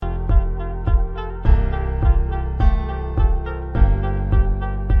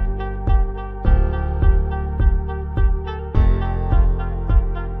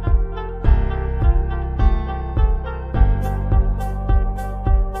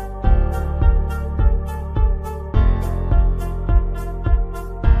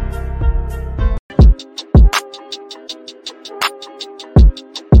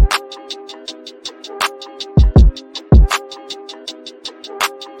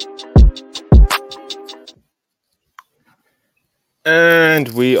And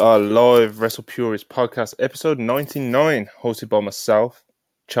we are live, WrestlePurists podcast, episode 99, hosted by myself,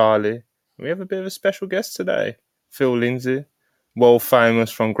 Charlie. We have a bit of a special guest today, Phil Lindsay, world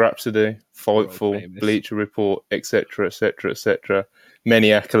famous from Grapsody, World Fightful, famous. Bleacher Report, etc., etc., etc. Many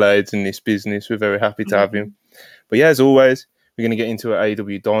accolades in this business. We're very happy to have him. But yeah, as always, we're going to get into an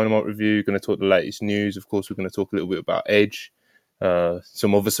AEW Dynamite review. We're going to talk the latest news. Of course, we're going to talk a little bit about Edge,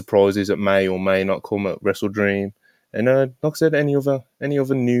 some other surprises that may or may not come at Wrestle Dream. And like I said, any other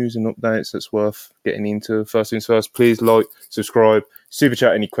news and updates that's worth getting into. First things first, please like, subscribe, super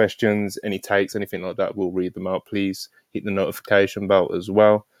chat any questions, any takes, anything like that. We'll read them out. Please hit the notification bell as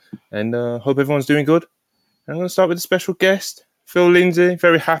well. And hope everyone's doing good. And I'm going to start with a special guest, Phil Lindsay.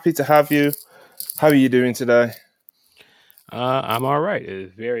 Very happy to have you. How are you doing today? I'm all right.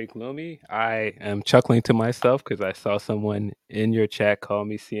 It's very gloomy. I am chuckling to myself because I saw someone in your chat call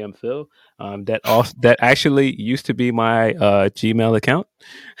me CM Phil. That actually used to be my Gmail account.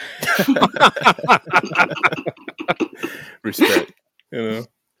 Respect, you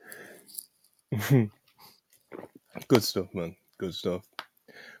know. Good stuff, man. Good stuff.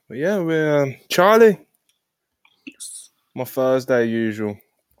 But yeah, we're Charlie. Yes. My Thursday usual.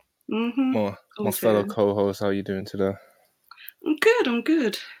 Mm-hmm. My fellow co-host. How are you doing today? I'm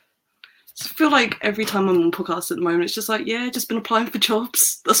good. I feel like every time I'm on podcast at the moment, it's just like, yeah, just been applying for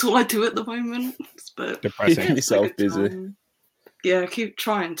jobs. That's all I do at the moment. But Depressing. Keeping yourself busy. Yeah, keep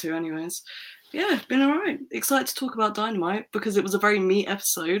trying to anyways. Yeah, been all right. Excited to talk about Dynamite because it was a very me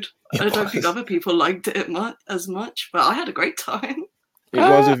episode. I don't think other people liked it as much, but I had a great time. It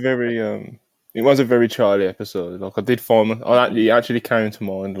was a very Charlie episode. Like I did find, it actually came to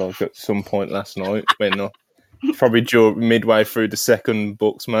mind like at some point last night when probably midway through the second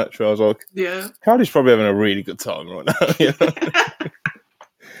Bucks match, where I was like, yeah, Charlie's probably having a really good time right now. You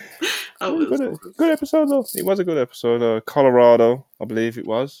know? Good episode though. It was a good episode. Colorado, I believe it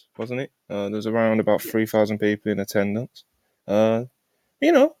was, wasn't it? There was around about 3,000 people in attendance. You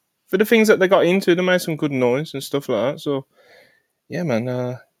know, for the things that they got into, they made some good noise and stuff like that. So, yeah, man.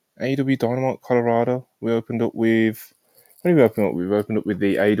 AEW Dynamite Colorado. We opened up with. What did we open up with? We opened up with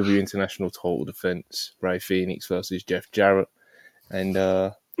the AEW International Title Defense, Ray Phoenix versus Jeff Jarrett, and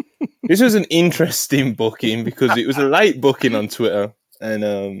this was an interesting booking because it was a late booking on Twitter, and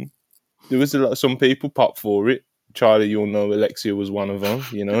there was some people pop for it. Charlie, you'll know Alexia was one of them.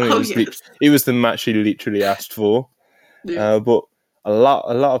 You know, it was the match she literally asked for. Yeah. But a lot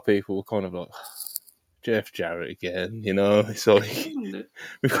of people were kind of like, Jeff Jarrett again. You know, it's like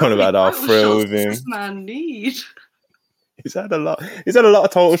we've kind of had our thrill with him. This man need. He's had a lot of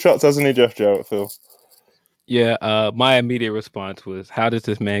title shots, hasn't he, Jeff Jarrett, Phil? Yeah, my immediate response was, how does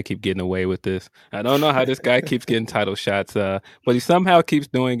this man keep getting away with this? I don't know how this guy keeps getting title shots, but he somehow keeps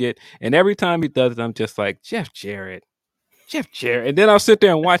doing it. And every time he does it, I'm just like, Jeff Jarrett. And then I'll sit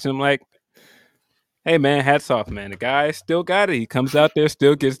there and watch him like, hey, man, hats off, man. The guy still got it. He comes out there,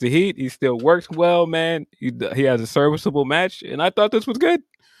 still gets the heat. He still works well, man. He has a serviceable match, and I thought this was good.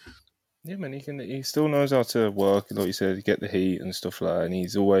 Yeah, man, he still knows how to work, like you said, get the heat and stuff like that. And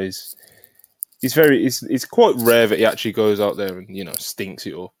it's quite rare that he actually goes out there and, you know, stinks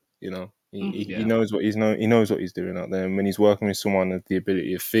it up. You know, he knows what he knows what he's doing out there. And when he's working with someone of the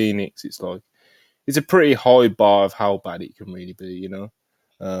ability of Phoenix, it's like it's a pretty high bar of how bad it can really be. You know,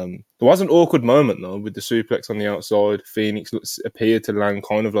 there was an awkward moment though with the suplex on the outside. Phoenix appeared to land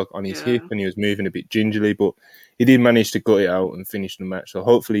kind of like on his hip, and he was moving a bit gingerly, but he did manage to gut it out and finish the match. So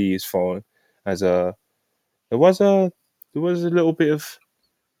hopefully he is fine. As there was a little bit of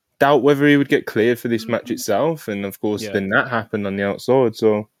doubt whether he would get cleared for this match itself, and of course then that happened on the outside.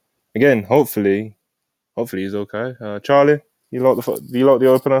 So again, hopefully he's okay. Charlie, you like the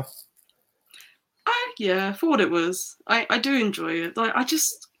opener? Yeah, for what it was, I do enjoy it. Like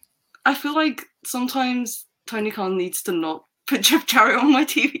I feel like sometimes Tony Khan needs to not put Jeff Jarrett on my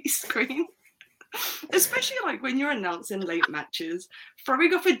TV screen, especially like when you're announcing late matches.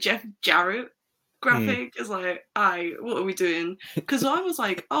 Throwing up a Jeff Jarrett graphic is like, what are we doing? Because I was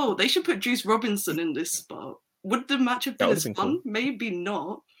like, oh, they should put Juice Robinson in this spot. Would the match have been as fun? Cool. Maybe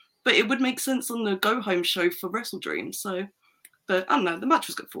not, but it would make sense on the Go Home show for Wrestle Dream. So, but I don't know, the match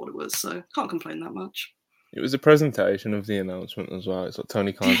was good for what it was, so can't complain that much. It was a presentation of the announcement as well. It's like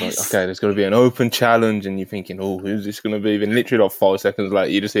Tony Khan's like, okay, there's going to be an open challenge, and you're thinking, oh, who's this going to be? Then literally like 5 seconds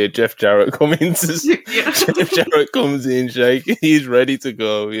later, you just hear Jeff Jarrett come in. Jeff Jarrett comes in, shaking. He's ready to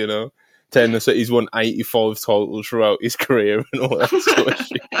go, you know. Telling us that he's won 85 titles throughout his career and all that sort of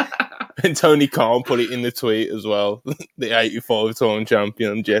shit. And Tony Khan put it in the tweet as well. The 85-time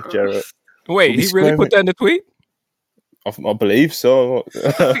champion, Jeff Jarrett. Wait, he really put that in the tweet? I believe so.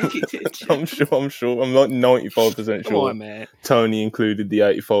 I think he did. I'm sure. I'm like 95% Come sure. on, man. Tony included the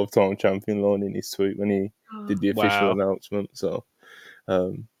 85-time champion line in his tweet when he did the official announcement. So,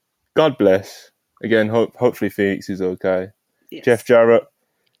 God bless. Again, hopefully Phoenix is okay. Yes. Jeff Jarrett,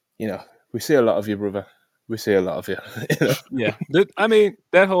 we see a lot of you, brother. We see a lot of you. Yeah. I mean,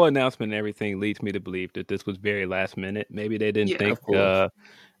 that whole announcement and everything leads me to believe that this was very last minute. Maybe they didn't think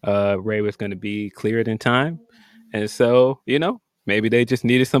Ray was going to be cleared in time. And so, maybe they just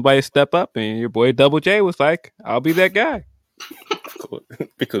needed somebody to step up. And your boy Double J was like, I'll be that guy.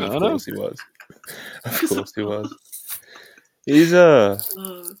 Because of course he was. Of course he was. He's like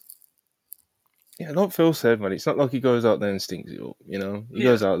Phil said, man, it's not like he goes out there and stinks it up, He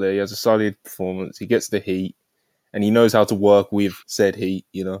goes out there, he has a solid performance, he gets the heat, and he knows how to work with said heat,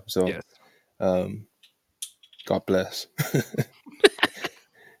 So, yes. God bless.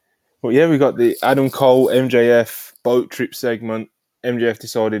 Well, yeah, we got the Adam Cole MJF boat trip segment. MJF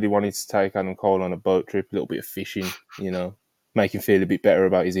decided he wanted to take Adam Cole on a boat trip, a little bit of fishing, make him feel a bit better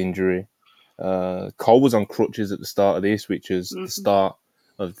about his injury. Cole was on crutches at the start of this, which is the start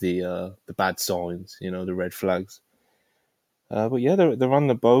of the bad signs, the red flags. But yeah, they're on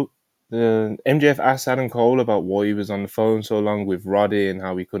the boat. MJF asked Adam Cole about why he was on the phone so long with Roddy and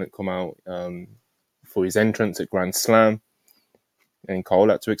how he couldn't come out for his entrance at Grand Slam. And Cole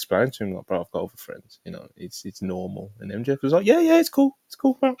had to explain to him, like, bro, I've got other friends. It's normal. And MJF was like, yeah, it's cool. It's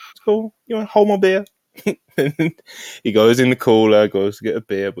cool, bro. It's cool. You want to hold my beer? He goes in the cooler, goes to get a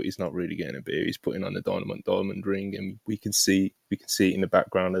beer, but he's not really getting a beer. He's putting on the Diamond ring, and we can see it in the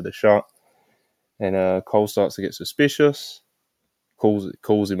background of the shot. And Cole starts to get suspicious,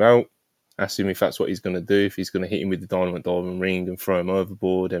 calls him out, asks him if that's what he's going to do, if he's going to hit him with the Diamond ring and throw him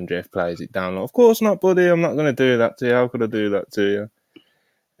overboard. MJF plays it down like, of course not, buddy. I'm not going to do that to you. How could I do that to you?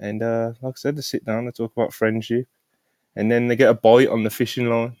 And like I said, they sit down, they talk about friendship, and then they get a bite on the fishing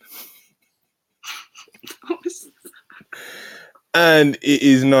line. And it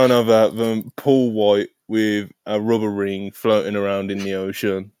is none other than Paul White with a rubber ring floating around in the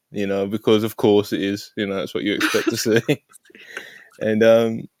ocean, because of course it is, that's what you expect to see. And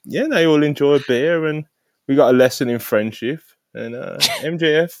they all enjoy a beer, and we got a lesson in friendship. And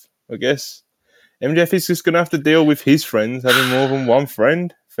MJF, I guess, MJF is just going to have to deal with his friends having more than one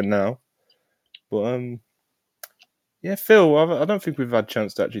friend for now. But Phil, I don't think we've had a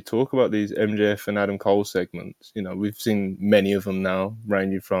chance to actually talk about these MJF and Adam Cole segments. We've seen many of them now,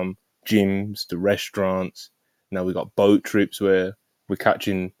 ranging from gyms to restaurants. Now we've got boat trips where we're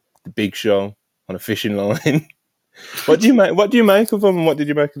catching the Big Show on a fishing line. What do you make of them, and what did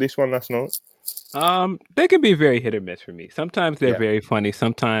you make of this one last night? They can be very hit or miss for me. Sometimes they're very funny.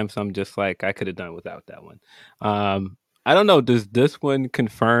 Sometimes I'm just like, I could have done without that one. I don't know. Does this one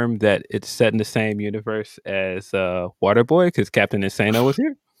confirm that it's set in the same universe as Waterboy? Because Captain Insano was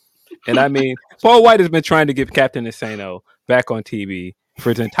here. And I mean, Paul White has been trying to get Captain Insano back on TV for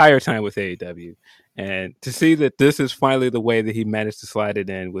his entire time with AEW. And to see that this is finally the way that he managed to slide it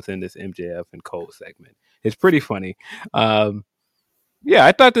in within this MJF and Cole segment, it's pretty funny. Yeah,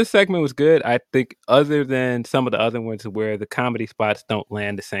 I thought this segment was good. I think other than some of the other ones where the comedy spots don't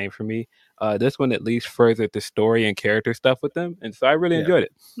land the same for me, this one at least furthered the story and character stuff with them. And so I really enjoyed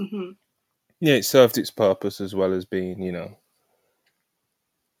it. Mm-hmm. Yeah, it served its purpose as well as being,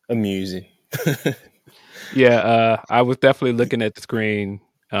 amusing. Yeah, I was definitely looking at the screen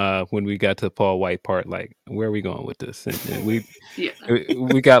when we got to the Paul White part, like, where are we going with this? And we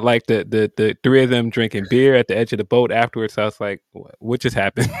got like the three of them drinking beer at the edge of the boat afterwards. So I was like, what just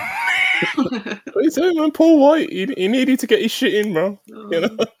happened? What are you saying, man? Paul White, he needed to get his shit in, bro.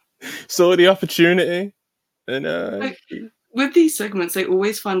 Saw the opportunity. And with these segments, they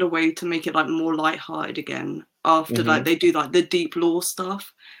always find a way to make it like more lighthearted again after like they do like the deep lore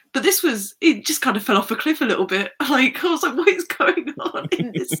stuff. But it just kind of fell off a cliff a little bit. Like, I was like, what is going on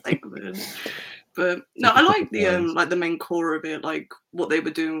in this segment? But no, I like the main core of it, like what they were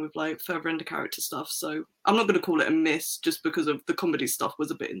doing with like further into character stuff. So I'm not going to call it a miss just because of the comedy stuff was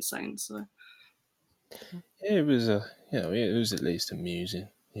a bit insane. So yeah, it was it was at least amusing,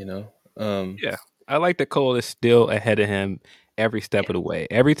 Yeah, I like that Cole is still ahead of him every step of the way.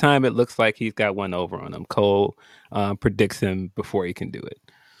 Every time it looks like he's got one over on him, Cole predicts him before he can do it.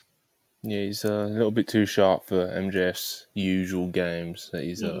 Yeah, he's a little bit too sharp for MJF's usual games that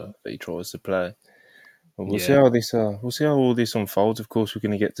he tries to play. But we'll see how all this unfolds. Of course, we're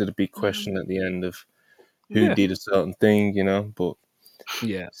going to get to the big question at the end of who did a certain thing, But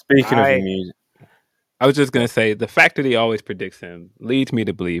speaking of the music, I was just going to say the fact that he always predicts him leads me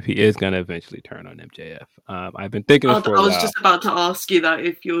to believe he is going to eventually turn on MJF. I've been thinking this for a while. I was just about to ask you that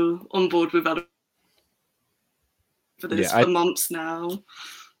if you're on board with Adam. for this for months now.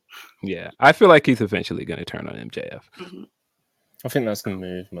 Yeah, I feel like he's eventually going to turn on MJF. Mm-hmm. I think that's the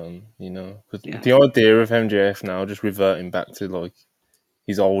move, man. You know, because the idea of MJF now just reverting back to like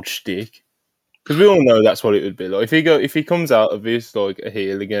his old shtick, because we all know that's what it would be like. If he comes out of this like a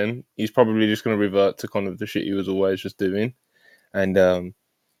heel again, he's probably just going to revert to kind of the shit he was always just doing. And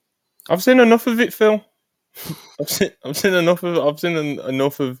I've seen enough of it, Phil. I've seen enough of it. I've seen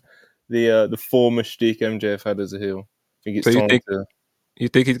enough of the former shtick MJF had as a heel. I think it's time to. You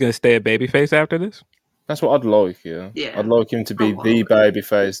think he's going to stay a babyface after this? That's what I'd like, yeah. I'd like him to be the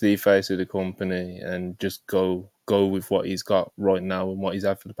babyface, the face of the company, and just go with what he's got right now and what he's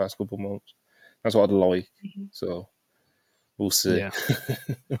had for the past couple of months. That's what I'd like. Mm-hmm. So we'll see. Yeah.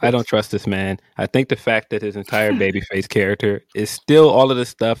 I don't trust this man. I think the fact that his entire babyface character is still all of the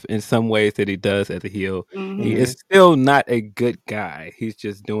stuff in some ways that he does as a heel. Mm-hmm. He is still not a good guy. He's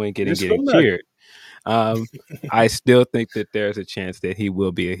just doing it and getting cheered. I still think that there's a chance that he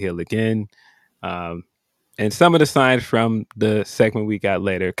will be a heel again. And some of the signs from the segment we got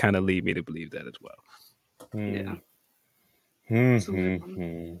later kind of lead me to believe that as well. Yeah.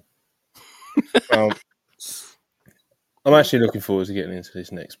 I'm actually looking forward to getting into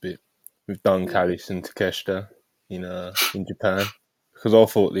this next bit with Don Callis and Takeshita in Japan, because I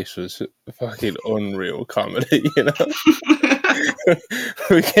thought this was a fucking unreal comedy. You know,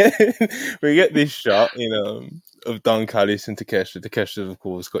 we get this shot, you know, of Don Callis and Takeshita. Takeshita, of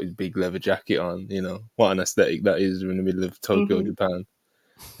course, got his big leather jacket on. You know, what an aesthetic that is in the middle of Tokyo, Japan.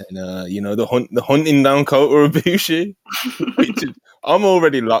 And you know, the hunting down Kota Ibushi, which is, I'm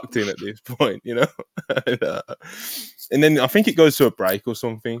already locked in at this point, you know. And then I think it goes to a break or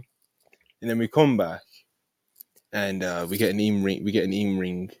something, and then we come back, and we get an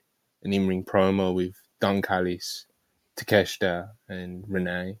in-ring promo with Don Callis, Takeshita, and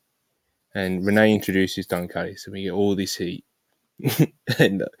Renee. And Renee introduces Don Callis, and we get all this heat.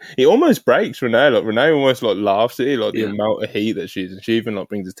 And it almost breaks Renee. Like Renee almost like laughs at it, like the amount of heat that she's, and she even like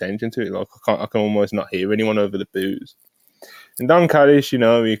brings attention to it. Like I can almost not hear anyone over the boos. And Don Callis, you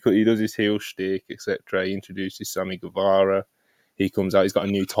know, he does his heel shtick, etc. He introduces Sammy Guevara. He comes out. He's got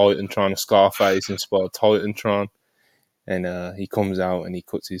a new Titantron, a Scarface inspired Titantron, and he comes out and he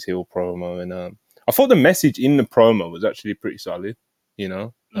cuts his heel promo. And I thought the message in the promo was actually pretty solid. You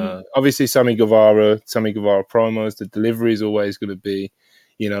know, obviously Sammy Guevara promos, the delivery is always going to be,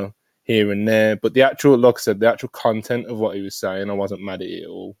 you know, here and there. But the actual, like I said, the actual content of what he was saying, I wasn't mad at it at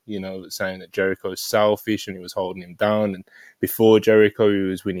all. You know, saying that Jericho is selfish and he was holding him down. And before Jericho, he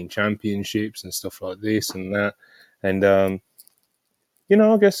was winning championships and stuff like this and that. And, you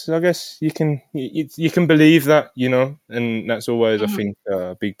know, I guess you can believe that, you know, and that's always, I think,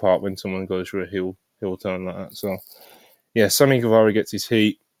 a big part when someone goes through a heel turn like that. So, yeah, Sammy Guevara gets his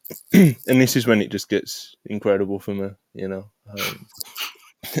heat, and this is when it just gets incredible for me, you know.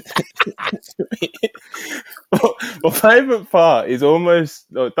 My favourite part is almost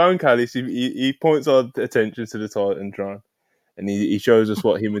like Don Callis. He points our attention to the Titantron, and he shows us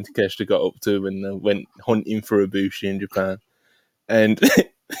what him and Takeshita got up to when they went hunting for Ibushi in Japan. And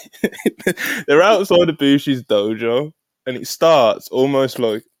they're outside Ibushi's dojo, and it starts almost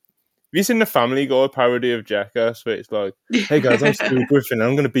like, have you seen the Family Guy parody of Jackass where it's like, hey guys, I'm Stu Griffin and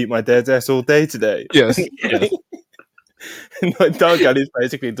I'm going to beat my dad's ass all day today? Yes. And like Don Callis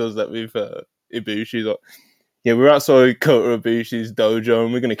basically does that with Ibushi. Like, yeah, we're outside Kota Ibushi's dojo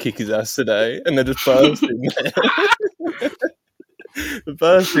and we're going to kick his ass today. And they just burst in there. They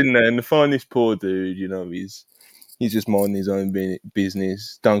burst in there and they find this poor dude, you know, he's just minding his own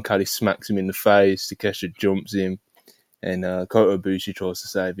business. Don Callis smacks him in the face. Takeshita jumps him. And Kota Ibushi tries to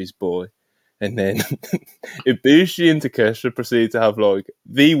save his boy. And then Ibushi and Takeshita proceed to have, like,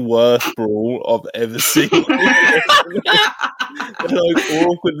 the worst brawl I've ever seen. They're, like,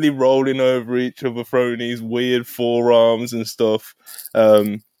 awkwardly rolling over each other, throwing these weird forearms and stuff.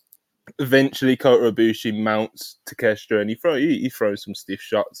 Eventually, Kota Ibushi mounts Takeshita, and he throws some stiff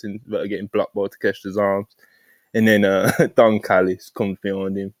shots that are getting blocked by Takeshita's arms. And then Don Callis comes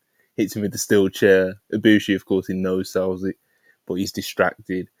behind him, hits him with the steel chair. Ibushi, of course, he no-sells it, but he's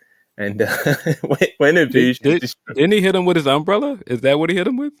distracted. And when Ibushi... Didn't he hit him with his umbrella? Is that what he hit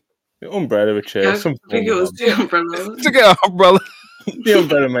him with? The umbrella, a chair. I think it was the umbrella. The umbrella. The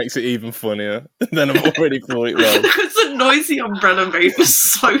umbrella makes it even funnier than I've already thought it was. Because the noisy umbrella made was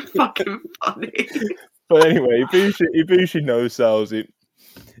so fucking funny. But anyway, Ibushi no-sells it.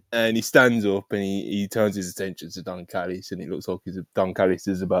 And he stands up and he turns his attention to Don Callis, and it looks like Don Callis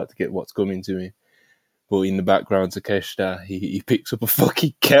is about to get what's coming to him. But in the background, Takeshita, he picks up a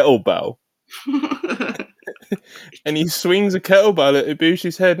fucking kettlebell. And he swings a kettlebell at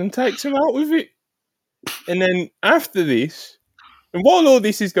Ibushi's head and takes him out with it. And then after this, and while all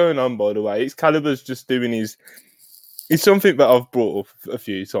this is going on, by the way, Excalibur's just doing his. It's something that I've brought up a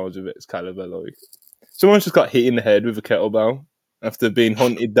few times with Excalibur. Like, someone's just got hit in the head with a kettlebell after being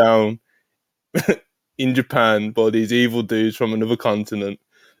hunted down in Japan by these evil dudes from another continent.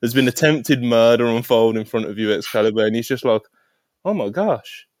 There's been attempted murder unfold in front of you, Excalibur, and he's just like, "Oh my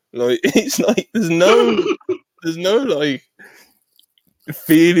gosh!" Like, it's like there's no like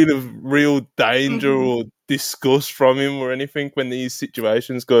feeling of real danger or disgust from him or anything when these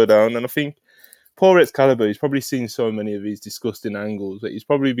situations go down. And I think poor Excalibur, he's probably seen so many of these disgusting angles that he's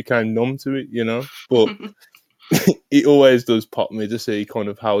probably become numb to it, you know. But it always does pop me to see kind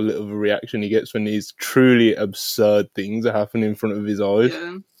of how little of a reaction he gets when these truly absurd things are happening in front of his eyes.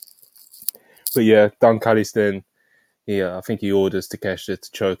 Yeah. But yeah, Don Callis then, yeah, I think he orders Takeshita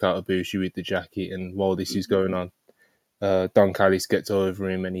to choke out Ibushi with the jacket, and while this is going on, Don Callis gets over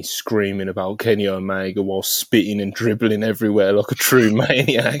him and he's screaming about Kenny Omega while spitting and dribbling everywhere like a true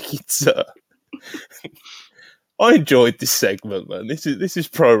maniac. It's I enjoyed this segment, man. This is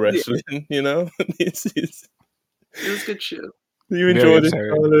pro wrestling, you know. It was good shit. You enjoyed it,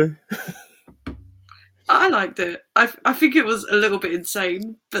 Charlie? I liked it. I think it was a little bit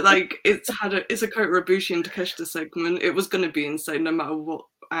insane, but like it's a Kota Ibushi and Takeshita segment. It was going to be insane no matter what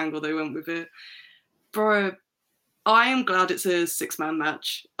angle they went with it. Bro, I am glad it's a 6-man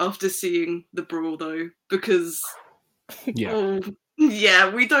match after seeing the brawl though, because we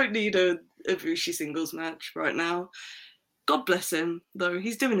don't need a Ibushi singles match right now. God bless him though,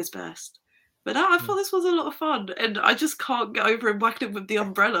 he's doing his best. But I thought this was a lot of fun, and I just can't get over him whacking him with the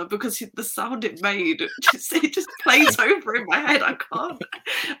umbrella because the sound it made, it just plays over in my head. I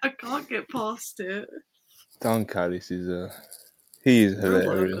can't get past it. Don Callis he is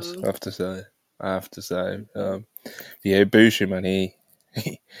hilarious. I have to say. Yeah, Ibushi, man,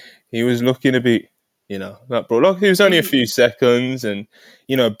 he was looking a bit, you know, that brawl. Like, it was only a few seconds, and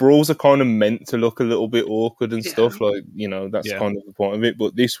you know, brawls are kind of meant to look a little bit awkward and stuff. Like, you know, that's kind of the point of it.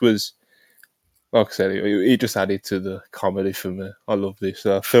 But this was. Like I said, it just added to the comedy for me. I love this.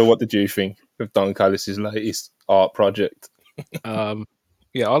 Phil, what did you think of Don Callis' latest art project?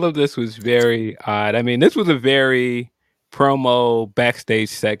 Yeah, all of this was very odd. I mean, this was a very promo backstage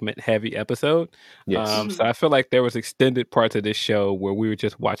segment heavy episode. Yes. So I feel like there was extended parts of this show where we were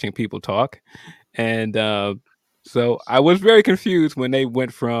just watching people talk. And so I was very confused when they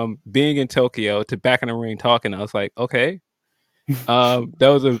went from being in Tokyo to back in the ring talking. I was like, okay. That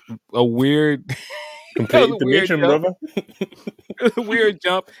was a weird, complete dimension, brother. Weird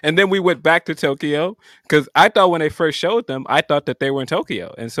jump. And then we went back to Tokyo because I thought when they first showed them, I thought that they were in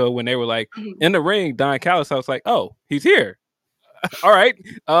Tokyo. And so when they were like in the ring, Don Callis, I was like, oh, he's here. All right.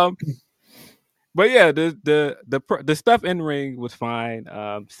 But yeah, the stuff in ring was fine.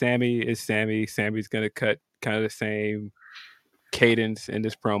 Sammy is Sammy. Sammy's gonna cut kind of the same cadence in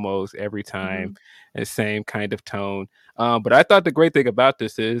his promos every time, and same kind of tone. But I thought the great thing about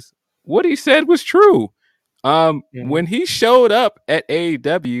this is what he said was true. When he showed up at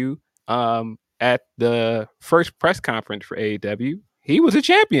AEW at the first press conference for AEW, he was a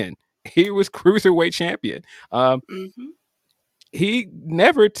champion. He was cruiserweight champion. He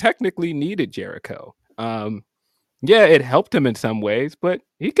never technically needed Jericho. Yeah, it helped him in some ways, but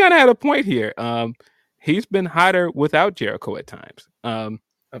he kind of had a point here. He's been hotter without Jericho at times.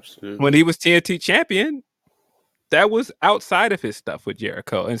 Absolutely. When he was TNT champion, that was outside of his stuff with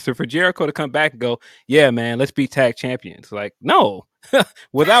Jericho. And so for Jericho to come back and go, yeah, man, let's be tag champions. Like, no,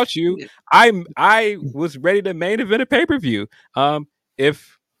 without you, I was ready to main event a pay-per-view.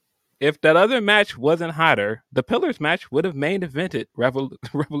 If that other match wasn't hotter, the Pillars match would have main evented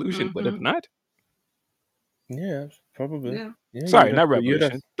Revolution, would have not. Yeah, probably. Yeah. Sorry, not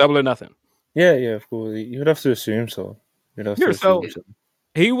Revolution. Double or Nothing. Yeah, of course. You'd have to assume so.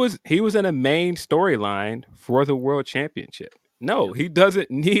 He was in a main storyline for the World Championship. No, he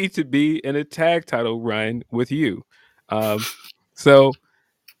doesn't need to be in a tag title run with you. So,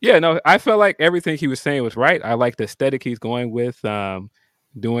 yeah, no, I felt like everything he was saying was right. I like the aesthetic he's going with.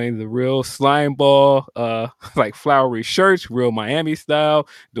 Doing the real slime ball, like flowery shirts, real Miami style,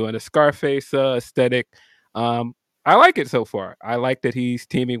 doing the Scarface aesthetic. I like it so far. I like that he's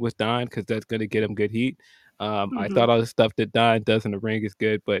teaming with Don because that's going to get him good heat. I thought all the stuff that Don does in the ring is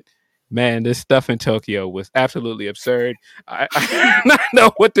good, but man, this stuff in Tokyo was absolutely absurd. I don't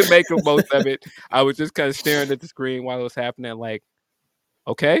know what to make of most of it. I was just kind of staring at the screen while it was happening, like,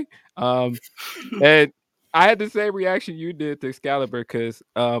 okay. And I had the same reaction you did to Excalibur because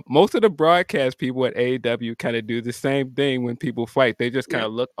most of the broadcast people at AEW kind of do the same thing when people fight. They just kind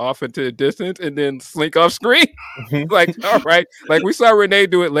of look off into the distance and then slink off screen. Like, all right. Like we saw Renee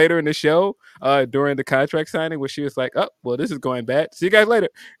do it later in the show during the contract signing where she was like, oh, well, this is going bad. See you guys later.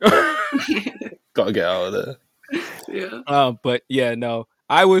 Gotta get out of there. Yeah. But yeah, no,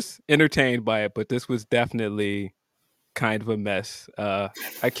 I was entertained by it, but this was definitely kind of a mess.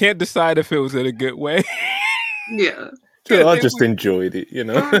 I can't decide if it was in a good way. Yeah. So I just enjoyed it, you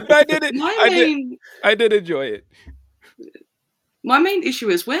know. I did it. I did enjoy it. My main issue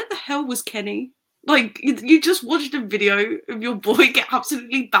is where the hell was Kenny? Like, you just watched a video of your boy get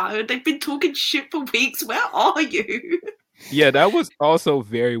absolutely battered. They've been talking shit for weeks. Where are you? Yeah, that was also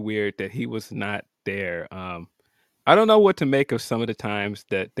very weird that he was not there. I don't know what to make of some of the times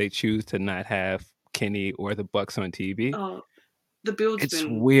that they choose to not have Kenny or the Bucks on TV. The build's It's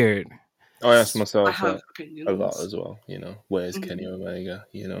been weird. I ask myself I have a lot as well. You know, where's Kenny Omega?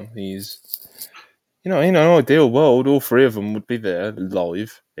 You know, he's, in an ideal world, all three of them would be there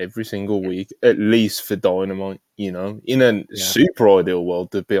live every single week, at least for Dynamite. You know, in a super ideal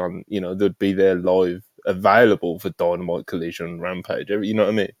world, they'd be on. You know, they'd be there live, available for Dynamite, Collision, Rampage. You know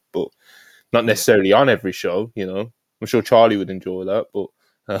what I mean? But not necessarily on every show. You know, I'm sure Charlie would enjoy that, but.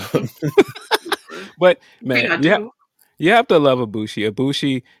 But man, you have to love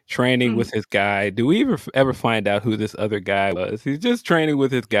Ibushi training with his guy. Do we ever find out who this other guy was? He's just training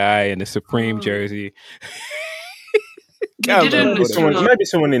with his guy in the Supreme jersey. Maybe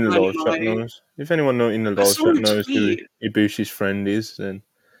someone in the live chat knows. If anyone in the live chat knows who Ibushi's friend is, then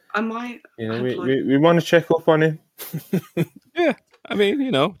I might. You know, we want to check up on him. Yeah, I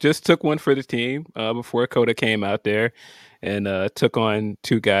mean, just took one for the team before Kota came out there and took on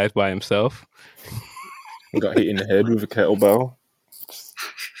two guys by himself. Got hit in the head with a kettlebell.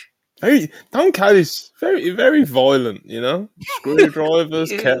 Don Callis, very, very violent,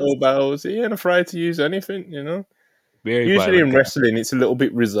 Screwdrivers, kettlebells. He ain't afraid to use anything, Very Usually in guy. wrestling, it's a little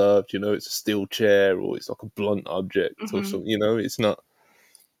bit reserved, it's a steel chair or it's like a blunt object or something, it's not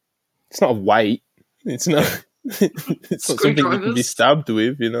a weight. It's not, it's not something you can be stabbed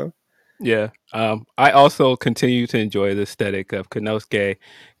with, Yeah. I also continue to enjoy the aesthetic of Konosuke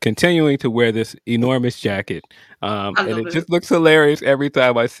continuing to wear this enormous jacket. And it just looks hilarious every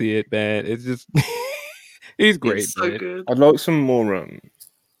time I see it, man. It's just he's great. It's so good. I'd like some more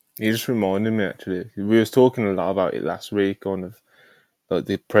he just reminded me actually. We was talking a lot about it last week on like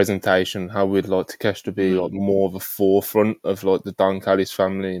the presentation, how we'd like Takeshi to be like more of a forefront of like the Don Callis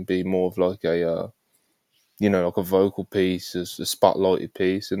family and be more of like a like a vocal piece, as a spotlighted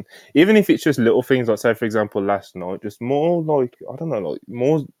piece. And even if it's just little things, like say, for example, last night, just more like, I don't know, like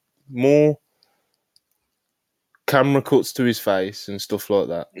more camera cuts to his face and stuff like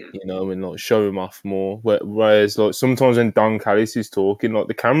that, and like show him off more. Whereas like sometimes when Don Callis is talking, like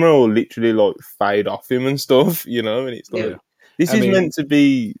the camera will literally like fade off him and stuff, and it's like, this is meant to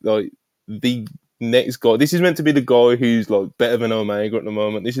be like the next guy. This is meant to be the guy who's like better than Omega at the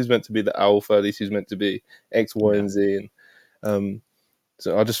moment. This is meant to be the alpha. This is meant to be X, Y, and Z. And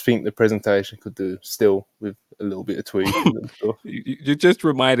so I just think the presentation could do still with a little bit of tweaking and stuff. You just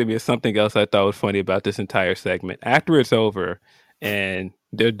reminded me of something else I thought was funny about this entire segment. After it's over and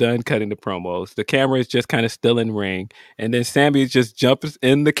they're done cutting the promos, the camera is just kind of still in ring, and then Sammy just jumps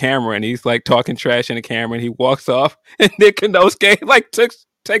in the camera and he's like talking trash in the camera and he walks off, and then Konosuke like takes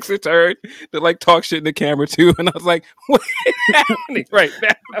a turn to like talk shit in the camera too, and I was like, "What is happening right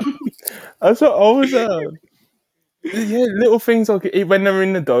now?" That's what I was. Little things like when they were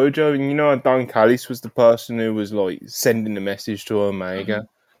in the dojo, and Don Callis was the person who was like sending the message to Omega.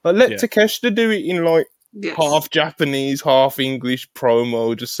 Like let Takeshita do it in like half Japanese, half English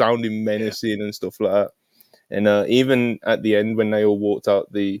promo, just sounding menacing and stuff like that. And even at the end when they all walked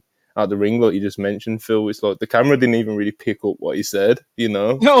out the ring, like you just mentioned, Phil, it's like the camera didn't even really pick up what he said,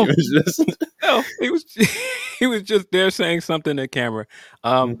 No, it was just... no, he was just there saying something to camera.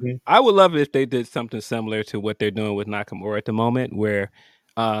 I would love it if they did something similar to what they're doing with Nakamura at the moment, where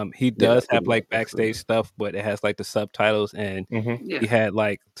he does have like backstage stuff, but it has like the subtitles, and he had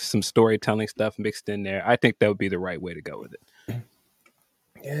like some storytelling stuff mixed in there. I think that would be the right way to go with it.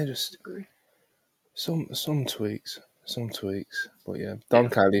 Yeah, just some tweaks. But yeah, Don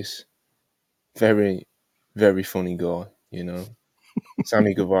Callis, very, very funny guy,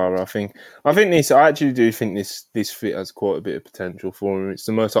 Sammy Guevara, I think this. I actually do think this fit has quite a bit of potential for him. It's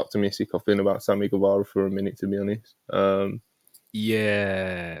the most optimistic I've been about Sammy Guevara for a minute, to be honest.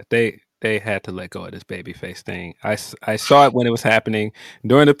 Yeah, they they had to let go of this babyface thing. I saw it when it was happening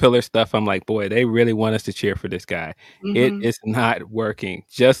during the pillar stuff. I'm like, boy, they really want us to cheer for this guy. It Mm-hmm. is not working.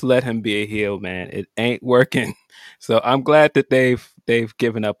 Just let him be a heel, man. It ain't working. So I'm glad that they've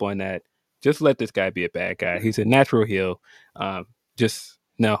given up on that. Just let this guy be a bad guy. He's a natural heel. Just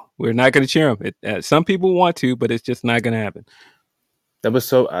no, we're not going to cheer him. Some people want to, but it's just not going to happen. They were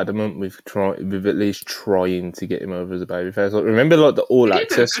so adamant with at least trying to get him over as a babyface. Like, remember, like the All He did a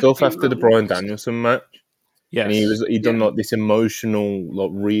Access good stuff few after the Bryan runs. Danielson match, and Yes. he'd done Yeah. like this emotional,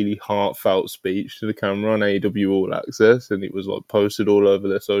 like really heartfelt speech to the camera on AEW All Access, and it was like posted all over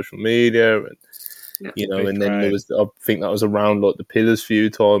their social media, and Yeah. and then there was, I think that was around like the Pillars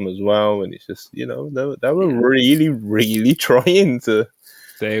feud time as well, and it's just, they were really, really trying to.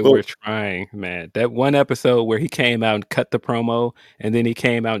 They But were trying, man. That one episode where he came out and cut the promo, and then he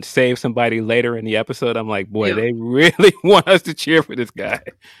came out and saved somebody later in the episode. I'm like, boy, they really want us to cheer for this guy.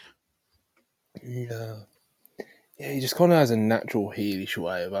 yeah, he just kind of has a natural heelish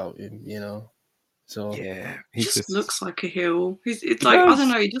way about him, So Yeah, He just looks like a heel. It's like, I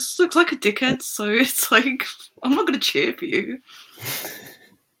don't know, he just looks like a dickhead, so it's like, I'm not going to cheer for you.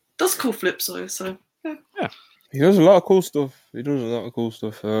 Does cool flips though, so yeah. He does a lot of cool stuff.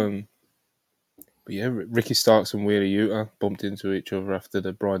 But yeah, Ricky Starks and Wheeler Yuta bumped into each other after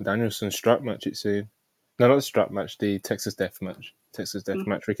the Bryan Danielson strap match, it seemed. No, not the strap match, the Texas Death match.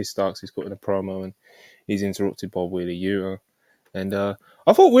 Ricky Starks is cutting a promo and he's interrupted by Wheeler Yuta. And I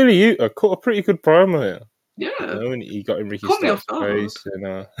thought Wheeler Yuta cut a pretty good promo here. yeah. And he got in Ricky Caught me off Starks' guard. face. And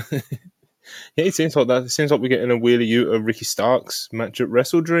yeah, it seems like that. It seems like we're getting a Wheeler Yuta Ricky Starks match at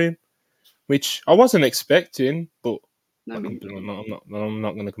Wrestle Dream, which I wasn't expecting, but I'm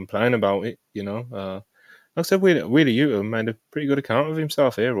not going to complain about it, Like I said, Wheeler Yuta made a pretty good account of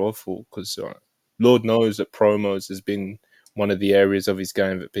himself here, I thought, because Lord knows that promos has been one of the areas of his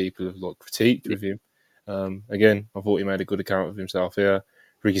game that people have critiqued with him. Again, I thought he made a good account of himself here.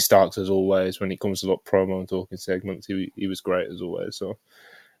 Ricky Starks, as always, when it comes to promo and talking segments, he was great as always. So,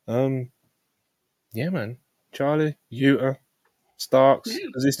 yeah, man, Charlie Yuta Starks,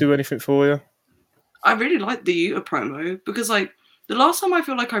 does this do anything for you? I really like the Yuta promo because, like, the last time I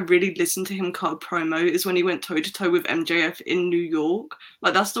feel like I really listened to him cut a promo is when he went toe to toe with MJF in New York.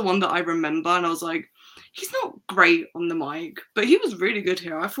 Like, that's the one that I remember, and I was like, he's not great on the mic, but he was really good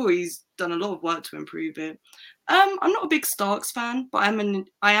here. I thought he's done a lot of work to improve it. I'm not a big Starks fan, but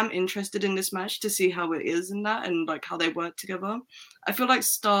I am interested in this match to see how it is in that and like how they work together. I feel like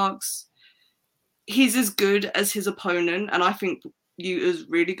Starks, he's as good as his opponent, and I think Yuta's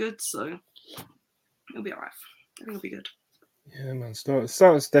really good, so it'll be alright. I think it'll be good. Yeah, man.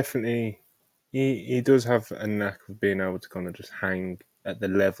 Starks definitely. He does have a knack of being able to kind of just hang at the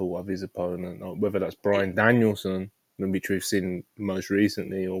level of his opponent, or whether that's Bryan Danielson, which we've seen most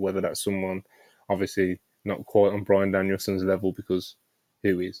recently, or whether that's someone obviously not quite on Bryan Danielson's level because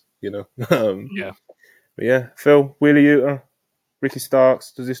who is, Yeah. But yeah, Phil, Wheeler Yuta, Ricky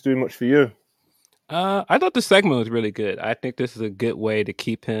Starks, does this do much for you? I thought the segment was really good. I think this is a good way to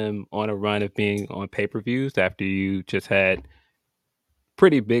keep him on a run of being on pay-per-views after you just had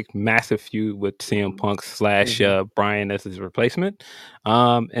pretty big, massive feud with CM Punk / Brian as his replacement.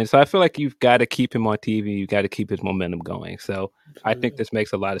 And so I feel like you've got to keep him on TV. You've got to keep his momentum going. So I think this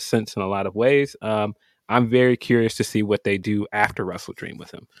makes a lot of sense in a lot of ways. I'm very curious to see what they do after Wrestle Dream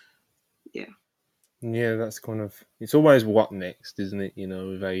with him. Yeah. Yeah, that's kind of, it's always what next, isn't it?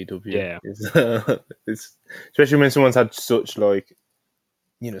 With AEW. Yeah. It's especially when someone's had such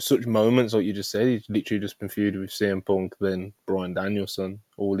such moments like you just said. He's literally just been feuded with CM Punk, then Bryan Danielson,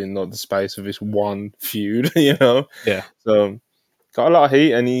 all in the space of this one feud. Yeah. So got a lot of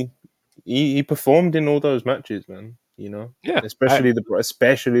heat, and he performed in all those matches, man. Yeah. Especially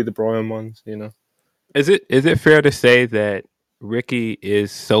the Bryan ones. Is it fair to say that Ricky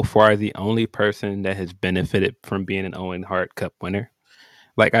is so far the only person that has benefited from being an Owen Hart Cup winner?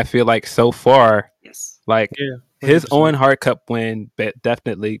 Like, I feel like so far, like his 100%. Owen Hart Cup win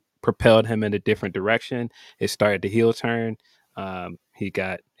definitely propelled him in a different direction. It started the heel turn. He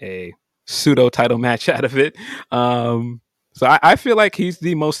got a pseudo title match out of it. So I feel like he's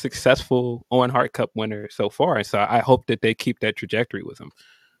the most successful Owen Hart Cup winner so far. And so I hope that they keep that trajectory with him.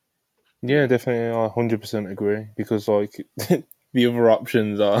 Yeah, definitely. I 100% agree because the other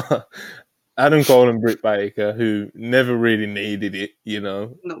options are Adam Cole and Britt Baker, who never really needed it,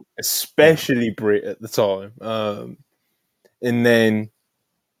 especially Britt at the time. And then,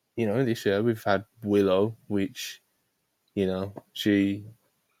 this year we've had Willow, which, she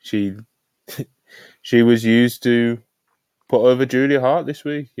she was used to put over Julia Hart this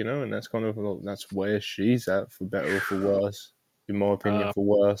week, and that's kind of that's where she's at, for better or for worse. in my opinion, for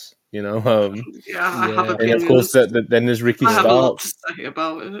worse. You know, I have opinions. and of course, then there's Ricky I Starks. have a lot to say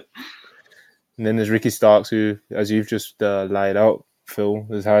about it. And then there's Ricky Starks, who, as you've just laid out, Phil,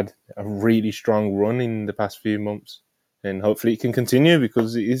 has had a really strong run in the past few months, and hopefully it can continue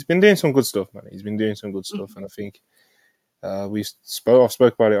because he's been doing some good stuff, man. He's been doing some good stuff, and I think I've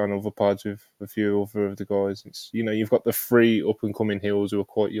spoke about it on other pods with a few other of the guys. It's, you know, you've got the three up and coming heels who are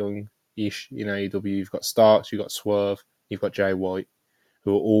quite young-ish in AEW. You've got Starks, you've got Swerve, you've got Jay White,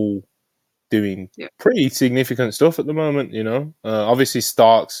 who are all doing pretty significant stuff at the moment. You know, obviously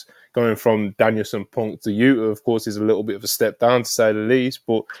Starks going from Danielson Punk to Utah, of course, is a little bit of a step down, to say the least.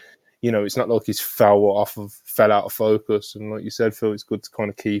 But you know, it's not like he's fell out of focus. And like you said, Phil, it's good to kind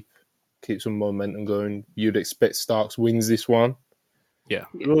of keep some momentum going. You'd expect Starks wins this one. Yeah,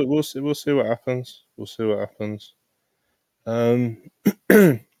 we'll see what happens. We'll see what happens. Our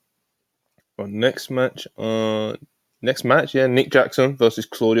next match, Nick Jackson versus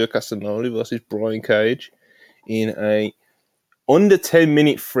Claudio Castagnoli versus Brian Cage in a under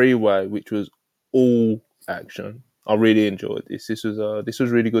 10-minute freeway, which was all action. I really enjoyed this. This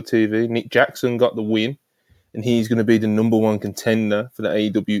was really good TV. Nick Jackson got the win, and he's going to be the number one contender for the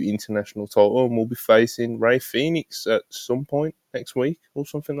AEW International title, and we'll be facing Ray Phoenix at some point next week or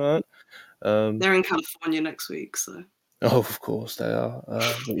something like that. They're in California next week, so. Oh, of course they are.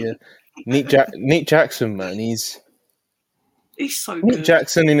 But yeah, Nick Jackson, man, he's so Nick good.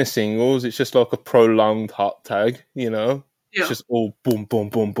 Jackson in a singles. It's just like a prolonged hot tag, you know. Yeah. It's just all boom, boom,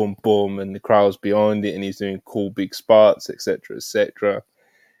 boom, boom, boom, and the crowd's behind it, and he's doing cool big spots, etc., etc.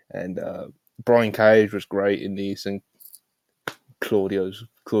 And Brian Cage was great in this, and Claudio's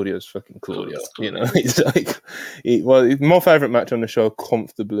fucking Claudio. You know, it's like it's my favourite match on the show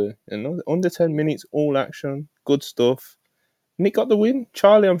comfortably, and under 10 minutes, all action, good stuff. Nick got the win.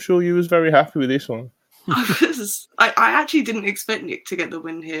 Charlie, I'm sure you was very happy with this one. I actually didn't expect Nick to get the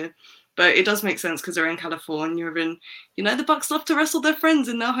win here, but it does make sense because they're in California, and you know the Bucks love to wrestle their friends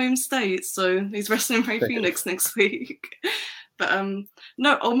in their home state, so he's wrestling Ray Phoenix next week. But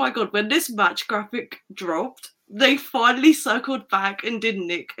no, oh my god, when this match graphic dropped, they finally circled back and did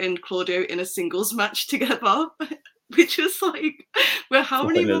Nick and Claudio in a singles match together, which was like, we're how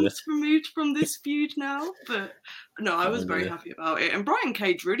many months removed from this feud now? But no, I was very happy about it. And Brian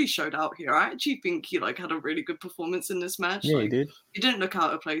Cage really showed out here. I actually think he had a really good performance in this match. Yeah, he did. He didn't look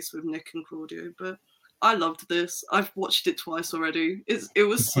out of place with Nick and Claudio, but I loved this. I've watched it twice already. It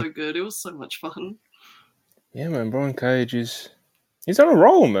was so good. It was so much fun. Yeah, man, Brian Cage he's on a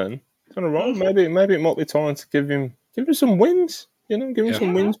roll, man. He's on a roll. Mm-hmm. Maybe it might be time to give him some wins. You know, give him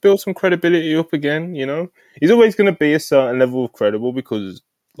some wins, build some credibility up again. You know, he's always going to be a certain level of credible because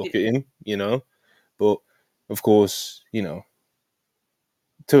look at him. You know, but of course, you know,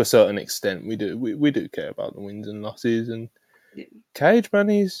 to a certain extent, we do care about the wins and losses. And Cage, man,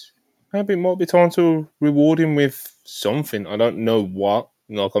 maybe it might be time to reward him with something. I don't know what.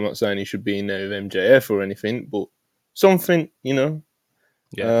 Like, I'm not saying he should be in there with MJF or anything, but something, you know.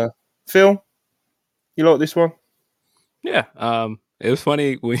 Yeah. Phil, you like this one? Yeah. It was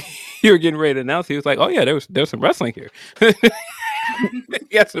funny when you were getting ready to announce. He was like, "Oh yeah, there was some wrestling here."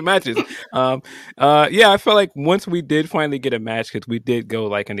 He had some matches. Yeah, I felt like once we did finally get a match, because we did go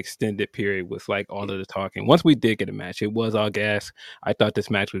like an extended period with like all of the talking. Once we did get a match, it was all gas. I thought this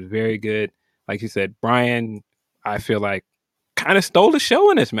match was very good. Like you said, Brian, I feel like kind of stole the show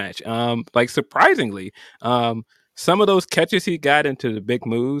in this match. Like surprisingly, some of those catches he got into the big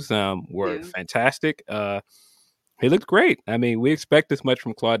moves were fantastic. He looked great. I mean, we expect this much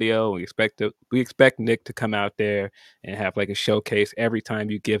from Claudio. We expect Nick to come out there and have like a showcase every time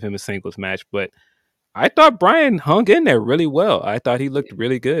you give him a singles match. But I thought Brian hung in there really well. I thought he looked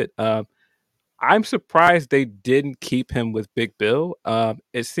really good. I'm surprised they didn't keep him with Big Bill.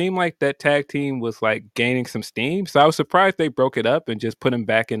 It seemed like that tag team was like gaining some steam. So I was surprised they broke it up and just put him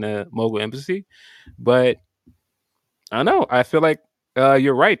back in the Mogul Embassy. But I don't know. I feel like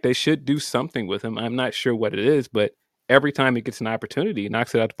you're right. They should do something with him. I'm not sure what it is, but every time he gets an opportunity, he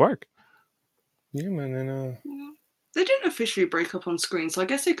knocks it out the park. Yeah, man. They didn't officially break up on screen, so I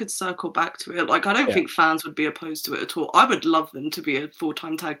guess they could circle back to it. Like, I don't think fans would be opposed to it at all. I would love them to be a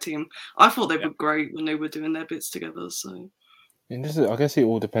full-time tag team. I thought they were great when they were doing their bits together. So, I guess it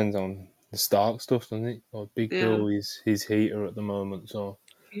all depends on the Stark stuff, doesn't it? Like Big Bill is his heater at the moment, so.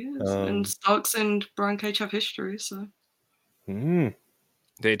 Yes, and Starks and Brian Cage have history, so.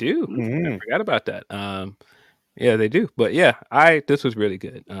 They do. I forgot about that. Yeah, they do. But yeah, this was really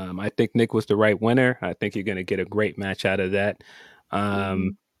good. I think Nick was the right winner. I think you're going to get a great match out of that.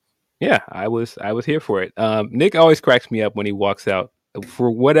 Yeah, I was here for it. Nick always cracks me up when he walks out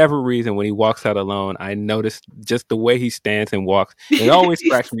for whatever reason, when he walks out alone, I noticed just the way he stands and walks. It always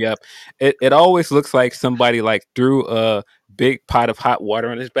cracks me up. It always looks like somebody like threw a big pot of hot water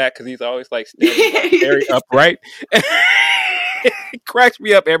on his back because he's always like standing like, very upright. It cracks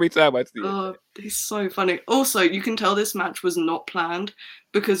me up every time I see it. Oh, he's so funny. Also, you can tell this match was not planned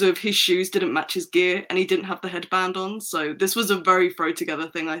because of his shoes didn't match his gear and he didn't have the headband on. So this was a very throw together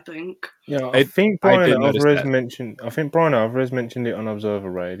thing, I think. Yeah, I think Brian did notice Alvarez that. mentioned. I think Brian Alvarez mentioned it on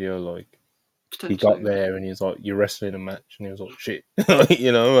Observer Radio. Like he got there and he's like, "You're wrestling a match," and he was like, "Shit,"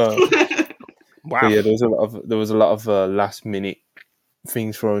 you know. Wow. But yeah, there was a lot of last minute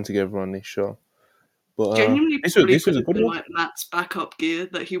things thrown together on this show. But Genuinely, this was a good one. like Matt's backup gear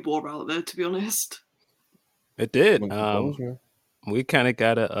that he wore out there. To be honest, It did. Goals, we kind of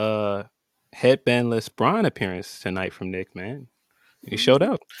got a headbandless Braun appearance tonight from Nick. Man, he showed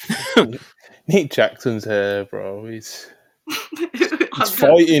up. Nick Jackson's hair, bro. He's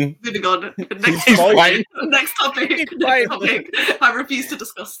fighting. Moving on. He's fighting. Next topic. I refuse to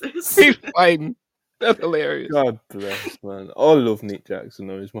discuss this. He's fighting. That's hilarious. God bless, man. I love Nick Jackson,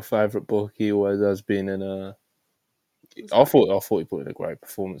 though. He's my favourite book. He always has been. And I thought he put in a great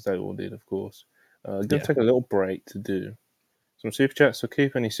performance. They all did, of course. Going to take a little break to do some super chats. So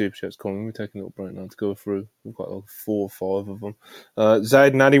keep any super chats coming. We're taking a little break now to go through. We've got like 4 or 5 of them.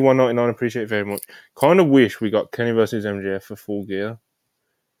 Zaid Natty 199, appreciate it very much. Kind of wish we got Kenny versus MJF for Full Gear.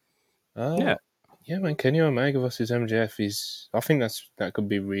 Yeah, man. Kenny Omega versus MJF I think that could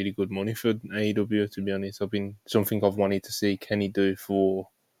be really good money for AEW. To be honest, something I've wanted to see Kenny do for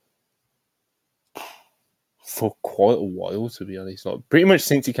quite a while. To be honest, like pretty much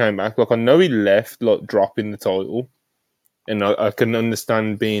since he came back. Like I know he left, like dropping the title, and I can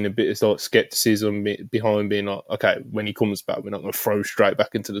understand being a bit of like skepticism behind being like, okay, when he comes back, we're not going to throw straight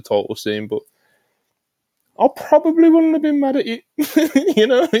back into the title scene, but. I probably wouldn't have been mad at it. You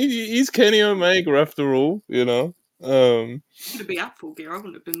know, he's Kenny Omega after all, you know. To be at Full Gear, I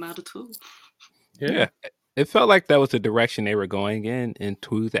wouldn't have been mad at all. Yeah. It felt like that was the direction they were going in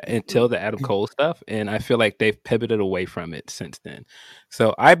until the Adam Cole stuff, and I feel like they've pivoted away from it since then.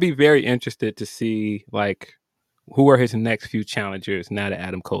 So I'd be very interested to see like who are his next few challengers now that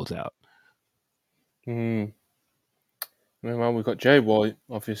Adam Cole's out. Well, we've got Jay White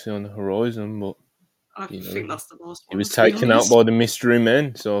obviously on the horizon, but I think that's the last one. He was taken out by the mystery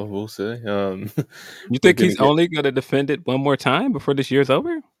men, so we'll see. You think he's only going to defend it one more time before this year's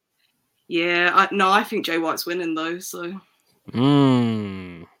over? Yeah, I think Jay White's winning though. So, I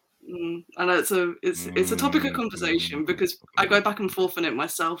know it's a topic of conversation because I go back and forth on it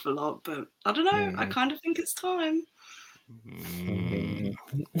myself a lot, but I don't know. I kind of think it's time.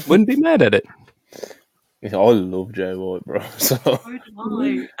 Wouldn't be mad at it. I love Jay White, bro. So do I.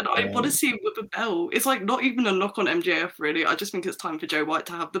 And I want to see him with a belt. It's like not even a knock on MJF, really. I just think it's time for Jay White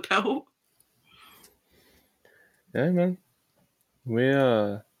to have the belt. Yeah, man.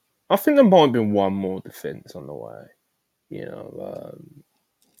 I think there might be one more defense on the way. You know,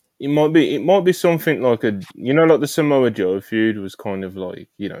 it might be something like like the Samoa Joe feud was kind of like,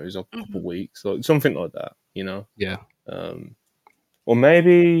 it was like a couple of weeks, like something like that. You know. Yeah. Or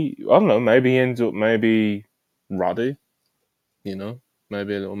maybe, I don't know, maybe he ends up Roddy, maybe a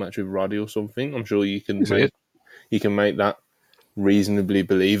little match with Roddy or something. I'm sure you can make that reasonably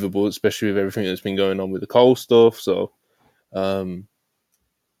believable, especially with everything that's been going on with the Cole stuff. So, I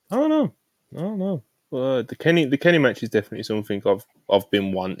don't know. The Kenny match is definitely something I've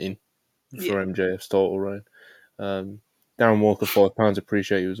been wanting for MJF's title reign. Darren Walker, £5,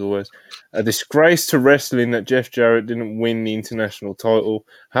 appreciate you as always. A disgrace to wrestling that Jeff Jarrett didn't win the international title.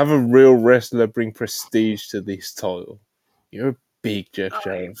 Have a real wrestler bring prestige to this title. You're a big Jeff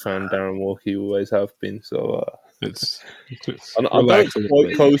Jarrett fan, Darren Walker. You always have been. So it's I don't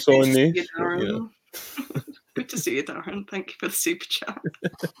quite co-sign this. Good to see you, Darren. Thank you for the super chat.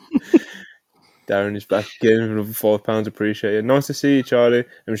 Darren is back again with another £5. Appreciated. Nice to see you, Charlie.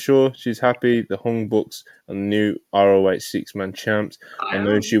 I'm sure she's happy the Hung Bucks and the new ROH 6-man champs. I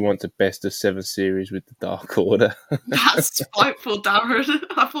know she wants a best of 7 series with the Dark Order. That's spiteful, Darren.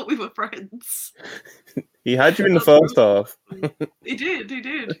 I thought we were friends. He had you in the first half. He did.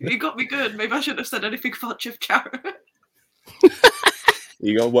 He got me good. Maybe I shouldn't have said anything about Jeff Jarrett.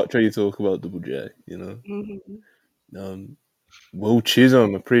 You got to watch how you talk about Double J, you know. Will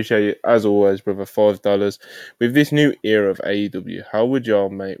Chisholm, appreciate you as always, brother. $5. With this new era of AEW, how would y'all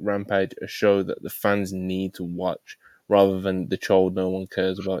make Rampage a show that the fans need to watch rather than the child no one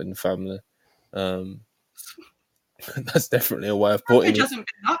cares about in the family? That's definitely a way of putting it. It hasn't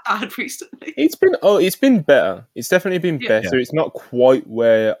been that bad recently. It's been better. It's definitely been better. It's not quite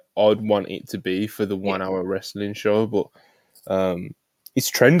where I'd want it to be for the 1 hour wrestling show, but it's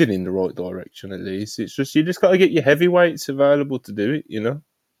trending in the right direction. At least it's just you just got to get your heavyweights available to do it. You know,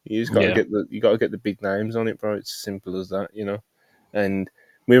 you just got to get the big names on it, bro. It's simple as that. You know, and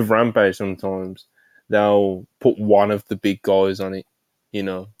with Rampage sometimes they'll put one of the big guys on it. You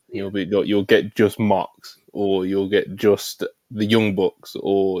know, you'll get just Mox, or you'll get just the Young Bucks,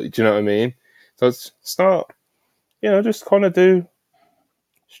 or do you know what I mean? So start, just kind of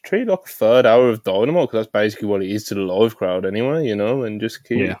just treat it like a third hour of Dynamite, because that's basically what it is to the live crowd anyway, and just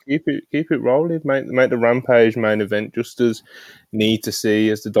keep it rolling. Make the Rampage main event just as need to see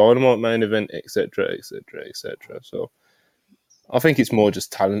as the Dynamite main event, etc., etc., etc. So I think it's more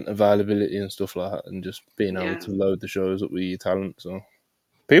just talent availability and stuff like that, and just being able to load the shows up with your talent. So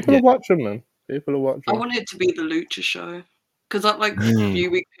people are watching, man. People are watching. I want it to be the Lucha show. Because that few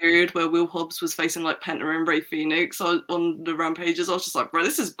week period where Will Hobbs was facing Penta and Rey Fenix on the Rampages, I was just like, bro,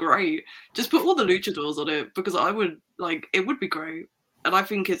 this is great. Just put all the luchadors on it, because I would it would be great. And I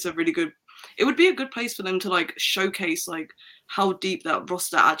think it's it would be a good place for them to showcase how deep that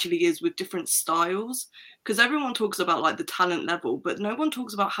roster actually is with different styles. Because everyone talks about the talent level, but no one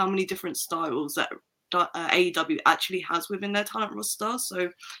talks about how many different styles that AEW actually has within their talent roster. So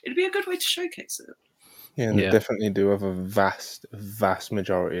it'd be a good way to showcase it. Yeah, they definitely do have a vast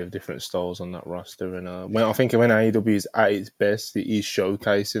majority of different styles on that roster. And I think when AEW is at its best, it is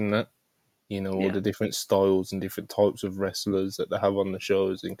showcasing that, all the different styles and different types of wrestlers that they have on the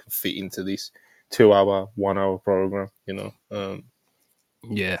shows and can fit into this 2-hour, 1-hour program,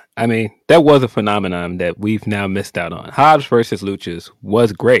 Yeah, I mean, that was a phenomenon that we've now missed out on. Hobbs versus Luchas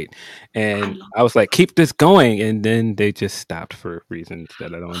was great. And I was like, keep this going. And then they just stopped for reasons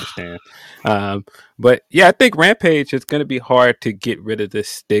that I don't understand. But yeah, I think Rampage is going to be hard to get rid of this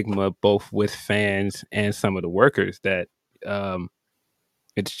stigma, both with fans and some of the workers, that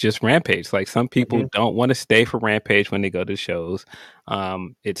it's just Rampage. Like, some people don't want to stay for Rampage when they go to shows.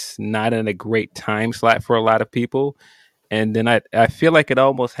 It's not in a great time slot for a lot of people. And then I feel like it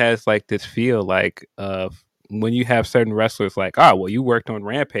almost has this feel of when you have certain wrestlers you worked on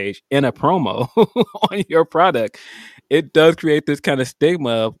Rampage in a promo on your product. It does create this kind of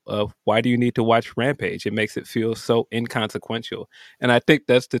stigma of why do you need to watch Rampage? It makes it feel so inconsequential. And I think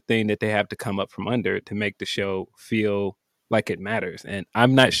that's the thing that they have to come up from under to make the show feel like it matters. And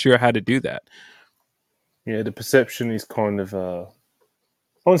I'm not sure how to do that. Yeah, the perception is kind of, I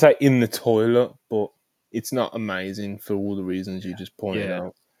won't say in the toilet, but it's not amazing for all the reasons you just pointed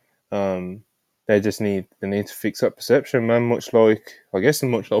out. They need to fix up perception, man. Much like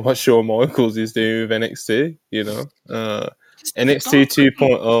what Shawn Michaels is doing with NXT. NXT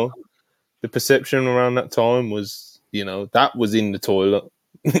 2.0. The perception around that time was, that was in the toilet.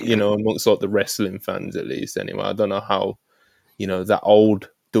 Amongst the wrestling fans, at least. Anyway, I don't know how, that old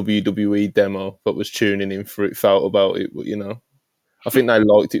WWE demo that was tuning in for it felt about it, but I think they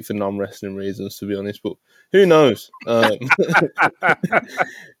liked it for non-wrestling reasons, to be honest. But who knows? But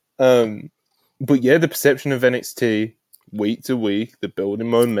yeah, the perception of NXT week to week, the building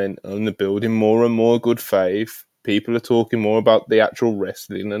momentum, the building more and more good faith. People are talking more about the actual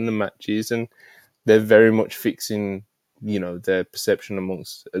wrestling and the matches, and they're very much fixing, their perception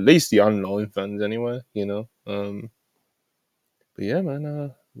amongst at least the online fans, anyway. But yeah,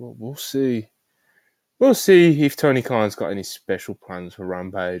 man, we'll see. We'll see if Tony Khan's got any special plans for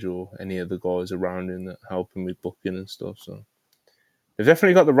Rampage or any of the guys around him that help him with booking and stuff. So they've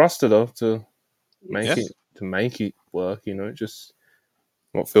definitely got the roster though to make it work. Just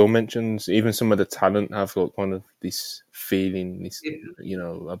what Phil mentions. Even some of the talent have got kind of this feeling,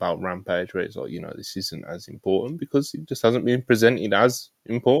 about Rampage, where it's this isn't as important because it just hasn't been presented as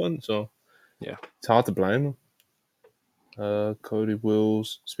important. So yeah, it's hard to blame them. Cody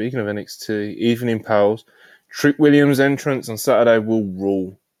Wills. Speaking of NXT, Evening Pals, Trick Williams' entrance on Saturday will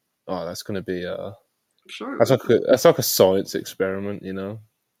rule. Oh, that's going to be that's like a science experiment,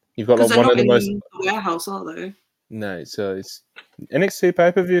 You've got one of the most in the warehouse, are they? No, it's NXT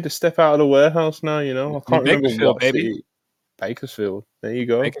pay-per-view to step out of the warehouse now. I can't remember what city. Bakersfield. There you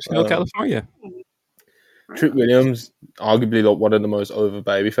go. Bakersfield, California. Trick Williams, arguably one of the most over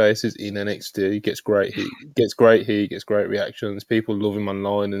baby faces in NXT, gets great heat, gets great reactions. People love him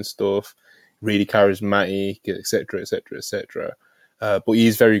online and stuff. Really charismatic, etc., etc., etc. But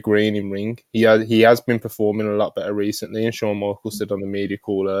he's very green in ring. He has been performing a lot better recently. And Shawn Michaels said on the media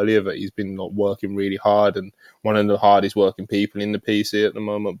call earlier that he's been working really hard and one of the hardest working people in the PC at the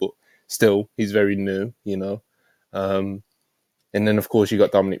moment. But still, he's very new, And then of course you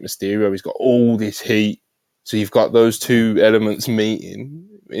got Dominic Mysterio. He's got all this heat. So you've got those two elements meeting.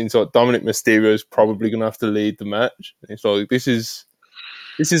 And so Dominic Mysterio is probably going to have to lead the match. It's like this is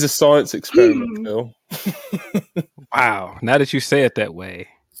This is a science experiment, Phil. Wow. Now that you say it that way,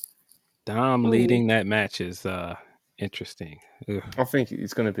 Dom leading that match is interesting. Ugh. I think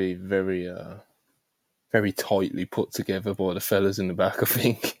it's going to be very, very tightly put together by the fellas in the back, I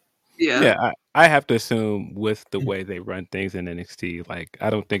think. Yeah, I have to assume with the way they run things in NXT, like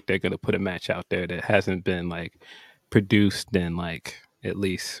I don't think they're going to put a match out there that hasn't been like produced and like at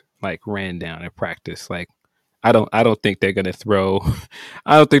least like ran down in practice. Like I don't think they're going to throw.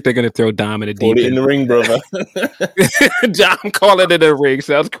 I don't think they're going to throw Dom in the Put deep it in end. the ring, brother. Dom calling it a ring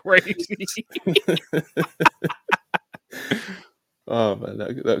sounds crazy. Oh man,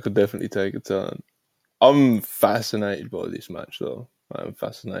 that could definitely take a turn. I'm fascinated by this match, though. I'm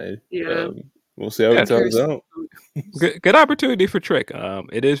fascinated. Yeah. We'll see how it turns out. Good opportunity for Trick.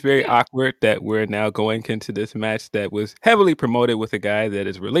 It is very awkward that we're now going into this match that was heavily promoted with a guy that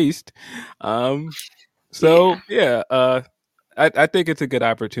is released. I think it's a good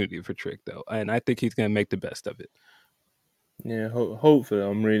opportunity for Trick, though, and I think he's going to make the best of it. Yeah, hopefully.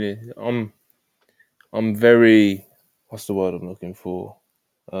 I'm very. What's the word I'm looking for?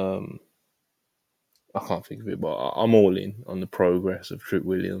 I can't think of it, but I'm all in on the progress of Trick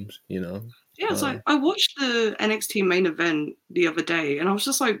Williams. You know. Yeah, so I watched the NXT main event the other day, and I was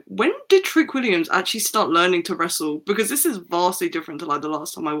just like, when did Trick Williams actually start learning to wrestle? Because this is vastly different to like the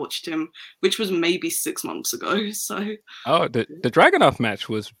last time I watched him, which was maybe 6 months ago. So, the Dragunov match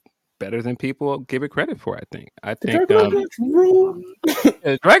was better than people give it credit for. I think. The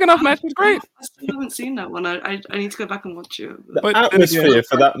Dragunov match was great. I still haven't seen that one. I need to go back and watch it. The atmosphere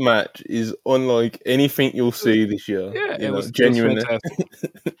for that match is unlike anything you'll see this year. Yeah, it was genuinely.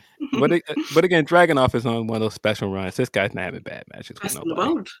 fantastic. but again, Dragunov is on one of those special runs. This guy's not having bad matches with Best in the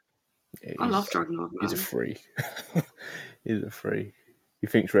nobody. world. Yeah, I love Dragunov. He's a freak. He's a freak. He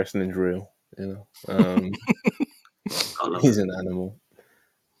thinks wrestling's real. You know, he's an animal.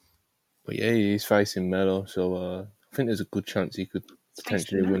 But yeah, he's facing Melo, so I think there's a good chance he could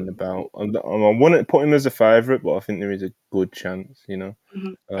potentially win the bout. I wouldn't put him as a favourite, but I think there is a good chance. You know.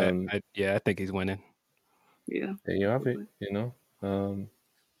 I think he's winning. Yeah. There you have it. You know.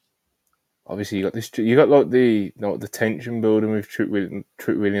 Obviously, you got this. You got like the tension building with Trick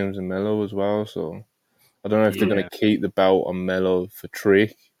Williams and Melo as well. So I don't know if they're going to keep the belt on Melo for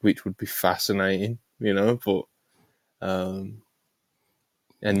Trick, which would be fascinating. You know, but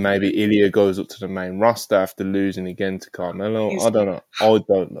and maybe Ilya goes up to the main roster after losing again to Carmelo. I don't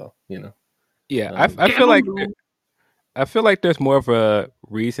know. You know. Yeah, I feel like there's more of a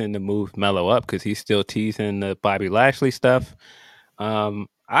reason to move Melo up because he's still teasing the Bobby Lashley stuff.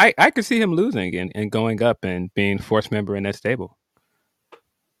 I could see him losing and going up and being fourth member in that stable.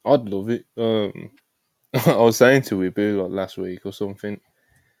 I'd love it. I was saying to Ibu like last week or something,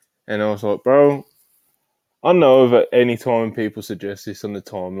 and I was like, bro, I know that any time people suggest this on the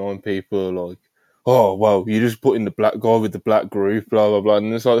timeline, people are like, oh, well, you just put in the black guy with the black group, blah, blah, blah.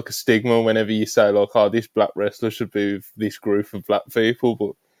 And there's like a stigma whenever you say, like, oh, this black wrestler should be with this group of black people.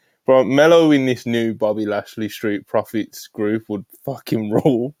 But, bro, Melo in this new Bobby Lashley Street Profits group would fucking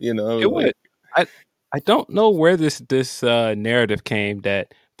rule, you know? It would. I don't know where this narrative came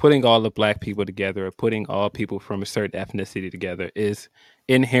that putting all the black people together or putting all people from a certain ethnicity together is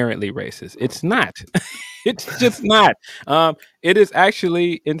inherently racist. It's not. It's just not. It is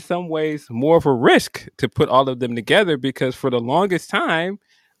actually, in some ways, more of a risk to put all of them together because for the longest time,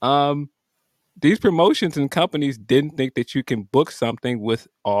 these promotions and companies didn't think that you can book something with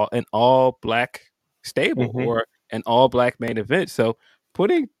an all black stable or an all black main event. So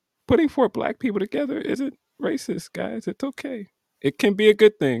putting 4 black people together isn't racist, guys. It's okay. It can be a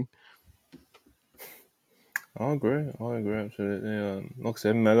good thing. I agree absolutely. Like I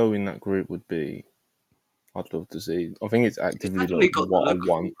said, Melo in that group would be. I'd love to see. I think it's actively like what I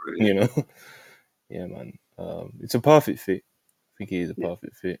want. You know. Yeah, man. It's a perfect fit. I think he is a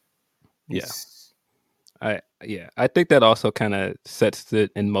perfect fit. I think that also kind of sets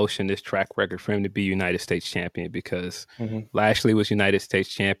in motion this track record for him to be United States champion because Lashley was United States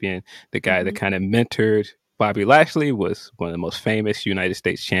champion. The guy that kind of mentored Bobby Lashley was one of the most famous United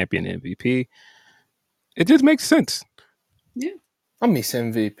States champion MVP. It just makes sense. Yeah. I miss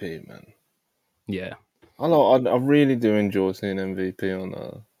MVP, man. Yeah. I really do enjoy seeing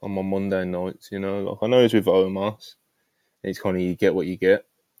MVP on my Monday nights. You know, like I know it's with Omos. It's kind of you get what you get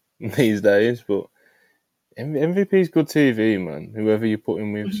these days, but MVP is good TV, man. Whoever you put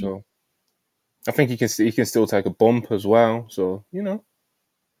him with, so I think he can still take a bump as well. So you know,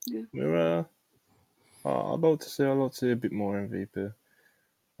 we're I'd like to see a bit more MVP.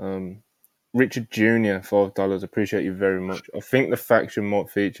 Richard Jr. $5. Appreciate you very much. I think the faction might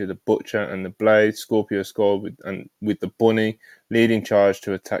feature the Butcher and the Blade, Scorpio Skull with the Bunny leading charge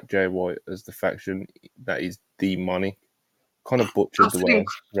to attack Jay White as the faction that is the Money. Kind of butchered the way I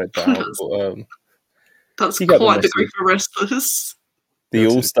read that out, but that's you get quite the message. group of wrestlers. The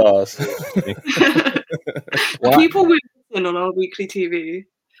All Stars. People will listen on our weekly TV.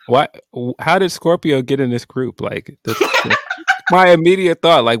 Why? How did Scorpio get in this group? Like, that's my immediate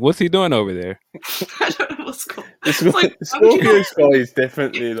thought. Like, what's he doing over there? I don't know what's called. Scorpio Sky is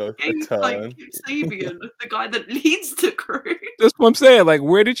definitely like a turn. Like Sabian, the guy that leads the crew. That's what I'm saying. Like,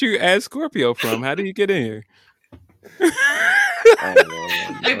 where did you add Scorpio from? How did you get in here?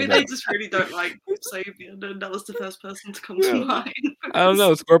 Maybe they just really don't like Sabian, and that was the first person to come to mind. I don't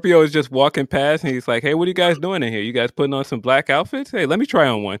know. Scorpio is just walking past, and he's like, "Hey, what are you guys doing in here? You guys putting on some black outfits? Hey, let me try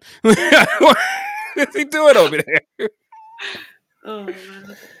on one." What is he doing over there? Oh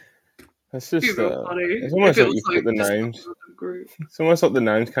man, that's just it's almost like you put the names. It's almost like the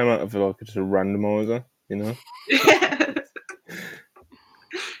names came out of like just a randomizer, you know. Yeah.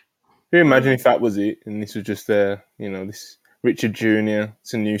 Can you imagine if that was it, and this was just this Richard Jr.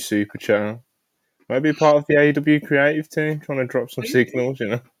 It's a new super channel. Maybe part of the AEW creative team trying to drop some signals,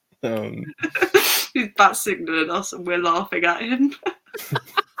 you know. He's bat signaling us and we're laughing at him.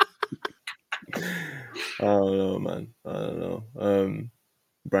 I don't know, man. I don't know.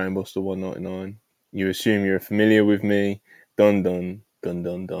 Brainbuster 199. You assume you're familiar with me. Dun dun dun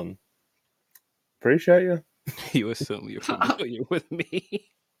dun dun. Appreciate you. You assume you're familiar with me.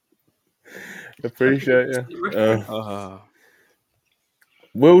 Appreciate you.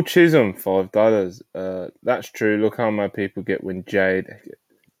 Will Chisholm $5. That's true. Look how mad people get when Jade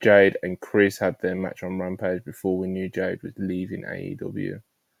and Chris had their match on Rampage before we knew Jade was leaving AEW.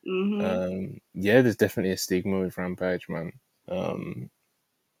 Mm-hmm. Yeah, there's definitely a stigma with Rampage, man.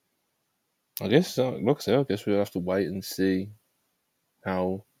 I guess, like I said, I guess we'll have to wait and see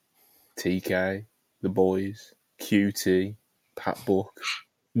how TK, the boys, QT, Pat Buck,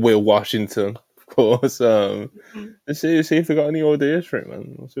 Will Washington, of course. Let's see if they got any ideas for it,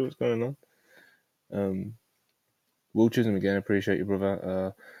 man. We'll see what's going on. Will Chisholm again, appreciate you,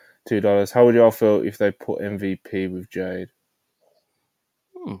 brother. $2. How would y'all feel if they put MVP with Jade?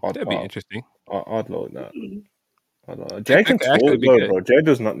 That'd be interesting. I'd like that. Mm-hmm. Jade can talk though, bro.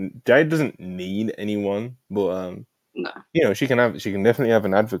 Jade doesn't need anyone, but no. You know, she can definitely have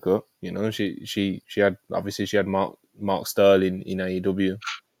an advocate. You know, she had Mark Sterling in AEW.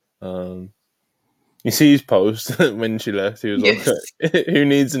 You see his post when she left. He was like, "Who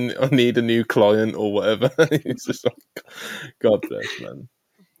needs? I need a new client or whatever." It's just like, God bless, man.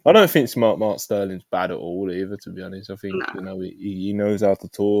 I don't think Mark Sterling's bad at all either. To be honest, I think he knows how to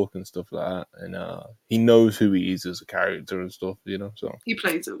talk and stuff like that, and he knows who he is as a character and stuff. You know, so he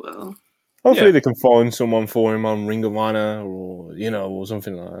plays it well. Hopefully they can find someone for him on Ring of Honor or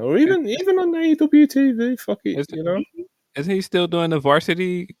something like that, or even on AEW TV. Fuck it, you know. Isn't he still doing the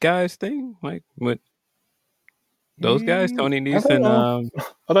varsity guys thing? Like with those guys, Tony Nese and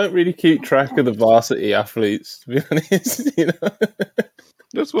I don't really keep track of the varsity athletes, to be honest. You know,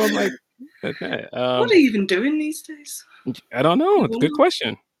 that's what I'm like. Okay, what are they even doing these days? I don't know. It's a good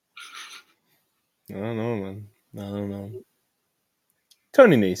question. I don't know, man. I don't know.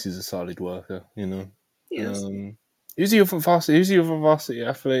 Tony Nese is a solid worker, you know. Yes. Who's the other varsity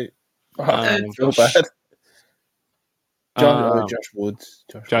athlete? I feel Josh. bad. Josh Woods.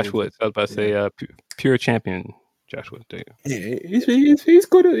 Josh Woods. I was about to say pure champion. Josh Woods. Yeah, he's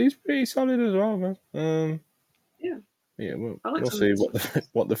good. He's pretty solid as well, man. Yeah. We'll see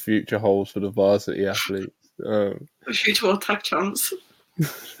what the future holds for the varsity athletes. The future will attack champs.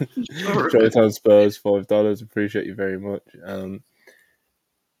 Showtime Spurs $5. Appreciate you very much.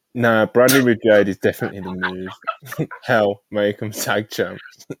 Nah, branding with Jade is definitely the move. Hell, make them tag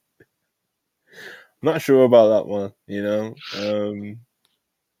champs. I'm not sure about that one, you know.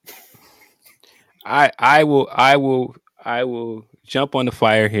 I will jump on the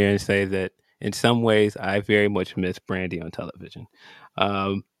fire here and say that in some ways I very much miss Brandy on television.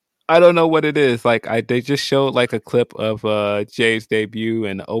 I don't know what it is. Like they just showed like a clip of Jay's debut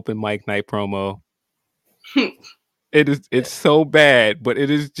and the open mic night promo. It's so bad, but it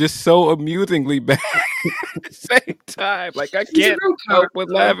is just so amusingly bad at the same time. Like I can't help but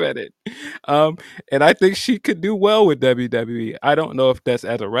laugh at it. And I think she could do well with WWE. I don't know if that's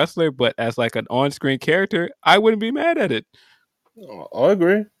as a wrestler, but as like an on-screen character, I wouldn't be mad at it. I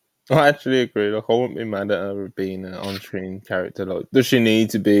agree. I actually agree. Like I wouldn't be mad at her being an on-screen character. Like, does she need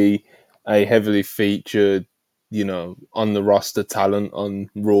to be a heavily featured, on the roster talent on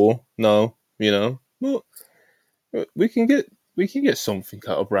Raw? No, well, we can get we could get something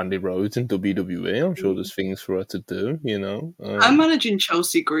out of Brandy Rhodes in WWE. I'm sure there's things for her to do. I'm managing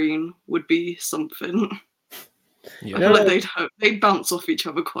Chelsea Green would be something. Yeah. I feel like they'd bounce off each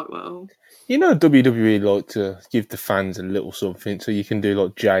other quite well. WWE like to give the fans a little something, so you can do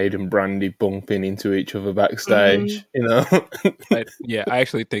like Jade and Brandy bumping into each other backstage. I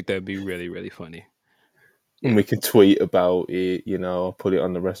actually think that'd be really, really funny. And we can tweet about it. I'll put it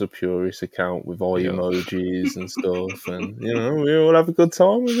on the WrestlePurists account with eye emojis and stuff, and we all have a good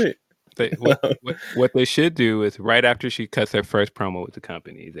time with it. What they should do is right after she cuts her first promo with the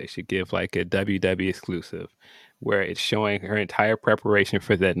company, they should give like a WWE exclusive where it's showing her entire preparation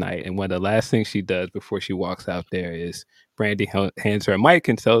for that night. And one of the last things she does before she walks out there is Brandy hands her a mic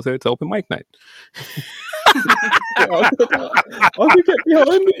and tells her it's open mic night. I could get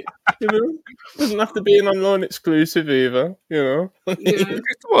behind it. Doesn't have to be an online exclusive either. Come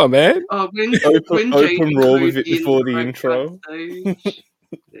on, man. Open Raw with it before the intro.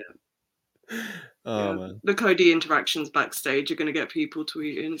 Man. The Cody interactions backstage are going to get people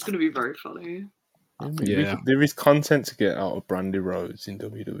tweeting. It's going to be very funny. There is content to get out of Brandy Rhodes in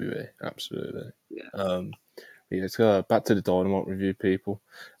WWE. Absolutely. Let's go back to the Dynamite review, people.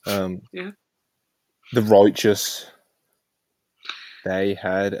 The Righteous. They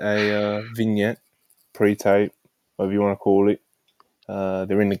had a vignette, pre-tape, whatever you want to call it.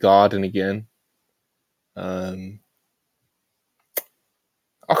 They're in the garden again. I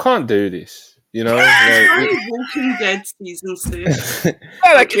can't do this, It's very Walking Dead season 6.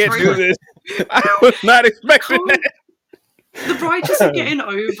 I can't do this. I was not expecting that. The Righteous are getting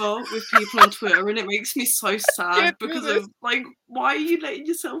over with people on Twitter, and it makes me so sad because of why are you letting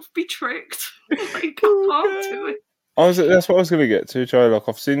yourself be tricked? I can't do it. That's what I was going to get to, Charlie.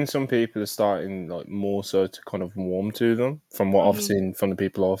 I've seen some people are starting more so to kind of warm to them. From what I've seen from the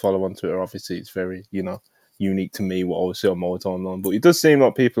people I follow on Twitter, obviously it's very unique to me what I see on my timeline. But it does seem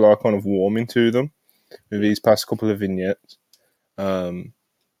like people are kind of warming to them with these past couple of vignettes.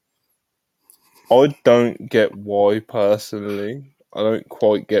 I don't get why personally. I don't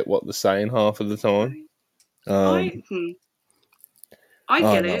quite get what they're saying half of the time. I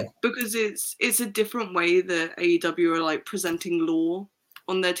get it because it's a different way that AEW are presenting lore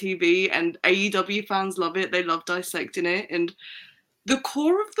on their TV, and AEW fans love it. They love dissecting it, and the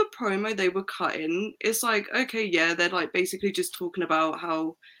core of the promo they were cutting is they're basically just talking about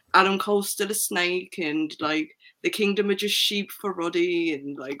how Adam Cole's still a snake, and the Kingdom are just sheep for Roddy,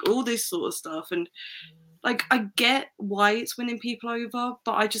 and all this sort of stuff. And I get why it's winning people over,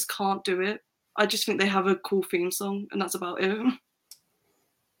 but I just can't do it. I just think they have a cool theme song, and that's about it.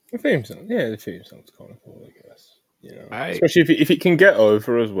 The theme song, the theme song's kind of cool, I guess. Especially if it can get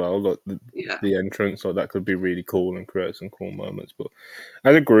over as well, the entrance, that could be really cool and create some cool moments. But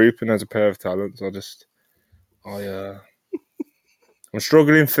as a group and as a pair of talents, I'm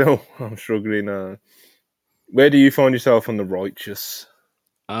struggling, Phil. I'm struggling. Where do you find yourself on the Righteous?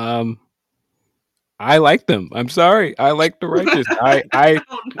 I like them. I'm sorry. I like the Righteous.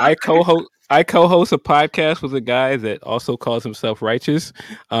 I co-host a podcast with a guy that also calls himself Righteous.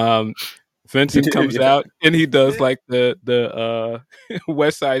 Vincent comes out and he does the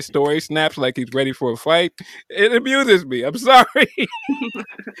West Side Story snaps like he's ready for a fight. It amuses me. I'm sorry.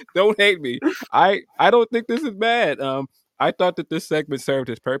 Don't hate me. I don't think this is bad. I thought that this segment served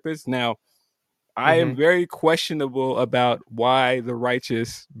its purpose. Now, I am very questionable about why the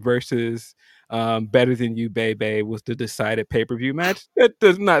Righteous versus Better Than You, Baby was the decided pay-per-view match. That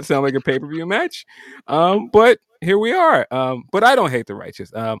does not sound like a pay-per-view match. But here we are. But I don't hate the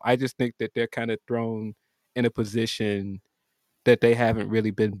Righteous. I just think that they're kind of thrown in a position that they haven't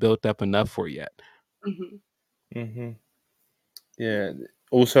really been built up enough for yet. Yeah.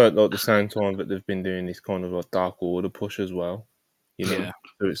 Also, at the same time that they've been doing this kind of Dark Order push as well. So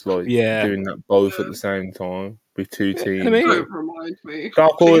it's doing that both at the same time with two teams. Don't remind me.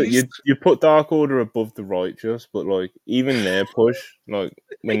 Dark Order, you put Dark Order above the Righteous, but even their push, when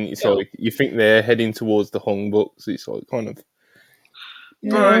it's you think they're heading towards the Hung Bucks, it's kind of.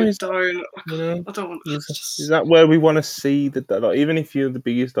 I don't want. Is that where we want to see that? Even if you're the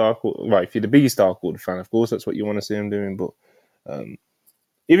biggest Dark Order, right? If you're the biggest Dark Order fan, of course that's what you want to see them doing. But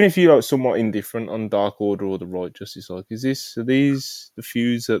even if you're somewhat indifferent on Dark Order or the Righteous, it's are these the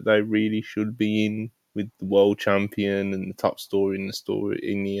feuds that they really should be in with the world champion and the top story in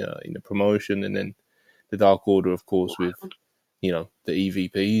the promotion, and then the Dark Order, of course, with the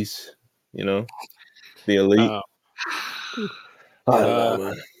EVPs, the elite. I don't know,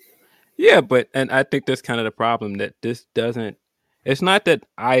 man. Yeah, and I think that's kind of the problem that this doesn't. It's not that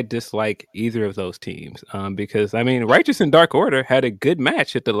I dislike either of those teams, because Righteous and Dark Order had a good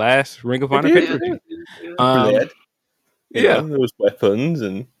match at the last Ring of Honor pay-per-view. You know, there was weapons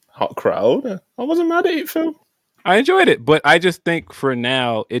and hot crowd. I wasn't mad at it, Phil. I enjoyed it, but I just think for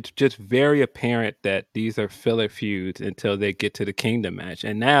now it's just very apparent that these are filler feuds until they get to the Kingdom match.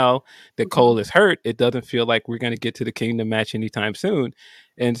 And now that Cole is hurt, it doesn't feel like we're going to get to the Kingdom match anytime soon.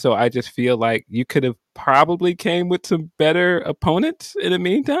 And so I just feel like you could have probably came with some better opponents in the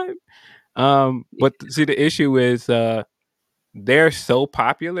meantime. But see, the issue is they're so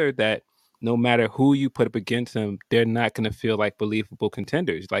popular that no matter who you put up against them, they're not going to feel like believable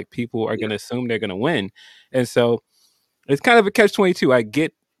contenders. Like people are going to assume they're going to win. And so it's kind of a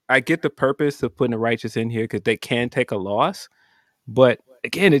catch-22. I get the purpose of putting the Righteous in here because they can take a loss, but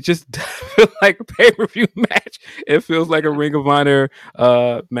again, it just feels like a pay-per-view match. It feels like a Ring of Honor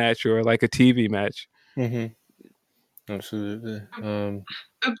match or like a TV match. Mm-hmm. Absolutely.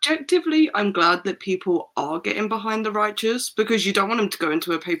 Objectively, I'm glad that people are getting behind the Righteous because you don't want them to go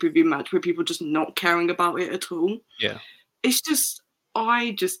into a pay-per-view match where people just not caring about it at all. Yeah. It's just,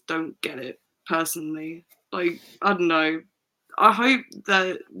 I just don't get it personally. Like, I don't know. I hope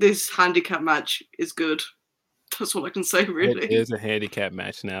that this handicap match is good. That's all I can say, really. It is a handicap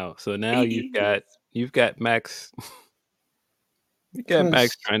match now. So now you've got Max. You got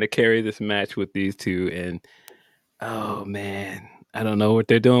Max trying to carry this match with these two, and oh man, I don't know what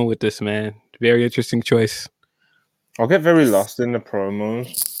they're doing with this, man. Very interesting choice. I'll get very lost in the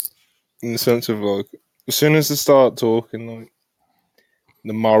promos, in the sense of like, as soon as they start talking like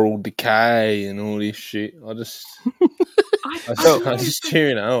the moral decay and all this shit, I just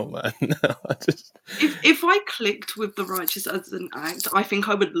cheering out, man. If I clicked with the Righteous as an act, I think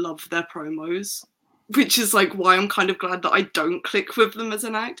I would love their promos, which is like why I'm kind of glad that I don't click with them as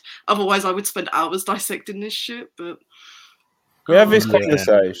an act. Otherwise, I would spend hours dissecting this shit. But we have this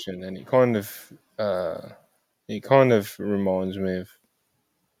conversation, and it kind of reminds me of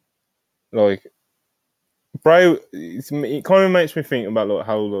like Bray. It kind of makes me think about like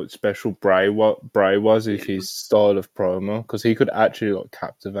how like special Bray was with his style of promo, because he could actually like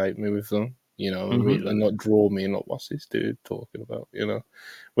captivate me with them, you know, and not draw me and like, what's this dude talking about, you know.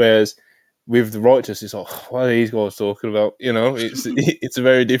 Whereas with the Righteous, it's like, what are these guys talking about? You know, it's a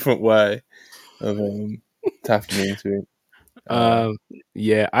very different way of tapping into it.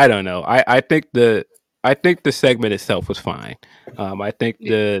 Yeah, I don't know. I think the segment itself was fine. I think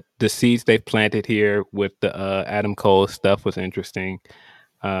the seeds they planted here with the Adam Cole stuff was interesting.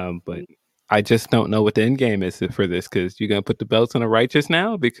 But I just don't know what the end game is for this, because you're going to put the belts on the Righteous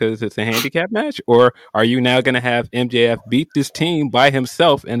now because it's a handicap match, or are you now going to have MJF beat this team by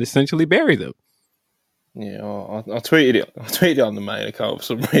himself and essentially bury them? Yeah, I tweeted it. I tweeted it on the main account for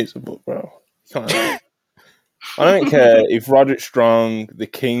some reason, but bro, I don't care if Roderick Strong, the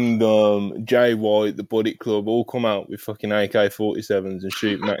Kingdom, Jay White, the Bullet Club all come out with fucking AK-47s and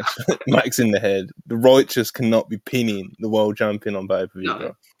shoot Max in the head. The Righteous cannot be pinning the world champion on pay-per-view,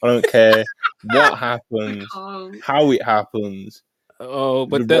 bro. I don't care what happens, how it happens. Oh,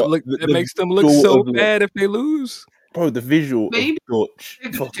 but that makes them look so bad if they lose. Bro, the visual of Dutch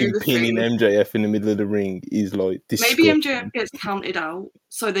fucking pinning MJF in the middle of the ring is like disgusting. Maybe MJF gets counted out,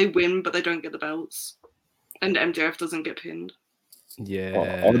 so they win, but they don't get the belts. And MJF doesn't get pinned.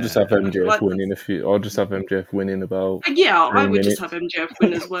 Yeah, I'll just have MJF winning I'll just have MJF winning about. Yeah, I would just have MJF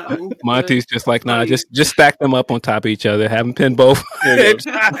win as well. Monty's just like, nah, just stack them up on top of each other, have them pin both. Yeah,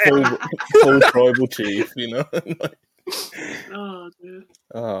 full tribal chief, you know. Oh, dude.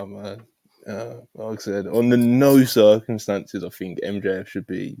 Oh man, like I said, under no circumstances I think MJF should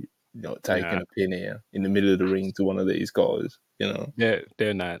be taking a pin here in the middle of the ring to one of these guys. You know,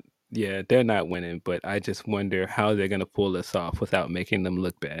 they're not. Yeah, they're not winning, but I just wonder how they're going to pull this off without making them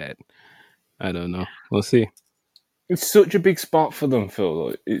look bad. I don't know. We'll see. It's such a big spot for them, Phil.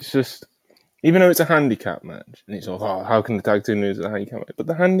 Like, it's just, even though it's a handicap match, and it's like, oh, how can the tag team lose a handicap match? But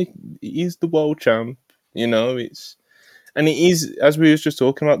it is the world champ, you know. It is, as we was just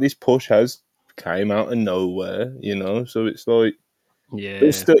talking about, this push has came out of nowhere, you know. So it's like,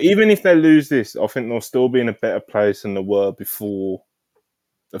 yeah. Still, even if they lose this, I think they'll still be in a better place than they were before.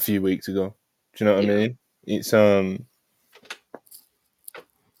 A few weeks ago. Do you know what I mean? It's I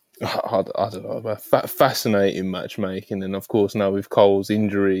don't know, about fascinating matchmaking, and of course now with Cole's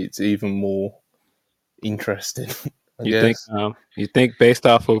injury, it's even more interesting. You think based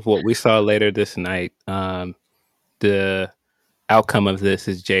off of what we saw later this night, the outcome of this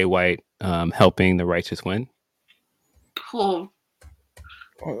is Jay White helping the Righteous win? Poor.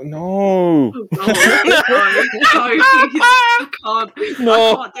 Oh, no. Oh, God. I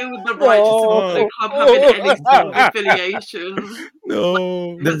can't deal with the Righteous and the club having any sort of affiliation.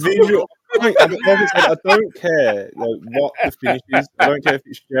 No. The visual. Like I said, I don't care like what the finish is. I don't care if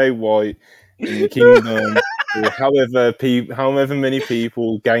it's Jay White in the Kingdom or however many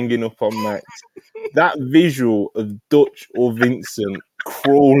people ganging up on Max, that visual of Dutch or Vincent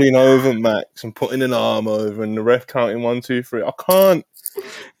crawling over Max and putting an arm over and the ref counting 1, 2, 3, I can't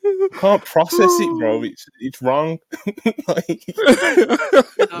process it, bro. It's wrong.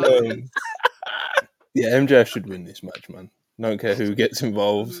 Yeah, MJF should win this match, man. Don't care who gets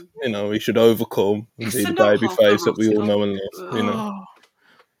involved. You know, he should overcome and be the baby face that we all know and love. You know.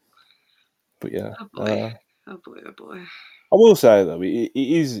 But yeah. Oh boy. Oh boy. I will say though,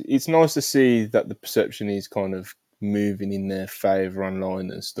 it's nice to see that the perception is kind of moving in their favour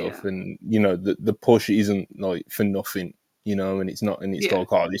online and stuff, and you know the push isn't like for nothing, you know, and it's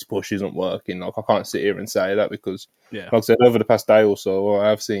like, oh, this push isn't working. Like I can't sit here and say that because, like I said, over the past day or so, I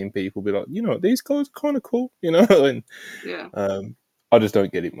have seen people be like, you know, these guys are kind of cool, you know, and I just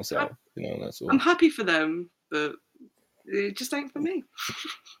don't get it myself, you know. That's all. I'm happy for them, but it just ain't for me.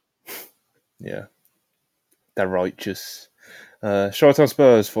 Yeah, they're righteous. Short-term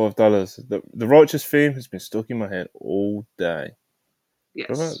Spurs, $5. The righteous theme has been stuck in my head all day.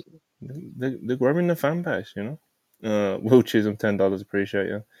 Yes. They're growing the fan base, you know. Will Chisholm, $10, appreciate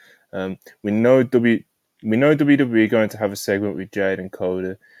you. We know WWE going to have a segment with Jade and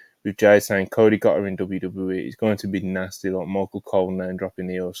Cody, with Jade saying Cody got her in WWE. It's going to be nasty, like Michael Cole name dropping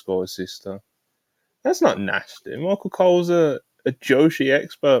the Score's sister. That's not nasty. Michael Cole's a Joshi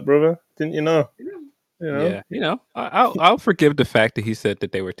expert, brother. Didn't you know? You know? Yeah, you know, I'll forgive the fact that he said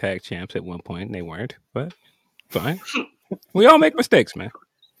that they were tag champs at one point and they weren't, but fine. We all make mistakes, man.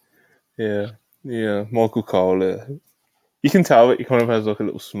 Yeah, Michael Cole. You can tell that he kind of has like a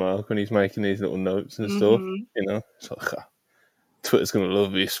little smirk when he's making these little notes and stuff. You know, it's like Twitter's gonna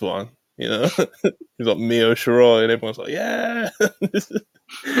love this one. You know, he's like Mio Shirai, and everyone's like, yeah.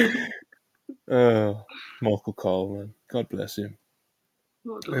 Oh, Michael Cole, man. God bless him.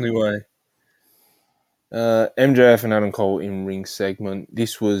 Anyway. MJF and Adam Cole in ring segment.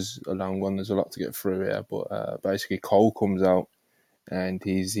 This was a long one. There's a lot to get through here, but basically Cole comes out and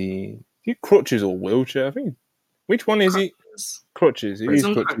he's in crutches or wheelchair. I think. Which one is he? Crutches. He's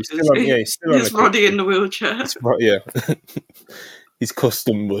crutches. He's still on the Roddy in the wheelchair. Yeah. His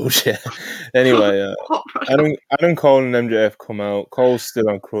custom wheelchair. Anyway, Adam Cole and MJF come out. Cole's still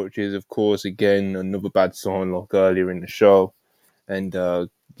on crutches, of course. Again, another bad sign like earlier in the show, and.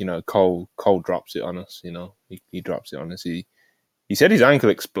 You know, Cole drops it on us. You know, he drops it on us. He said his ankle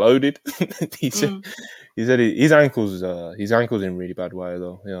exploded. he said his ankle's in really bad way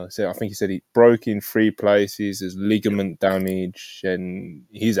though. You know, I think he said he broke in 3 places. There's ligament damage, and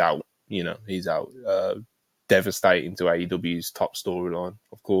he's out. You know, he's out. Devastating to AEW's top storyline,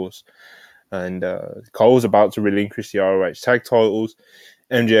 of course. And Cole's about to relinquish the ROH tag titles.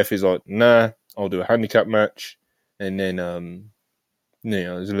 MJF is like, nah, I'll do a handicap match, and then you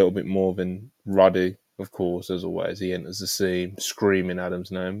know, there's a little bit more than Roddy, of course, as always. He enters the scene screaming Adam's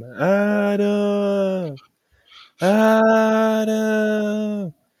name. Adam!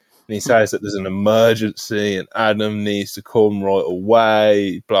 And he says that there's an emergency and Adam needs to come right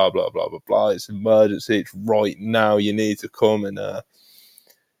away. Blah, blah, blah, blah, blah. It's an emergency. It's right now. You need to come. And,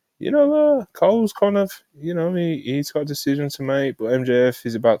 you know, Cole's kind of, you know, he's got a decision to make, but MJF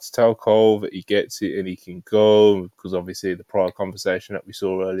is about to tell Cole that he gets it and he can go, because obviously the prior conversation that we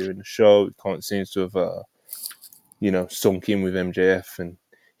saw earlier in the show, it kind of seems to have, you know, sunk in with MJF, and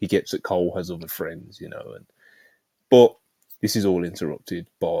he gets that Cole has other friends, you know. But this is all interrupted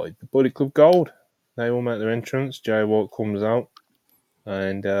by the Bullet Club Gold. They all make their entrance. Jay White comes out,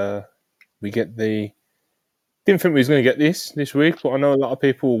 and we get the... Didn't think we was going to get this week, but I know a lot of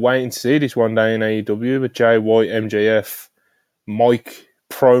people were waiting to see this one day in AEW. But Jay White, MJF, Mike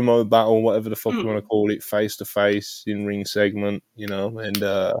promo battle, whatever the fuck you want to call it, face to face in ring segment, you know. And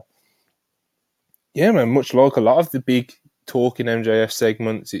yeah, man, much like a lot of the big talking MJF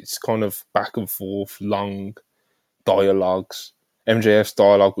segments, it's kind of back and forth, long dialogues. MJF's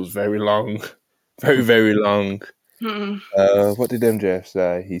dialogue was very long, very, very long. What did MJF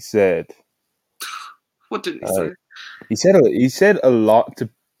say? He said... What did he say? He said a lot to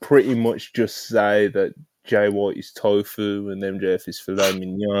pretty much just say that Jay White is tofu and MJF is filet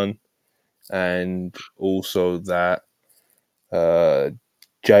mignon, and also that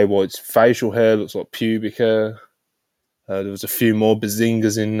Jay White's facial hair looks like pubic hair. There was a few more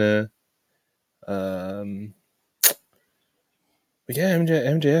bazingas in there. But yeah,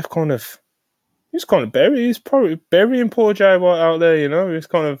 MJF kind of... He's probably burying poor Jay White out there, you know. He's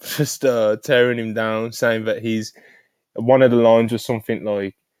kind of just tearing him down, saying that he's... One of the lines was something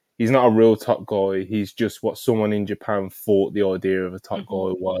like, he's not a real top guy, he's just what someone in Japan thought the idea of a top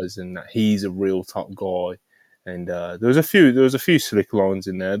guy was, and that he's a real top guy. And there was a few slick lines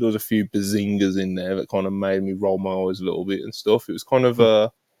in there. There was a few bazingas in there that kind of made me roll my eyes a little bit and stuff. It was kind of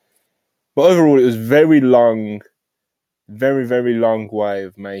but overall, it was very long, very long way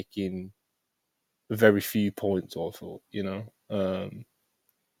of making very few points. I thought,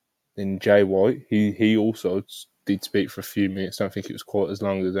 Then Jay White, he also did speak for a few minutes. I don't think it was quite as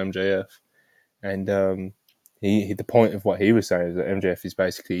long as MJF. And he the point of what he was saying is that MJF is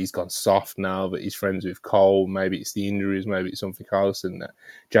basically he's gone soft now, but he's friends with Cole. Maybe it's the injuries, maybe it's something else, and that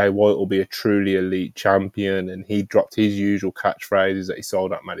Jay White will be a truly elite champion. And he dropped his usual catchphrases that he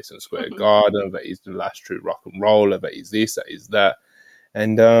sold at Madison Square Garden, that he's the last true rock and roller, that he's this, that he's that,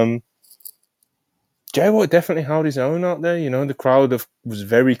 and Jay White definitely held his own out there. The crowd was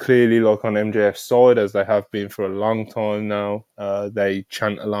very clearly like on MJF's side, as they have been for a long time now. They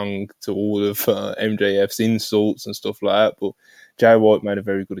chant along to all of MJF's insults and stuff like that. But Jay White made a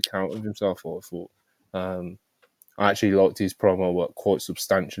very good account of himself, I thought. I actually liked his promo work quite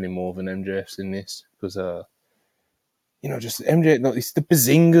substantially more than MJF's in this. Because, just MJF, like, it's the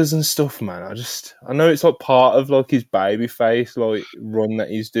bazingas and stuff, man. I know it's like part of like his babyface like run that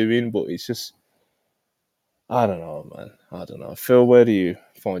he's doing, but it's just... I don't know, man. I don't know. Phil, where do you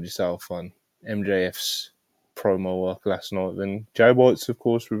find yourself on MJF's promo work last night? Then Jay White's, of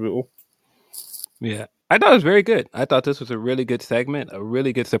course, rebuttal. Yeah, I thought it was very good. I thought this was a really good segment, a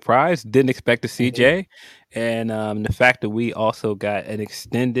really good surprise. Didn't expect to see Jay. And the fact that we also got an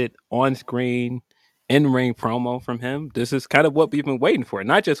extended on-screen in-ring promo from him, this is kind of what we've been waiting for.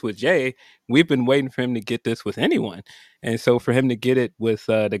 Not just with Jay, we've been waiting for him to get this with anyone. And so for him to get it with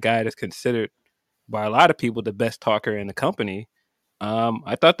the guy that's considered by a lot of people the best talker in the company,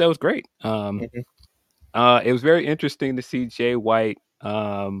 I thought that was great. It was very interesting to see Jay White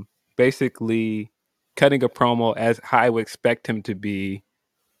basically cutting a promo as I would expect him to be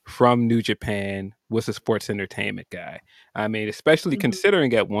from New Japan, was a sports entertainment guy. I mean, especially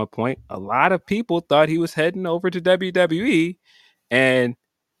considering at one point, a lot of people thought he was heading over to WWE, and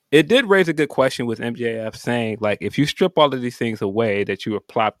it did raise a good question with MJF saying, like, if you strip all of these things away, that you were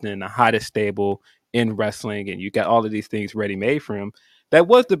plopped in the hottest stable in wrestling and you got all of these things ready made for him, that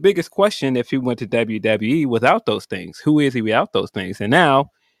was the biggest question if he went to WWE without those things. Who is he without those things? And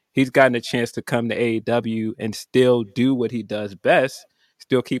now he's gotten a chance to come to AEW and still do what he does best,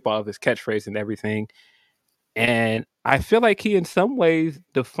 still keep all of his catchphrase and everything. And I feel like he, in some ways,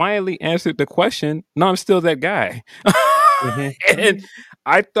 defiantly answered the question, no, I'm still that guy. And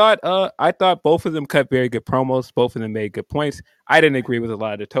I thought both of them cut very good promos. Both of them made good points. I didn't agree with a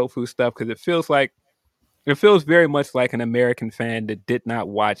lot of the tofu stuff because it feels very much like an American fan that did not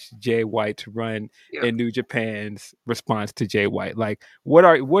watch Jay White's run in New Japan's response to Jay White. Like, what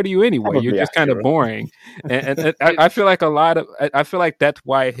are you anyway? Probably You're just kind of boring. and I feel like I feel like that's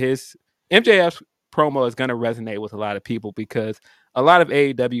why his MJF's promo is going to resonate with a lot of people, because a lot of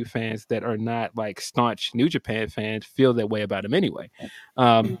AEW fans that are not like staunch New Japan fans feel that way about him anyway.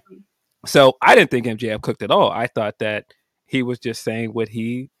 So I didn't think MJF cooked at all. I thought that he was just saying what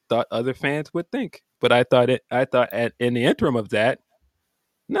he thought other fans would think. But I thought in the interim of that,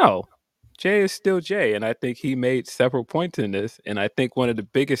 no, Jay is still Jay. And I think he made several points in this. And I think one of the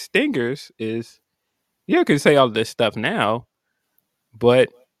biggest stingers is, you can say all this stuff now, but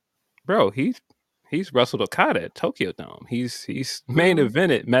bro, he's wrestled Okada at Tokyo Dome. He's main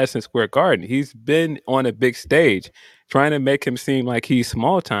evented Madison Square Garden. He's been on a big stage. Trying to make him seem like he's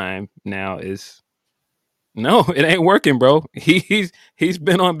small time now is, no, it ain't working, bro. He's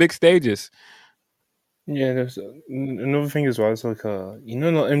been on big stages. Yeah, there's another thing as well. It's like like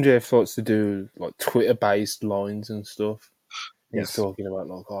MJF likes to do like Twitter-based lines and stuff. Yes. He's talking about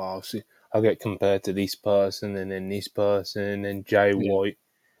like, oh, I'll get compared to this person and then this person and Jay White.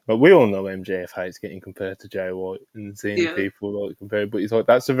 But we all know MJF hates getting compared to Jay White and seeing people like compared. But it's like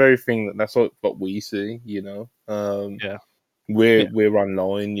that's the very thing that's like what we see, We're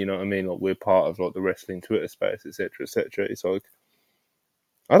online, you know what I mean? Like we're part of like the wrestling Twitter space, etc., etc. It's like,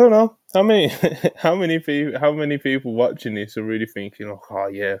 I don't know how many people watching this are really thinking, like, oh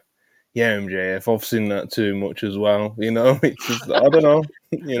yeah, MJF, I've seen that too much as well. It's just, I don't know.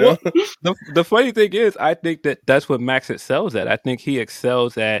 Well, the funny thing is, I think that's what Max excels at. I think he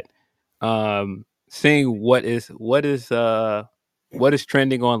excels at seeing what is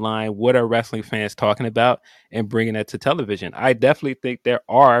trending online, what are wrestling fans talking about, and bringing that to television. I definitely think there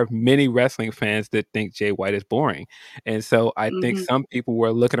are many wrestling fans that think Jay White is boring. And so I think some people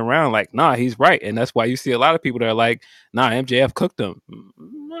were looking around like, nah, he's right. And that's why you see a lot of people that are like, nah, MJF cooked him.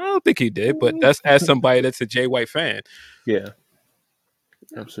 I don't think he did, but that's as somebody that's a Jay White fan. Yeah,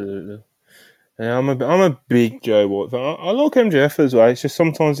 absolutely. Yeah, I'm a big Jay White fan. I like MJF as well. It's just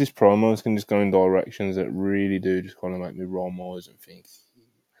sometimes his promos can just go in directions that really do just kind of make me roll my eyes and think.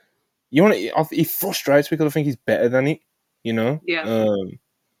 He frustrates me because I think he's better than it. You know, Yeah.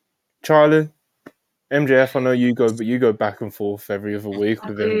 Charlie, MJF. I know you go back and forth every other week I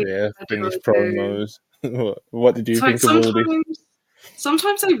with do. MJF I and his do. promos. What did you It's like think of all this?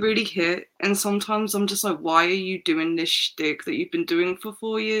 sometimes they really hit, and sometimes I'm just like, why are you doing this shtick that you've been doing for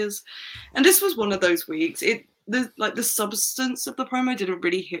 4 years? And this was one of those weeks. The substance of the promo didn't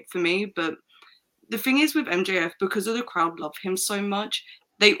really hit for me, but the thing is with MJF, because of the crowd love him so much,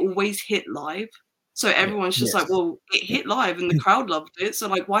 they always hit live. So Yeah. everyone's just like, Yes. well, it hit live and the crowd loved it. So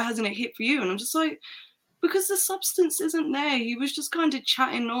like, why hasn't it hit for you? And I'm just like, because the substance isn't there. He was just kind of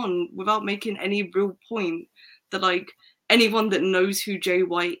chatting on without making any real point that like anyone that knows who Jay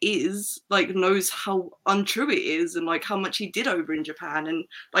White is like knows how untrue it is and like how much he did over in Japan and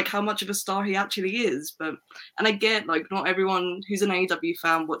like how much of a star he actually is. But and I get like not everyone who's an AEW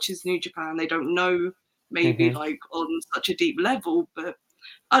fan watches New Japan. They don't know maybe Mm-hmm. like on such a deep level, but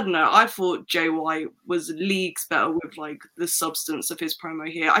I don't know. I thought Jay White was leagues better with like the substance of his promo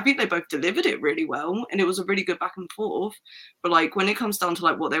here. I think they both delivered it really well, and it was a really good back and forth. But like when it comes down to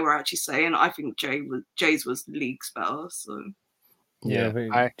like what they were actually saying, I think Jay's was leagues better. So Yeah,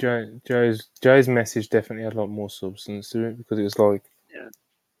 I Yeah, think Jay's message definitely had a lot more substance to it because it was like, yeah,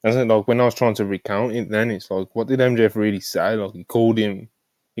 I think like when I was trying to recount it, then it's like, what did MJF really say? Like he called him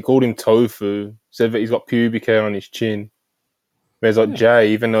tofu, said that he's got pubic hair on his chin. Whereas like yeah,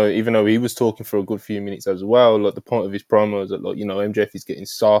 Jay, even though he was talking for a good few minutes as well, like the point of his promo is that like MJF is getting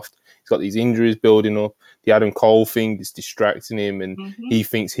soft. He's got these injuries building up. The Adam Cole thing is distracting him, and mm-hmm. he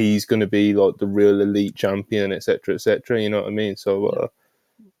thinks he's going to be like the real elite champion, etc., etc. You know what I mean? So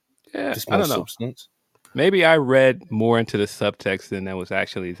yeah. just I more don't know. substance. Maybe I read more into the subtext than that was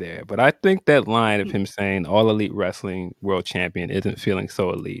actually there. But I think that line of him saying all elite wrestling world champion isn't feeling so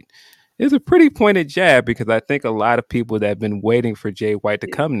elite is a pretty pointed jab because I think a lot of people that have been waiting for Jay White to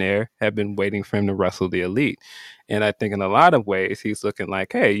Yeah. come there have been waiting for him to wrestle the elite. And I think in a lot of ways he's looking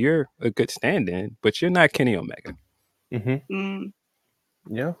like, hey, you're a good stand-in, but you're not Kenny Omega. Mm-hmm. Mm.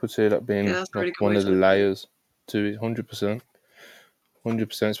 Yeah, I could see that Yeah, being that's a like really good one way of to the look at it. layers to it. 100%,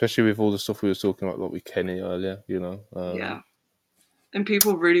 100%. Especially with all the stuff we were talking about, like with Kenny earlier. Yeah. And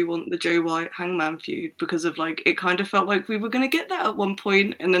people really want the Jay White Hangman feud because of like it kind of felt like we were going to get that at one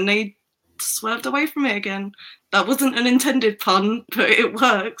point, and then they swerved away from it again. That wasn't an intended pun, but it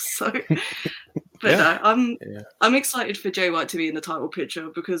works. So, but Yeah, no, yeah, I'm excited for Jay White to be in the title picture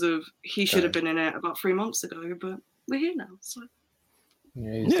because of he should have same. been in it about 3 months ago, but we're here now. So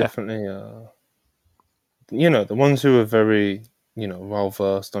Yeah, he's Yeah. definitely the ones who are very well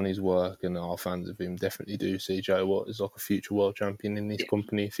versed on his work and are fans of him definitely do see Jay Watt as like a future world champion in this yeah,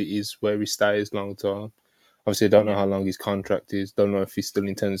 company if it is where he stays long term. Obviously, I don't know yeah. how long his contract is. Don't know if he still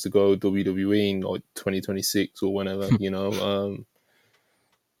intends to go WWE in like 2026 or whenever.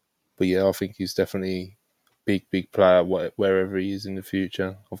 But yeah, I think he's definitely big player wherever he is in the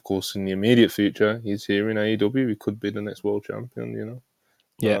future. Of course, in the immediate future, he's here in AEW. He could be the next world champion.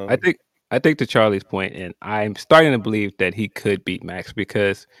 Yeah, I think to Charlie's point, and I'm starting to believe that he could beat Max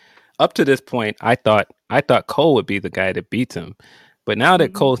because up to this point, I thought Cole would be the guy that beats him, but now that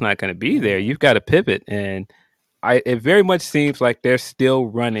Mm-hmm. Cole's not going to be there, you've got to pivot, and it very much seems like they're still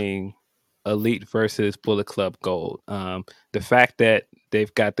running Elite versus Bullet Club Gold. The fact that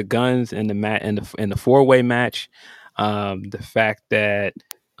they've got the guns in the in the 4-way match, the fact that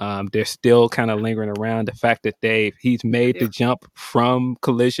they're still kind of lingering around, the fact that he's made the Yeah, jump from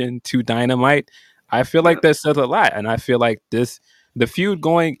Collision to Dynamite. I feel like yeah. that says a lot, and I feel like the feud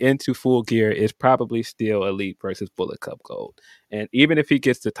going into Full Gear is probably still Elite versus Bullet Club Gold. And even if he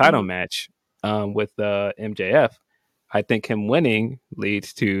gets the title Mm-hmm. match with MJF, I think him winning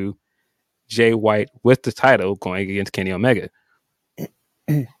leads to Jay White with the title going against Kenny Omega.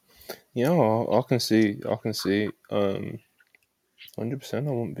 Yeah, I can see. 100%.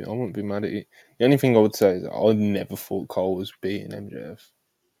 I won't be mad at it. The only thing I would say is that I never thought Cole was beating MJF.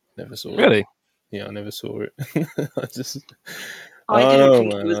 Never saw it. Really? Yeah, I never saw it. I just, I I don't didn't know,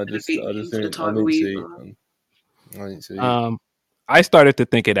 think he man. was I going to just, beat I him just for the didn't, I title didn't see it, either. man. I didn't see it. I started to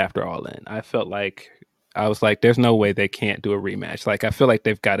think it after All In. I was like, there's no way they can't do a rematch. Like, I feel like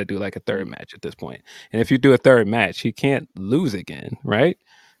they've got to do like a third match at this point. And if you do a third match, he can't lose again, right?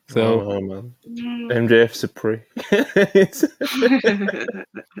 I don't So, know, man. Mm. MJF's a prick.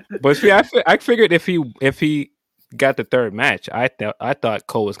 but see, I figured if he got the third match, I thought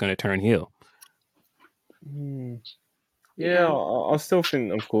Cole was going to turn heel. Hmm. Yeah, Yeah, I still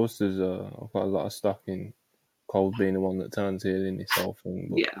think, of course, I've got a lot of stock in Cole being the one that turns heel in this whole thing,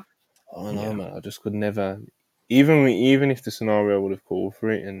 but yeah. I don't know, man. I just could never, even if the scenario would have called for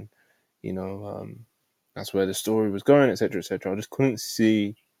it, and you know, that's where the story was going, etc., etc. I just couldn't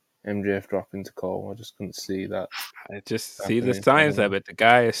see MJF dropping to Cole. I just couldn't see that I just see the happening. I signs don't of know. it. The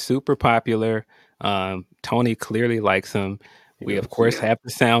guy is super popular. Tony clearly likes him. He We of does. course have the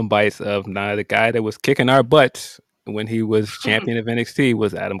sound bites of the guy that was kicking our butts when he was champion of NXT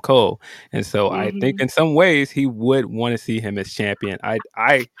was Adam Cole. And so I think in some ways he would want to see him as champion.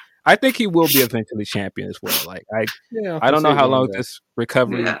 I think he will be eventually champion as well. Like Yeah, I I can don't see know it how one long day. this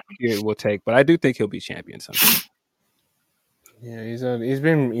recovery period will take, but I do think he'll be champion someday. Yeah, he's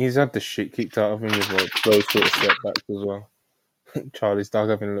had the shit kicked out of him with like those sort of setbacks as well. Charlie's dog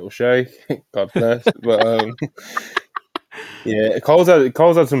having a little shake. God bless. But yeah, Cole's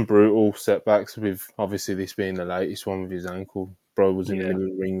had some brutal setbacks with obviously this being the latest one with his ankle. Bro was in the middle of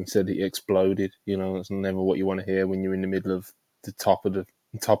the ring, said he exploded. You know, that's never what you want to hear when you're in the middle of the top of the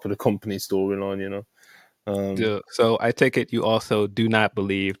company storyline. You know. So I take it you also do not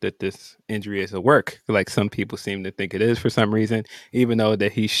believe that this injury is a work, like some people seem to think it is for some reason, even though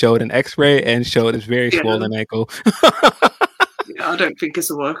that he showed an X-ray and showed his very swollen ankle. I don't think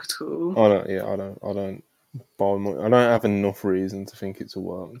it's a work at all. I don't buy much. I don't have enough reason to think it's a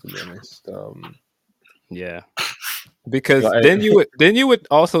work, to be honest. Yeah. Because Like, then you would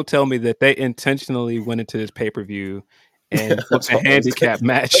also tell me that they intentionally went into this pay-per-view and booked a handicap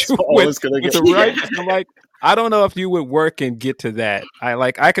match with the Righteous. I'm like, I don't know if you would work and get to that.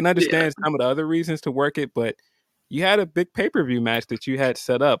 I can understand some of the other reasons to work it, but you had a big pay-per-view match that you had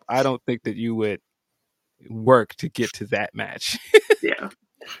set up. I don't think that you would work to get to that match. Yeah.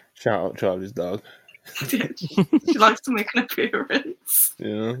 Shout out Charlie's dog. Yeah, she likes to make an appearance.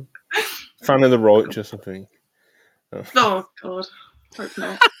 Yeah. Fan of the Righteous, I think. Oh God. Hope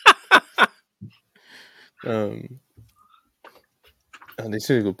not. And this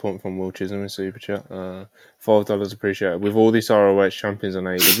is a good point from Will Chisholm in Super Chat. $5 appreciated. With all these ROH champions on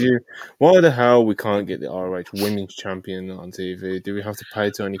AEW, why the hell we can't get the ROH women's champion on TV? Do we have to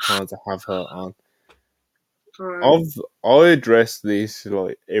pay Tony Khan to have her on? I address this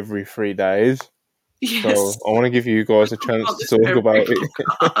like every 3 days. Yes. So I want to give you guys a chance to talk about it.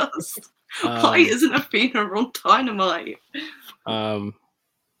 Why isn't Athena on Dynamite? How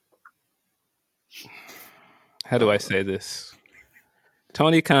do I say this?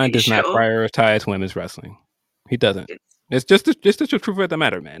 Tony Khan does not prioritize women's wrestling. He doesn't. It's just the truth of the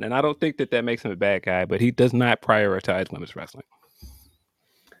matter, man. And I don't think that makes him a bad guy, but he does not prioritize women's wrestling.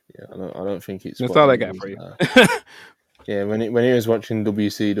 Yeah, I don't think it's. That's all I got for you. Yeah, when he was watching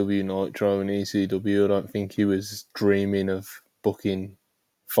WCW Nitro and ECW, I don't think he was dreaming of booking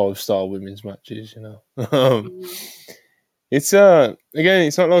 5-star women's matches. You know, it's again,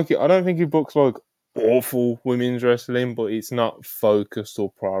 it's not like I don't think he books like awful women's wrestling, but it's not focused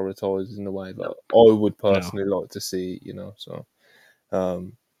or prioritized in the way that I would personally like to see. You know, so.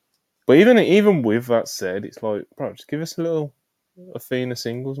 But even with that said, it's like, bro, just give us a little Athena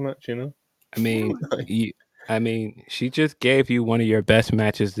singles match. You know, I mean, she just gave you one of your best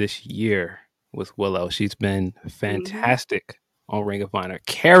matches this year with Willow. She's been fantastic on Ring of Honor,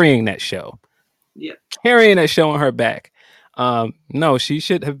 carrying that show. Yeah. Carrying that show on her back. No, she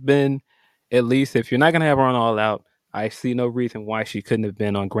should have been, at least, if you're not going to have her on All Out, I see no reason why she couldn't have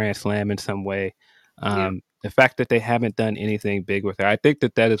been on Grand Slam in some way. The fact that they haven't done anything big with her, I think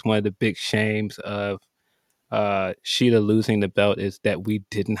that is one of the big shames of Sheeta losing the belt, is that we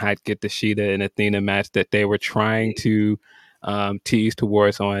did not get the Sheeta and Athena match that they were trying to tease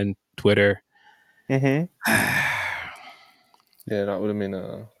towards on Twitter. Yeah, that would have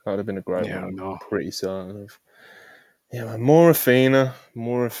been a great one. No. Pretty certain of. Yeah, man, more Athena,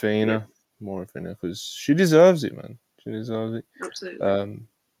 because she deserves it, man. She deserves it. Absolutely.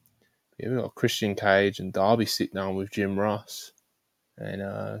 Yeah, we got Christian Cage and Darby sit down with Jim Ross,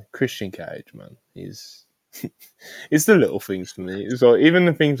 and Christian Cage, man, it's the little things for me. It's like even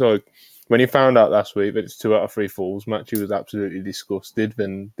the things like when he found out last week that it's 2 out of 3 falls match, he was absolutely disgusted.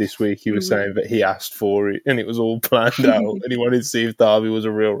 Then this week he was saying that he asked for it and it was all planned out, and he wanted to see if Darby was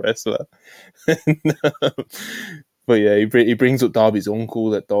a real wrestler. But yeah, he brings up Darby's uncle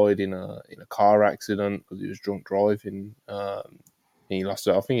that died in a car accident because he was drunk driving. He lost,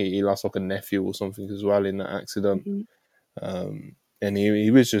 I think he lost like a nephew or something as well in that accident. And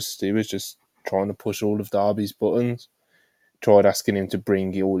he was just trying to push all of Darby's buttons. Tried asking him to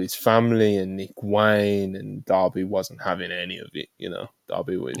bring all his family and Nick Wayne, and Darby wasn't having any of it. You know,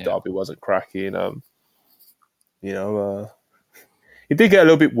 Darby wasn't cracking. He did get a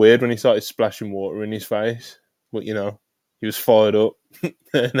little bit weird when he started splashing water in his face, but you know, he was fired up.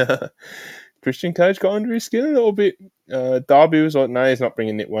 And Christian Cage got under his skin a little bit. Darby was like, no, he's not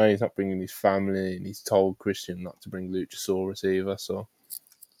bringing Nick Wayne, he's not bringing his family, and he's told Christian not to bring Luchasaurus either. So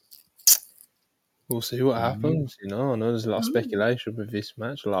we'll see what happens. You know, I know there's a lot of speculation with this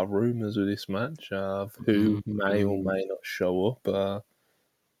match, a lot of rumors with this match of who may or may not show up.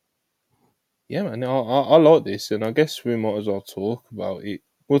 Yeah, man, I like this, and I guess we might as well talk about it.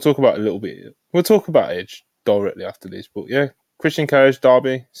 We'll talk about it a little bit. We'll talk about Edge directly after this, but yeah, Christian Cage,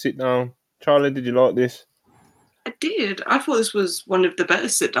 Darby, sit down. Charlie, did you like this? I did. I thought this was one of the better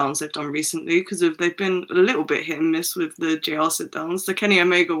sit downs they've done recently because they've been a little bit hit and miss with the JR sit downs. The Kenny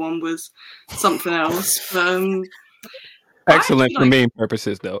Omega one was something else. Excellent for meme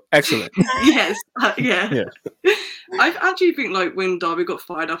purposes, though. Excellent. Yes, yeah. Yeah. I actually think like when Darby got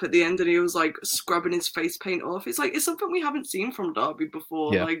fired up at the end and he was like scrubbing his face paint off, it's like it's something we haven't seen from Darby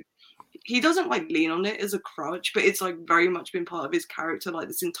before. Yeah. Like he doesn't like lean on it as a crutch, but it's like very much been part of his character like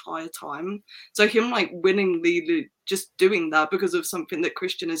this entire time. So him like willingly just doing that because of something that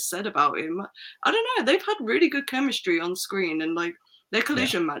Christian has said about him, I don't know. They've had really good chemistry on screen, and like their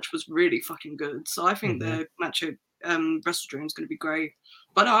collision match was really fucking good. So I think their match at WrestleDream is going to be great.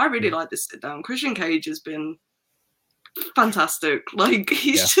 But no, I really like this sit down. Christian Cage has been fantastic. Like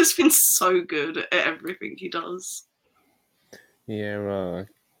he's just been so good at everything he does. Yeah,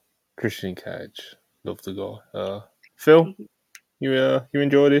 Christian Cage, love the guy. Phil, you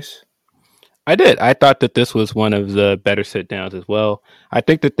enjoy this? I did. I thought that this was one of the better sit downs as well. I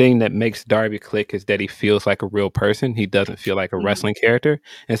think the thing that makes Darby click is that he feels like a real person. He doesn't feel like a wrestling character.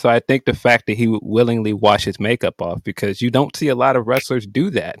 And so I think the fact that he would willingly wash his makeup off, because you don't see a lot of wrestlers do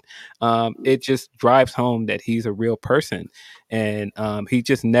that. It just drives home that he's a real person. And he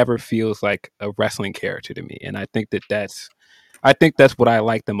just never feels like a wrestling character to me. And I think that's what I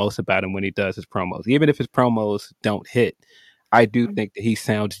like the most about him when he does his promos. Even if his promos don't hit, I do think that he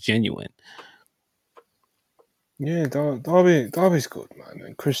sounds genuine. Yeah, Darby's good, man.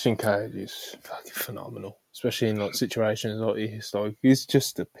 And Christian Cage is fucking phenomenal, especially in like situations like this. Like he's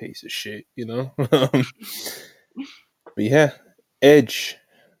just a piece of shit, you know. But yeah, Edge.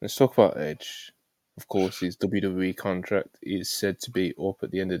 Let's talk about Edge. Of course, his WWE contract is said to be up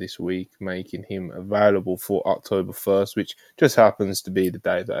at the end of this week, making him available for October 1st, which just happens to be the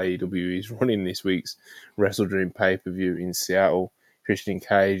day that AEW is running this week's WrestleDream pay-per-view in Seattle. Christian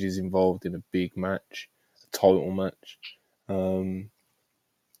Cage is involved in a big match. Title match.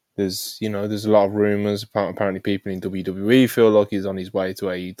 There's a lot of rumors. Apparently, people in WWE feel like he's on his way to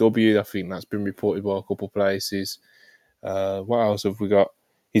AEW. I think that's been reported by a couple of places. What else have we got?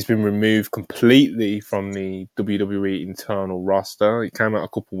 He's been removed completely from the WWE internal roster. It came out a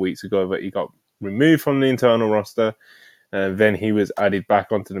couple of weeks ago that he got removed from the internal roster. Then he was added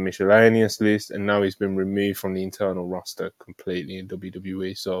back onto the miscellaneous list, and now he's been removed from the internal roster completely in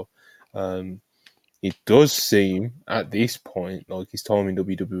WWE. So, it does seem at this point like his time in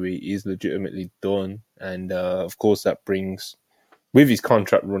WWE is legitimately done. And of course, that brings, with his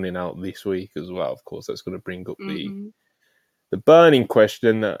contract running out this week as well, of course, that's going to bring up the burning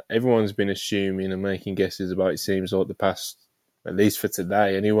question that everyone's been assuming and making guesses about, it seems like the past, at least for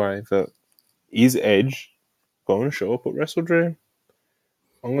today anyway, that is Edge going to show up at WrestleDream?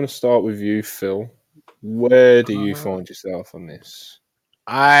 I'm going to start with you, Phil. Where do you find yourself on this?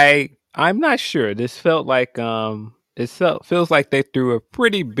 I'm not sure. This felt like feels like they threw a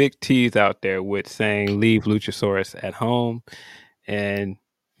pretty big tease out there with saying leave Luchasaurus at home, and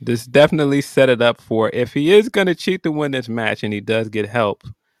this definitely set it up for if he is going to cheat to win this match and he does get help.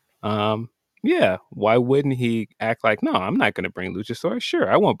 Yeah, why wouldn't he act like, no, I'm not going to bring Luchasaurus?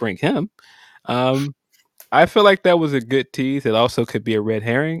 Sure, I won't bring him. I feel like that was a good tease. It also could be a red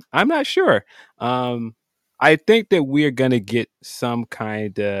herring. I'm not sure. I think that we're going to get some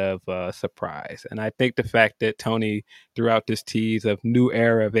kind of surprise. And I think the fact that Tony threw out this tease of new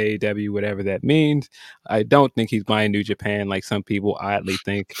era of AEW, whatever that means, I don't think he's buying New Japan like some people oddly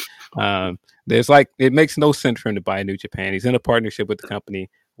think. It makes no sense for him to buy New Japan. He's in a partnership with the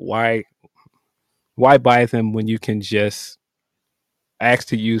company. Why buy them when you can just ask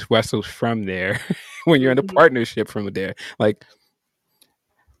to use wrestlers from there when you're in a partnership from there?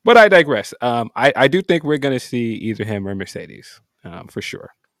 But I digress. I do think we're going to see either him or Mercedes for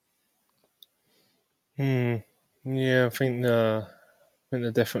sure. Yeah, I think they're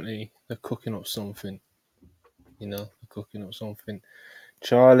definitely cooking up something. They're cooking up something.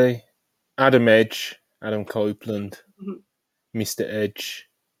 Charlie, Adam Edge, Adam Copeland, Mr. Edge,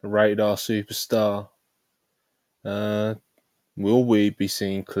 the rated R superstar. Will we be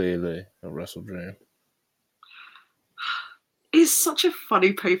seeing clearly at WrestleDream? is such a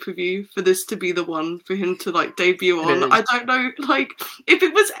funny pay-per-view for this to be the one for him to like debut on. is. I don't know, like if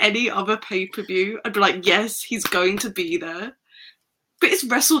it was any other pay-per-view, I'd be like, yes, he's going to be there. But it's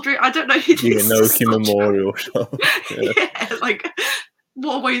WrestleDream. I don't know. Inoki Memorial Show. Yeah, like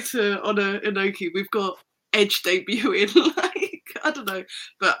what a way to honor Inoki. We've got Edge debuting. Like I don't know,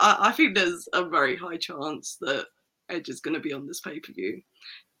 but I think there's a very high chance that Edge is going to be on this pay-per-view.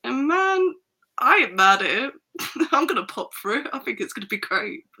 And man, I ain't mad at it. I'm gonna pop through. I think it's gonna be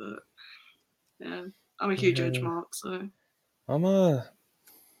great. But yeah, I'm a huge Edge mark, so I'm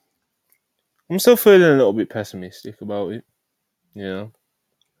still feeling a little bit pessimistic about it. Yeah.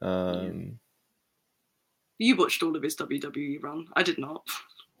 You watched all of his WWE run. I did not.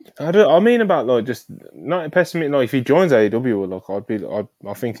 I mean about like just not pessimistic. Like if he joins AEW, like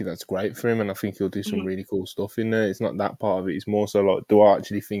I think that's great for him, and I think he'll do some really cool stuff in there. It's not that part of it. It's more so like, do I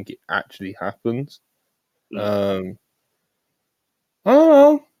actually think it actually happens? I don't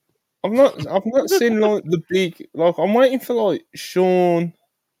know. I've not seen like the big like. I'm waiting for like Sean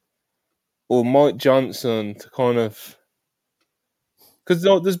or Mike Johnson to kind of. Because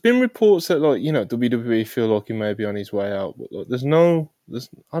like, there's been reports that like WWE feel like he may be on his way out, but like, there's I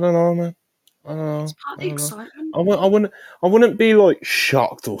don't know, man. I don't know. It's part of the excitement. I wouldn't be like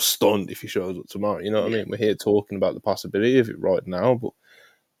shocked or stunned if he shows up tomorrow. You know what I mean? We're here talking about the possibility of it right now, but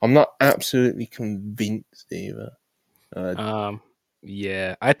I'm not absolutely convinced either.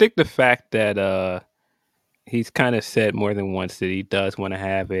 Yeah, I think the fact that he's kind of said more than once that he does want to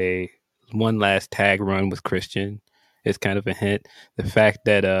have one last tag run with Christian is kind of a hint. The fact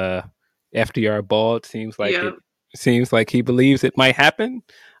that FDR bald seems like he believes it might happen.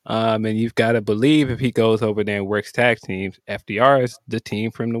 And you've got to believe if he goes over there and works tag teams, FDR is the team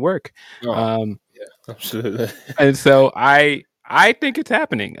for him to work. Yeah, absolutely. And so I think it's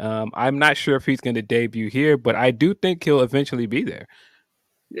happening. I'm not sure if he's going to debut here, but I do think he'll eventually be there.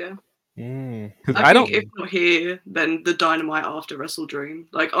 Yeah. I think if not here, then the Dynamite after WrestleDream.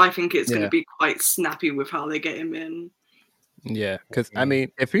 Like I think it's going to be quite snappy with how they get him in. Yeah, because I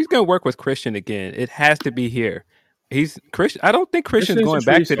mean, if he's going to work with Christian again, it has to be here. Christian. I don't think Christian's going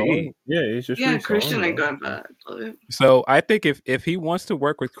back to the E. Yeah, he's just Christian ain't going back. So I think if he wants to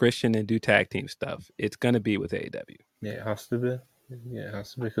work with Christian and do tag team stuff, it's going to be with AEW. Yeah, it has to be. Yeah, it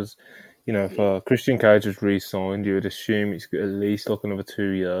has to be because if Christian Cage was re-signed, you would assume it's at least like another 2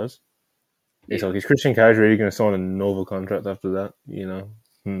 years. It's like, is Christian Cage really going to sign another contract after that?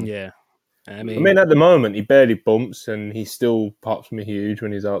 Yeah. I mean, at the moment, he barely bumps and he still pops me huge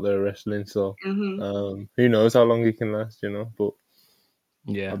when he's out there wrestling. So, who knows how long he can last, But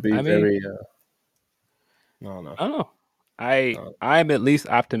yeah, I'd be very. No. I don't know. I'm at least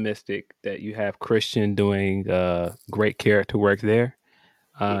optimistic that you have Christian doing great character work there,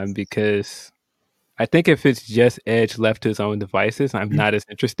 because I think if it's just Edge left to his own devices, I'm not as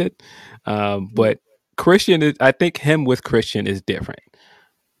interested. But Christian I think him with Christian is different.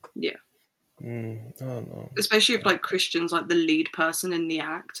 Yeah. I don't know. Especially if like Christian's like the lead person in the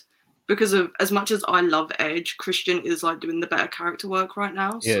act, because of as much as I love Edge, Christian is like doing the better character work right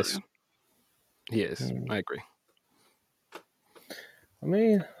now. Yes. So. Yes, I agree. I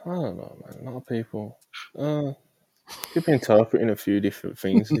mean, I don't know, man. A lot of people, people interpreting a few different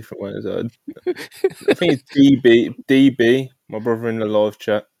things different ways. I think it's DB, my brother in the live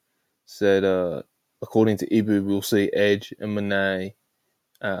chat, said, according to Ibu, we'll see Edge and Monet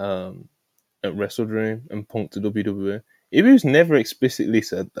at WrestleDream and Punk to WWE. Ibu's never explicitly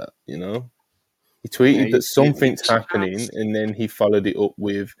said that, He tweeted that something's happening, and then he followed it up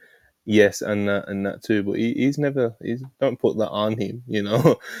with yes and that too. But he's don't put that on him,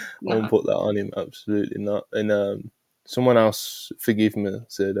 I won't put that on him, absolutely not. And someone else, forgive me,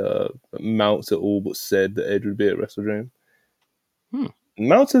 said Meltzer all but said that Edge would be at WrestleDream.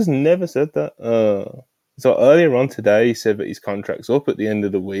 Meltzer's never said that. So earlier on today, he said that his contract's up at the end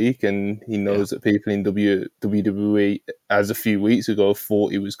of the week, and he knows that people in WWE, as a few weeks ago,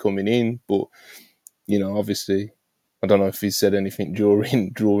 thought he was coming in. But, obviously, I don't know if he said anything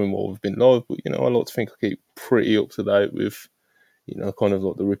during while we've been live, but, I like to think I keep pretty up to date with, kind of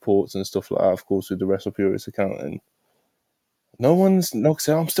like the reports and stuff like that, of course, with the WrestlePurists account. And no one's,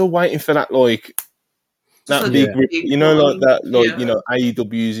 I'm still waiting for that, like, that big, like that,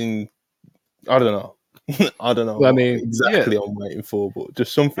 AEW using, I don't know. I don't know what exactly I'm waiting for, but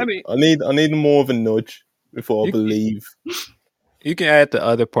just something. I need more of a nudge before I believe. You can add the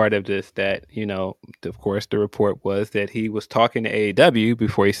other part of this that, of course, the report was that he was talking to AEW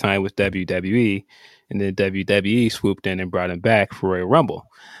before he signed with WWE, and then WWE swooped in and brought him back for Royal Rumble.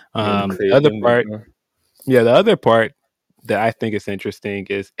 The other part, that I think is interesting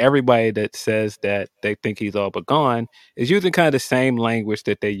is everybody that says that they think he's all but gone is using kind of the same language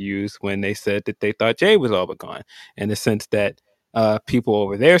that they used when they said that they thought Jay was all but gone, in the sense that people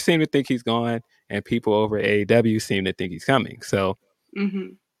over there seem to think he's gone, and people over AEW seem to think he's coming. So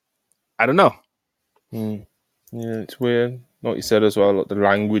I don't know. Yeah, it's weird. Like you said as well, like the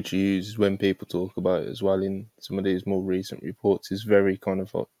language used when people talk about it as well in some of these more recent reports is very kind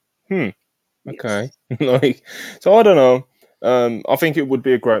of like, okay. Like, so I don't know. I think it would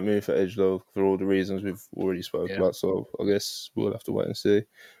be a great move for Edge though, for all the reasons we've already spoke about. So I guess we'll have to wait and see.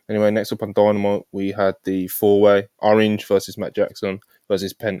 Anyway, next up on Dynamite, we had the 4-way Orange versus Matt Jackson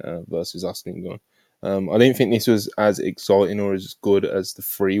versus Penta versus Austin Gunn. I didn't think this was as exciting or as good as the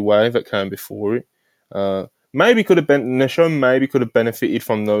 3-way that came before it. Maybe could have been the show. Maybe could have benefited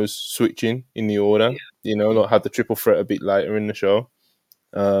from those switching in the order. You know, like had the triple threat a bit later in the show.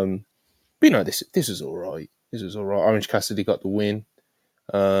 But you know, this was all right. This was all right. Orange Cassidy got the win.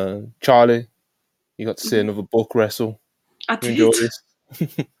 Charlie, you got to see another Buck wrestle. I did. Enjoy this?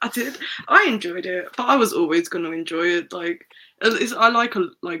 I did. I enjoyed it, but I was always going to enjoy it. Like, I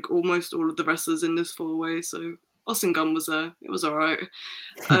like almost all of the wrestlers in this 4-way. So Austin Gunn was there. It was all right.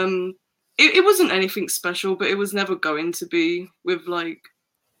 It wasn't anything special, but it was never going to be with like,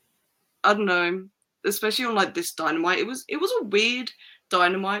 I don't know, especially on like this Dynamite. It was a weird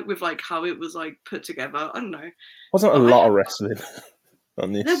Dynamite with like how it was like put together. I don't know. Wasn't a lot of wrestling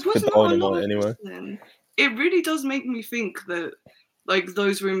on this. There was not a lot of wrestling. It really does make me think that like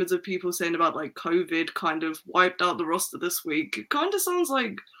those rumors of people saying about like COVID kind of wiped out the roster this week. It kind of sounds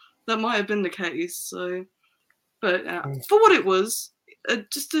like that might have been the case. So, but for what it was,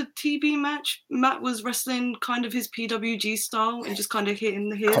 just a TV match. Matt was wrestling kind of his PWG style and just kind of hitting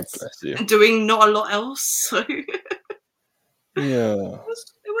the hits and doing not a lot else. So yeah, it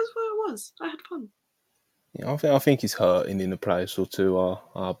was what it was. I had fun. Yeah, I think he's hurting in a place or two.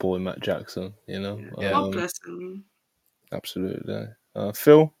 Our boy Matt Jackson, you know. Yeah. God bless him. Absolutely.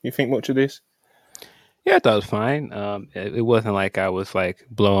 Phil, you think much of this? Yeah, I thought it was fine. It wasn't like I was like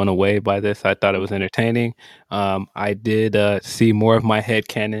blown away by this. I thought it was entertaining. I did see more of my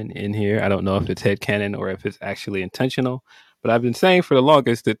headcanon in here. I don't know if it's headcanon or if it's actually intentional, but I've been saying for the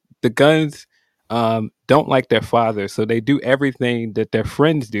longest that the Guns don't like their father, so they do everything that their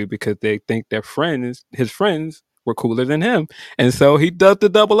friends do because they think his friends, were cooler than him, and so he does the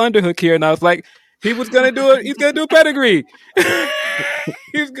double underhook here. And I was like, he was gonna do it. He's gonna do a pedigree.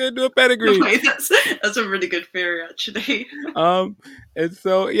 He's gonna do a pedigree. No, that's a really good theory, actually. And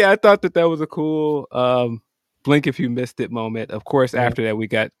so yeah, I thought that was a cool blink if you missed it moment. Of course, after that we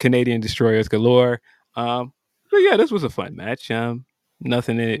got Canadian destroyers galore. But yeah, this was a fun match.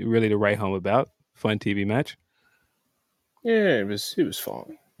 Nothing really to write home about. Fun TV match. Yeah, it was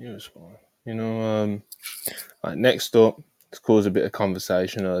fine. It was fine. You know, next up, it's caused a bit of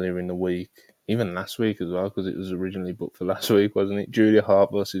conversation earlier in the week. Even last week as well, because it was originally booked for last week, wasn't it? Julia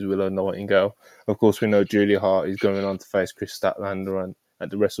Hart versus Willow Nightingale. Of course, we know Julia Hart is going on to face Chris Statlander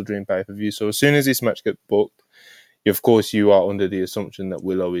at the WrestleDream pay-per-view. So as soon as this match gets booked, of course, you are under the assumption that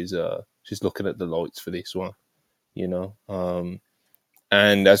Willow is she's looking at the lights for this one, you know.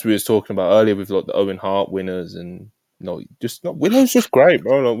 And as we was talking about earlier with like the Owen Hart winners and Willow's just great,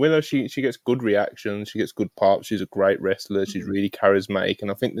 bro. Like Willow, she gets good reactions, she gets good pops, she's a great wrestler, she's really charismatic,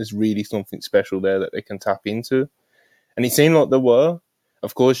 and I think there's really something special there that they can tap into. And it seemed like there were.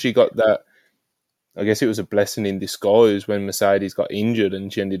 Of course, she got that. I guess it was a blessing in disguise when Mercedes got injured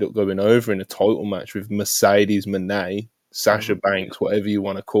and she ended up going over in a title match with Mercedes Moné, Sasha Banks, whatever you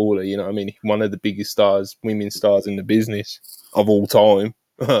want to call her. You know what I mean? One of the biggest women stars in the business of all time.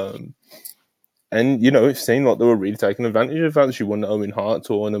 And, you know, it seemed like they were really taking advantage of the fact that she won the Owen Hart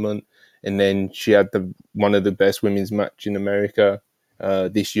tournament. And then she had one of the best women's match in America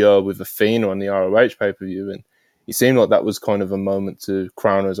this year with Athena on the ROH pay-per-view. And it seemed like that was kind of a moment to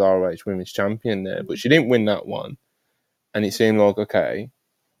crown her as ROH women's champion there. But she didn't win that one. And it seemed like, okay,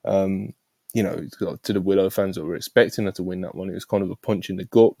 you know, to the Willow fans that were expecting her to win that one, it was kind of a punch in the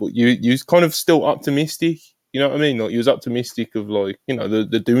gut. But you was kind of still optimistic. You know what I mean? Like, you was optimistic of, like, you know,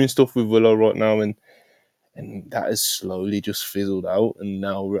 they're doing stuff with Willow right now, and that has slowly just fizzled out. And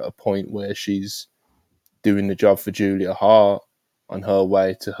now we're at a point where she's doing the job for Julia Hart on her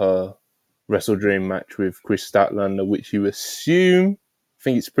way to her WrestleDream match with Chris Statlander, which you assume, I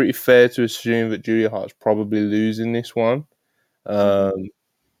think it's pretty fair to assume that Julia Hart's probably losing this one. I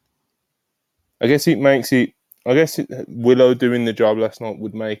guess Willow doing the job last night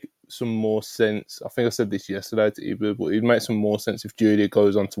would make some more sense. I think I said this yesterday to Ibu, but it'd make some more sense if Julia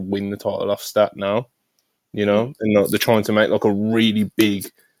goes on to win the title off Stat now, you know, and they're trying to make like a really big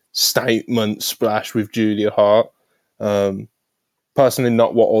statement splash with Julia Hart. Personally,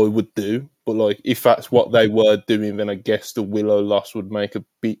 not what I would do, but like if that's what they were doing, then I guess the Willow loss would make a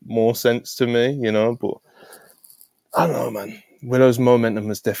bit more sense to me, you know. But I don't know, man. Willow's momentum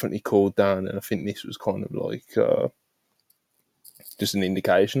has definitely cooled down, and I think this was kind of like just an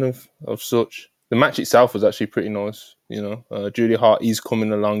indication of such. The match itself was actually pretty nice, you know. Julia Hart is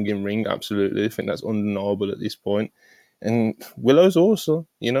coming along in ring, absolutely. I think that's undeniable at this point. And Willow's awesome,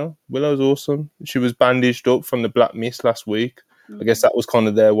 you know. Willow's awesome. She was bandaged up from the Black Mist last week. I guess that was kind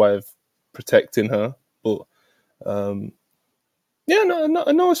of their way of protecting her. But yeah, no,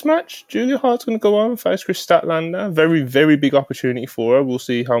 a nice match. Julia Hart's going to go on and face Chris Statlander. Very, very big opportunity for her. We'll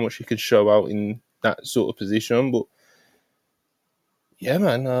see how much she can show out in that sort of position. But yeah,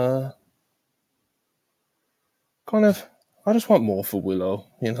 man, kind of. I just want more for Willow.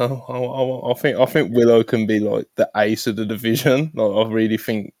 You know, I think Willow can be like the ace of the division. Like, I really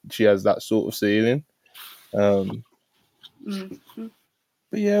think she has that sort of ceiling. But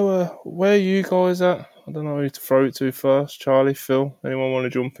yeah, where are you guys at? I don't know who to throw it to first. Charlie, Phil, anyone want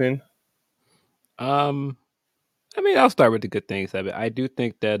to jump in? I mean, I'll start with the good things of it. I do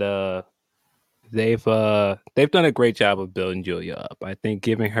think that they've done a great job of building Julia up. I think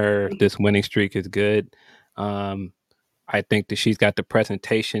giving her this winning streak is good. I think that she's got the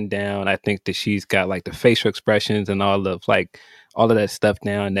presentation down. I think that she's got like the facial expressions and all of that stuff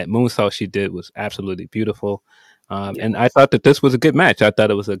down. That moonsault she did was absolutely beautiful. And I thought that this was a good match. I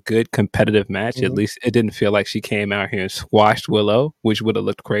thought it was a good competitive match. Mm-hmm. At least it didn't feel like she came out here and squashed Willow, which would have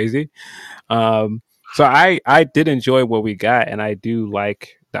looked crazy. So I did enjoy what we got, and I do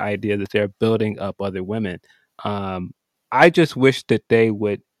like the idea that they're building up other women. I just wish that they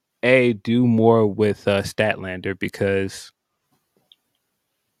would do more with Statlander, because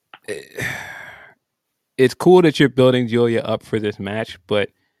it's cool that you're building Julia up for this match, but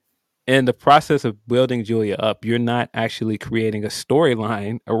in the process of building Julia up, you're not actually creating a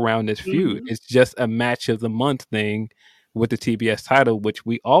storyline around this feud. Mm-hmm. It's just a match of the month thing with the TBS title, which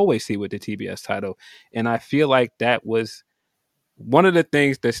we always see with the TBS title. And I feel like that was one of the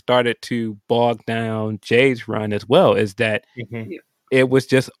things that started to bog down Jade's run as well, is that it was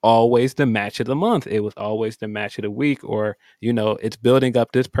just always the match of the month. It was always the match of the week, or, you know, it's building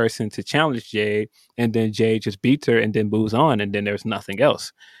up this person to challenge Jade, and then Jade just beats her and then moves on, and then there's nothing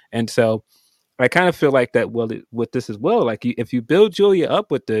else. And so I kind of feel like that with this as well. Like, if you build Julia up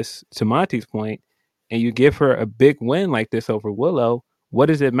with this, to Monty's point, and you give her a big win like this over Willow, what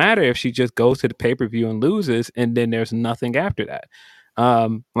does it matter if she just goes to the pay-per-view and loses, and then there's nothing after that?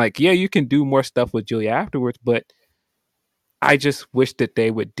 Yeah, you can do more stuff with Julia afterwards, but I just wish that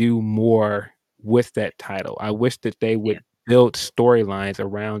they would do more with that title. I wish that they would build storylines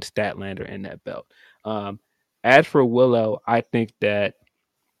around Statlander and that belt. As for Willow, I think that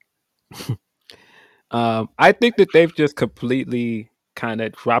they've just completely kind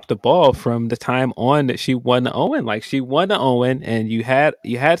of dropped the ball from the time on that she won the Owen. Like, she won the Owen, and you had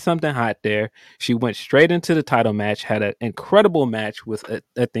something hot there. She went straight into the title match, had an incredible match with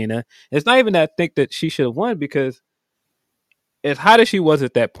Athena. It's not even that I think that she should have won, because as hot as she was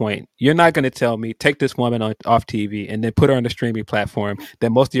at that point, you're not going to tell me take this woman off TV and then put her on the streaming platform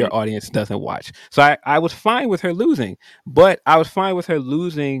that most of your audience doesn't watch. So I was fine with her losing, but I was fine with her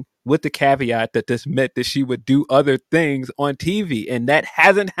losing with the caveat that this meant that she would do other things on TV, and that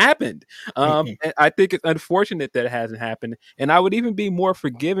hasn't happened. And I think it's unfortunate that it hasn't happened, and I would even be more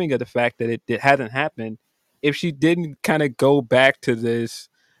forgiving of the fact that it hasn't happened if she didn't kind of go back to this,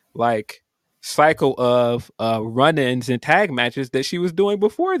 like, cycle of run-ins and tag matches that she was doing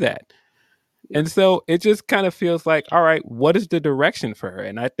before that. And so it just kind of feels like, all right, what is the direction for her?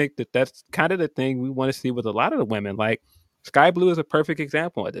 And I think that that's kind of the thing we want to see with a lot of the women. Like, Sky Blue is a perfect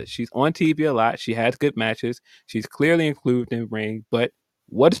example of this. She's on TV a lot. She has good matches. She's clearly included in ring, but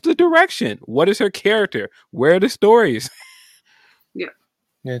what's the direction? What is her character? Where are the stories?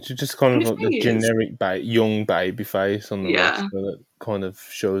 Yeah, she's just kind of like the generic young baby face on the roster that kind of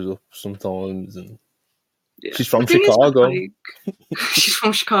shows up sometimes. And she's from Chicago. She's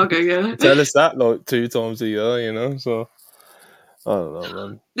from Chicago, yeah. Tell us that like 2 times a year, you know. So I don't know,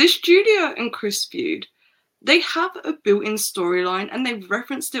 man. This Julia and Chris feud, they have a built-in storyline, and they've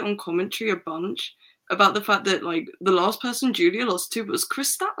referenced it on commentary a bunch about the fact that, like, the last person Julia lost to was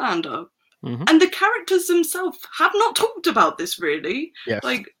Chris Statlander. Mm-hmm. And the characters themselves have not talked about this, really. Yes.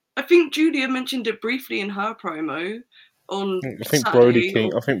 Like, I think Julia mentioned it briefly in her promo on I think Brody King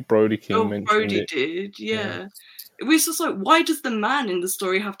mentioned Brody it. did, yeah. It was just like, why does the man in the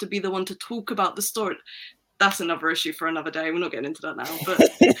story have to be the one to talk about the story? That's another issue for another day. We're not getting into that now. But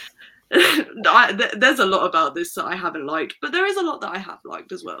there's a lot about this that I haven't liked. But there is a lot that I have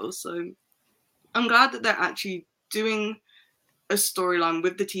liked as well. So I'm glad that they're actually doing a storyline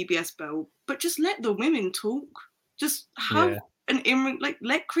with the TBS belt, but just let the women talk. Just have an in-ring, like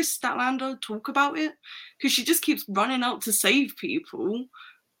let Chris Statlander talk about it, because she just keeps running out to save people,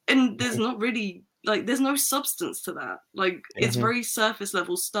 and there's not really there's no substance to that. Like it's very surface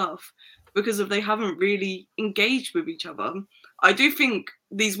level stuff because they haven't really engaged with each other. I do think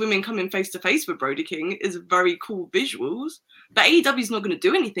these women coming face to face with Brody King is very cool visuals, but AEW's not going to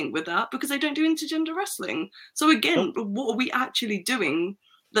do anything with that because they don't do intergender wrestling. So again, what are we actually doing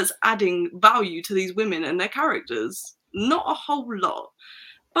that's adding value to these women and their characters? Not a whole lot.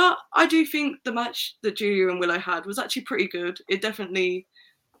 But I do think the match that Julia and Willow had was actually pretty good. It definitely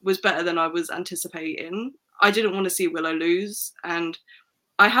was better than I was anticipating. I didn't want to see Willow lose, and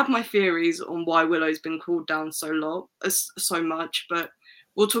I have my theories on why Willow's been called down so much, but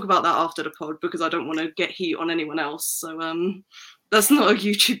we'll talk about that after the pod because I don't want to get heat on anyone else. So that's not a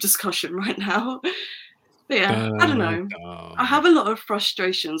YouTube discussion right now. But yeah, I don't know. I have a lot of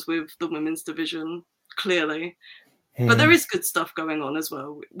frustrations with the women's division, clearly. But there is good stuff going on as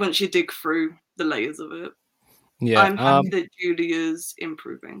well once you dig through the layers of it. Yeah, I'm happy that Julia's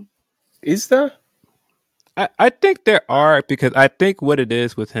improving. Is there? I think there are, because I think what it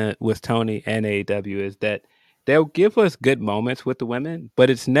is with Tony and AEW is that they'll give us good moments with the women, but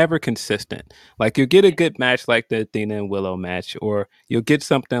it's never consistent. Like you'll get a good match like the Athena and Willow match, or you'll get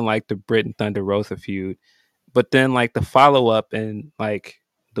something like the Britt and Thunder Rosa feud, but then like the follow up and like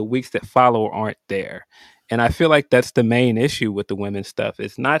the weeks that follow aren't there. And I feel like that's the main issue with the women's stuff.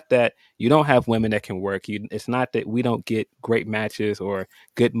 It's not that you don't have women that can work. It's not that we don't get great matches or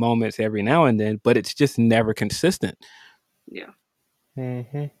good moments every now and then, but it's just never consistent. Yeah.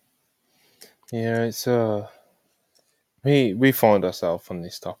 Yeah, it's we find ourselves on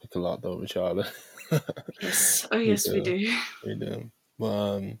this topic a lot though, Richard. Yes. Oh yes, we do. We do.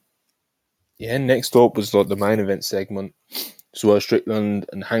 Yeah, next up was like the main event segment. Swerve Strickland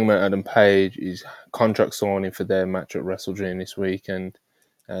and Hangman Adam Page is contract signing for their match at Wrestle Dream this weekend.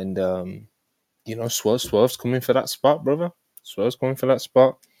 And you know, Swerve's coming for that spot, brother. Swerve's coming for that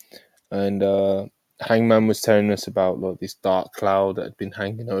spot. And Hangman was telling us about like this dark cloud that had been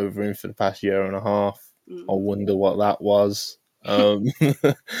hanging over him for the past year and a half. I wonder what that was.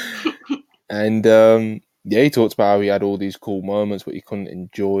 And yeah, he talked about how he had all these cool moments, but he couldn't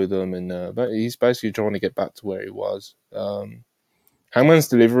enjoy them, and but he's basically trying to get back to where he was. Hangman's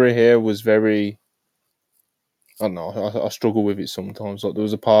delivery here was very, I don't know, I struggle with it sometimes. Like there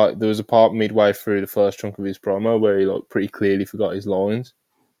was a part midway through the first chunk of his promo where he like pretty clearly forgot his lines,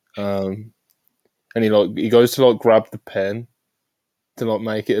 and he goes to like grab the pen to like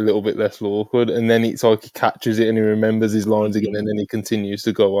make it a little bit less awkward, and then it's like he catches it and he remembers his lines again, and then he continues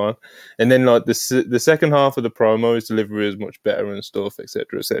to go on, and then like the second half of the promo, his delivery is much better and stuff,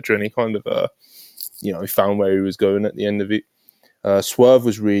 etc., and he kind of he found where he was going at the end of it. Swerve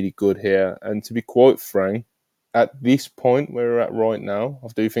was really good here, and to be quite frank, at this point where we're at right now, I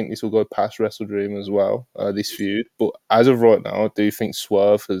do think this will go past Wrestle Dream as well, this feud, but as of right now, I do think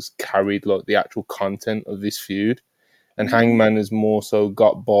Swerve has carried like the actual content of this feud. And Hangman has more so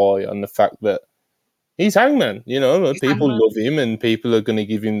got by on the fact that he's Hangman, people love him and people are going to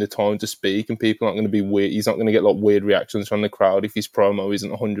give him the time to speak, and people aren't going to be weird. He's not going to get like weird reactions from the crowd if his promo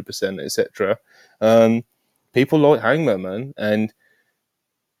isn't 100%, etc. People like Hangman, man, and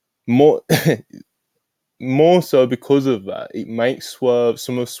more so because of that, it makes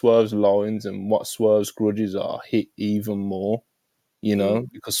some of Swerve's lines and what Swerve's grudges are hit even more,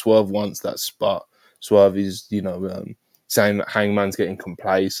 because Swerve wants that spot. Swerve is, saying that Hangman's getting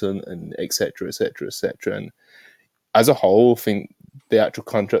complacent and etc. And as a whole, I think the actual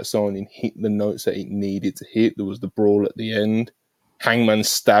contract signing hit the notes that it needed to hit. There was the brawl at the end. Hangman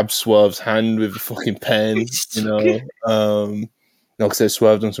stabbed Swerve's hand with a fucking pen, Like I said,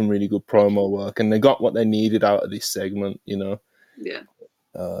 Swerve done some really good promo work, and they got what they needed out of this segment, Yeah.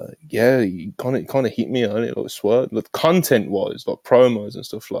 It kind of hit me on it, like Swerve, like content-wise, like promos and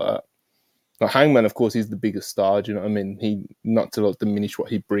stuff like that. Like Hangman, of course, he's the biggest star. Do you know what I mean? He, not to like diminish what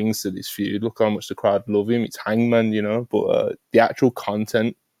he brings to this feud. Look how much the crowd love him. It's Hangman, But the actual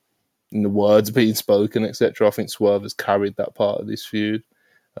content and the words being spoken, etc., I think Swerve has carried that part of this feud.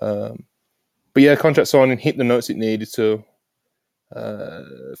 But yeah, contract signing hit the notes it needed to.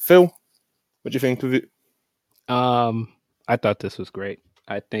 Phil, what do you think of it? I thought this was great.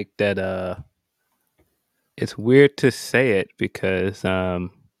 I think that it's weird to say it because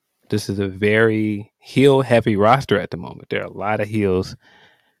this is a very heel-heavy roster at the moment. There are a lot of heels.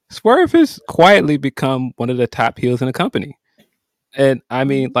 Swerve has quietly become one of the top heels in the company. And I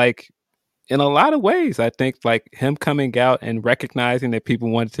mean, like, in a lot of ways, I think like him coming out and recognizing that people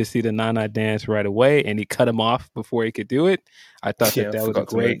wanted to see the Nana dance right away, and he cut him off before he could do it. I thought Yeah, I that was forgot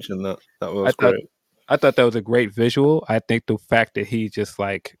to great. mention that. That I was thought great. I thought that was a great visual. I think the fact that he just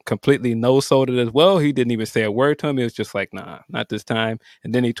like completely no-sold it as well. He didn't even say a word to him. It was just like, nah, not this time.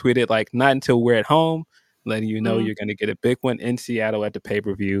 And then he tweeted like, not until we're at home, letting you know you're going to get a big one in Seattle at the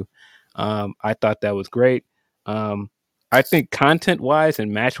pay-per-view. I thought that was great. I think content-wise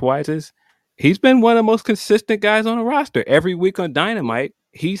and match-wise, he's been one of the most consistent guys on the roster. Every week on Dynamite,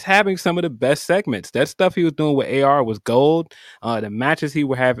 he's having some of the best segments. That stuff he was doing with AR was gold. The matches he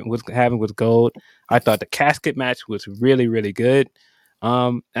was having was gold. I thought the casket match was really, really good.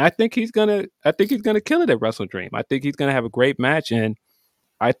 And I think he's gonna kill it at Wrestle Dream. I think he's gonna have a great match. And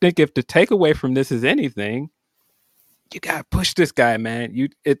I think if the takeaway from this is anything, you gotta push this guy, man.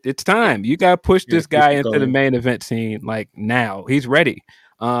 It's time. You gotta push this guy into the main event scene like now. He's ready.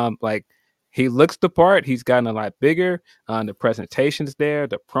 Like he looks the part. He's gotten a lot bigger. The presentation's there.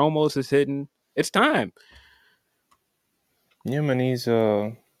 The promos is hidden. It's time. Yeah, man, he's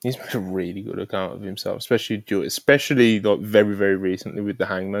made a really good account of himself, especially like very, very recently with the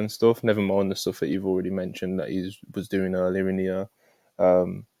Hangman stuff. Never mind the stuff that you've already mentioned that he was doing earlier in the year.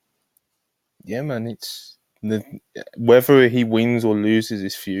 Yeah, man, whether he wins or loses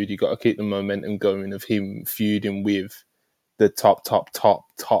this feud, you got to keep the momentum going of him feuding with the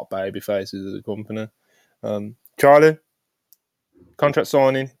top baby faces of the company. Charlie, contract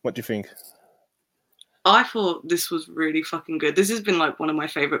signing. What do you think? I thought this was really fucking good. This has been like one of my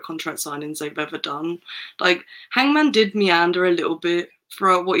favorite contract signings they've ever done. Like Hangman did meander a little bit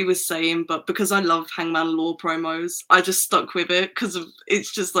throughout what he was saying, but because I love Hangman Law promos, I just stuck with it because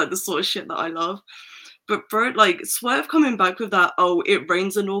it's just like the sort of shit that I love. But bro, like Swerve coming back with that, oh, it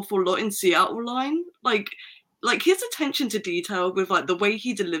rains an awful lot in Seattle line, like his attention to detail with like the way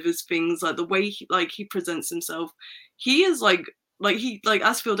he delivers things, like the way he presents himself, he is like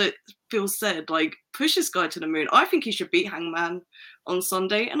as Phil said, like push this guy to the moon. I think he should beat Hangman on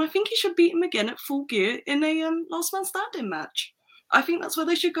Sunday, and I think he should beat him again at Full Gear in a Last Man Standing match. I think that's where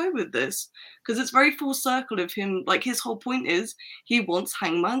they should go with this because it's very full circle of him. Like his whole point is he wants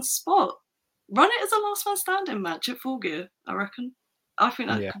Hangman's spot. Run it as a Last Man Standing match at Full Gear. I reckon. I think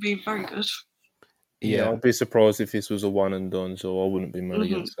that could be very good. Yeah, I'd be surprised if this was a one and done. So I wouldn't be mad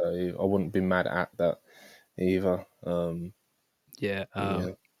against that. I wouldn't be mad at that either.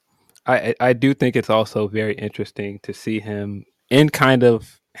 I do think it's also very interesting to see him in kind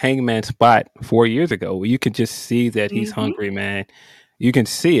of Hangman spot 4 years ago, where you can just see that he's hungry, man. You can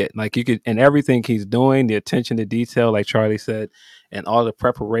see it, like you could, and everything he's doing, the attention to detail, like Charlie said, and all the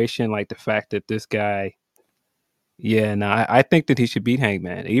preparation, like the fact that this guy. Yeah, no, I think that he should beat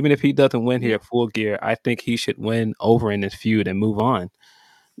Hangman. Even if he doesn't win here at Full Gear, I think he should win over in this feud and move on.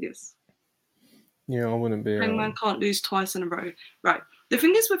 Yes. Yeah, I wouldn't be. Hangman can't lose twice in a row. Right. The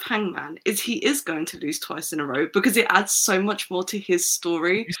thing is with Hangman is he is going to lose twice in a row because it adds so much more to his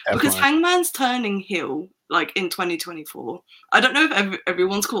story. Because Hangman's turning heel like in 2024. I don't know if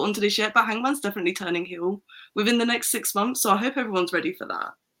everyone's caught onto this yet, but Hangman's definitely turning heel within the next 6 months. So I hope everyone's ready for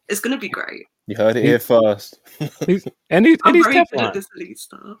that. It's going to be great. You heard it here first. He's very Teflon. good at this elite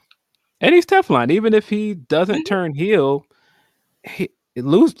stuff. And he's Teflon. Even if he doesn't turn heel,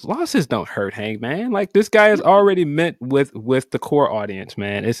 losses don't hurt Hangman. Like this guy is already met with the core audience,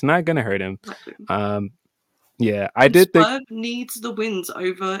 man. It's not gonna hurt him. I did think Swerve needs the wins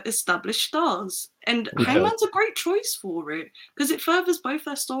over established stars, and Hangman's a great choice for it because it furthers both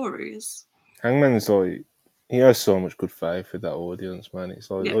their stories. Hangman's like he has so much good faith with that audience, man.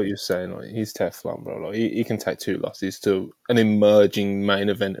 It's like what you're saying, like he's Teflon, bro. Like he can take 2 losses to an emerging main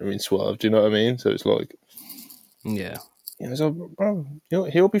eventer in Swerve. Do you know what I mean? So it's like, so bro,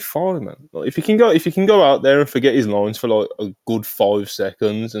 he'll be fine, man. Like, if he can go out there and forget his lines for like a good 5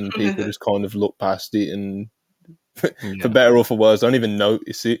 seconds, and people just kind of look past it, and for better or for worse, don't even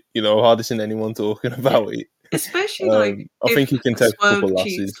notice it. Hardly seen anyone talking about it. Especially I think he can take a couple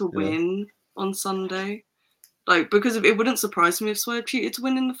losses to win on Sunday. Like, because it wouldn't surprise me if Swerve cheated to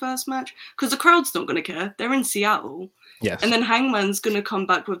win in the first match, because the crowd's not going to care. They're in Seattle. Yes. And then Hangman's going to come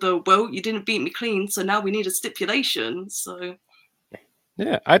back with you didn't beat me clean, so now we need a stipulation. So,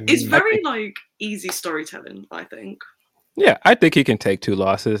 it's very, easy storytelling, I think. Yeah, I think he can take 2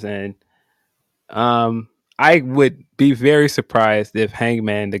 losses, and I would be very surprised if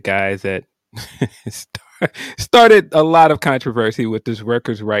Hangman, the guys that started a lot of controversy with this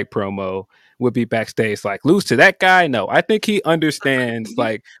Workers' Right promo, would be backstage like, lose to that guy? No, I think he understands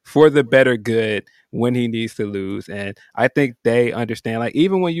like for the better good when he needs to lose. And I think they understand, like,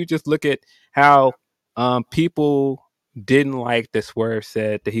 even when you just look at how people didn't like that Swerve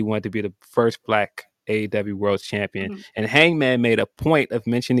said that he wanted to be the first Black AEW World Champion, and Hangman made a point of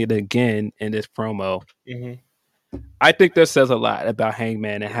mentioning it again in this promo. I think that says a lot about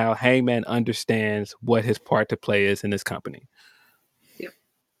Hangman and how Hangman understands what his part to play is in this company.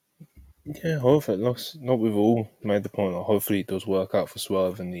 Yeah, hopefully, not we've all made the point that hopefully it does work out for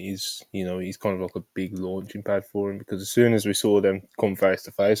Swerve, and he's kind of like a big launching pad for him, because as soon as we saw them come face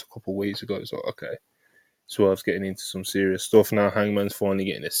to face a couple of weeks ago, it's like, okay, Swerve's getting into some serious stuff now. Hangman's finally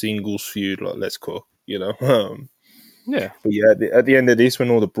getting a singles feud, like, let's cook, Yeah. But yeah, at the end of this,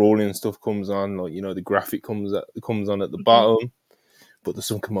 when all the brawling stuff comes on, like, the graphic comes on at the bottom. But there's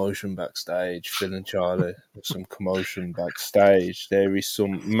some commotion backstage. Phil and Charlie, there's some commotion backstage. There is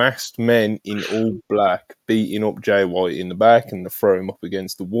some masked men in all black beating up Jay White in the back, and they throw him up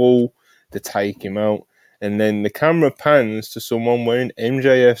against the wall. They take him out. And then the camera pans to someone wearing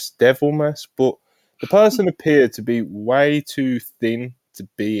MJF's devil mask, but the person appeared to be way too thin to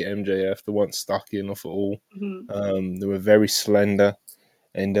be MJF. They weren't stocky enough at all. They were very slender.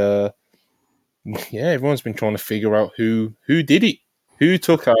 And yeah, everyone's been trying to figure out who did it. Who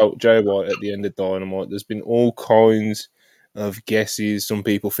took out Jay White at the end of Dynamite? There's been all kinds of guesses. Some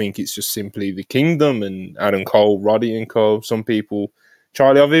people think it's just simply the Kingdom and Adam Cole, Roddy and Cole. Some people,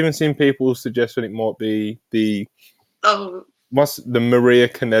 Charlie, I've even seen people suggest that it might be what's the Maria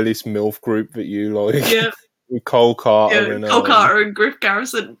Kanellis MILF group that you like? Yeah. With Cole Carter and Cole Carter and Griff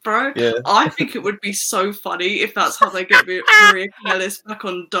Garrison, bro. Yeah. I think it would be so funny if that's how they get Maria Kanellis back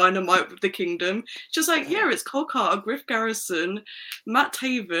on Dynamite with the Kingdom. Just like, yeah, it's Cole Carter, Griff Garrison, Matt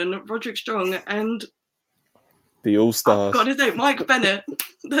Taven, Roderick Strong, and the All Stars. God, his name, Mike Bennett.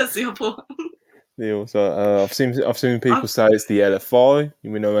 There's the other one. The also, I've seen people say it's the LFI.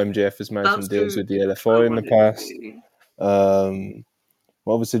 We know MJF has made some deals with the LFI in the past.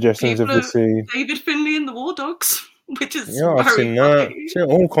 What other suggestions have we seen? David Finlay and the War Dogs, which is I've seen that. I've seen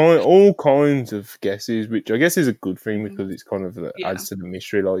all kinds of guesses, which I guess is a good thing because it's kind of adds to the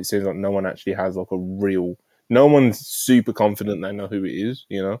mystery. Like, it seems like no one actually has like a real. No one's super confident they know who it is.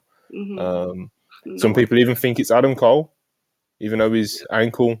 Some people even think it's Adam Cole, even though his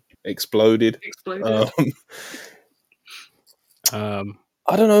ankle exploded.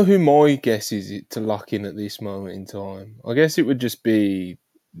 I don't know who my guess is to lock in at this moment in time. I guess it would just be,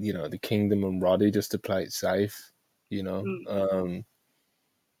 the Kingdom and Roddy just to play it safe,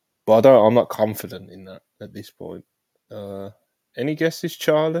 But I'm not confident in that at this point. Any guesses,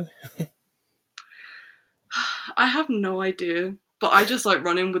 Charlie? I have no idea, but I just like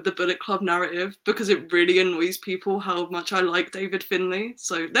running with the Bullet Club narrative because it really annoys people how much I like David Finlay.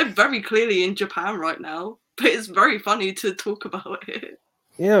 So they're very clearly in Japan right now, but it's very funny to talk about it.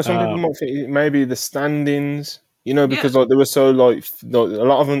 Yeah, some people might think maybe the standings, because like they were so like a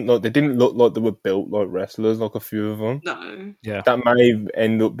lot of them, like, they didn't look like they were built like wrestlers, like a few of them. No. Yeah. That may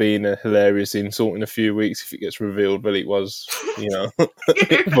end up being a hilarious insult in a few weeks if it gets revealed, but it was, But,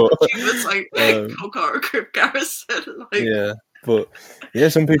 it was like Griff Garrison.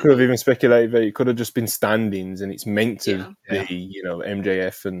 Some people have even speculated that it could have just been standings and it's meant to be,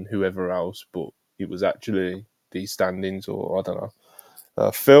 MJF and whoever else, but it was actually these standings, or I don't know.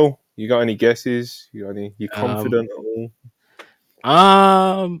 Phil, you got any guesses? You confident at all?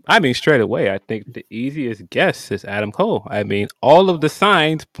 I mean, straight away, I think the easiest guess is Adam Cole. I mean, all of the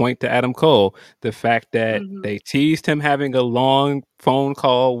signs point to Adam Cole. The fact that they teased him having a long phone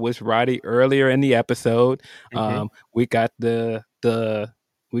call with Roddy earlier in the episode. We got the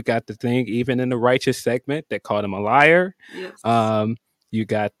thing even in the righteous segment that called him a liar. Yes. You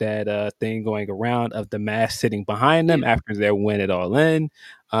got that thing going around of the mask sitting behind them after their win it all in.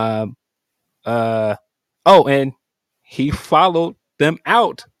 And he followed them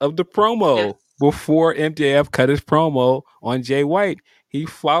out of the promo before MJF cut his promo on Jay White. He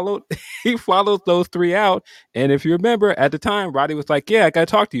followed those three out. And if you remember, at the time, Roddy was like, "Yeah, I gotta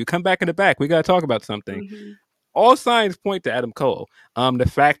talk to you. Come back in the back. We gotta talk about something." All signs point to Adam Cole.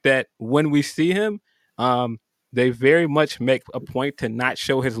 The fact that when we see him, they very much make a point to not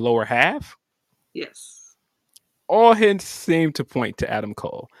show his lower half. Yes. All hints seem to point to Adam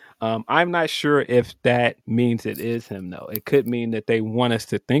Cole. I'm not sure if that means it is him, though. It could mean that they want us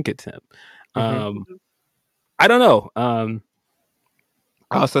to think it's him. I don't know. I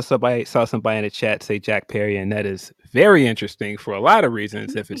also saw somebody in the chat say Jack Perry, and that is very interesting for a lot of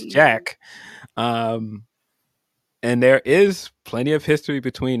reasons if it's Jack. And there is plenty of history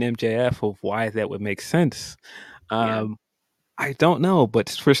between MJF of why that would make sense. I don't know, but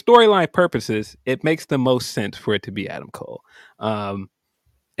for storyline purposes, it makes the most sense for it to be Adam Cole.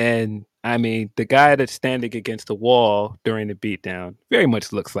 And I mean, the guy that's standing against the wall during the beatdown very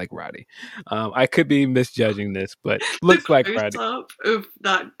much looks like Roddy. I could be misjudging this, but looks like Roddy. Close-up of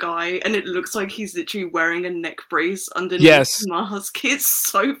that guy, and it looks like he's literally wearing a neck brace underneath Yes. the mask. It's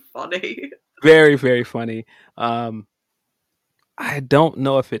so funny. Very, very funny. I don't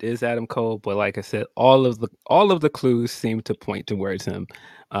know if it is Adam Cole, but like I said, all of the clues seem to point towards him.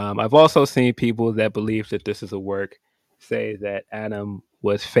 I've also seen people that believe that this is a work say that Adam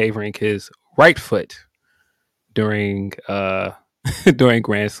was favoring his right foot during during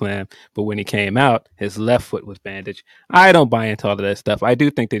Grand Slam, but when he came out, his left foot was bandaged. I don't buy into all of that stuff. I do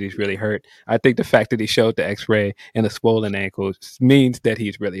think that he's really hurt. I think the fact that he showed the X-ray and the swollen ankle means that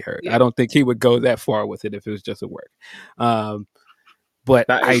he's really hurt. Yeah. I don't think he would go that far with it if it was just a work. But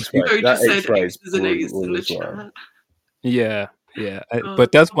that X-ray, that X-ray is brutal in the as well. chat. Yeah.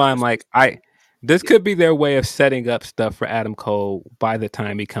 But that's why I'm like, this could be their way of setting up stuff for Adam Cole by the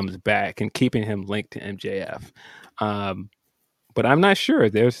time he comes back and keeping him linked to MJF. But I'm not sure.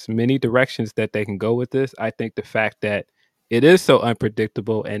 There's many directions that they can go with this. I think the fact that it is so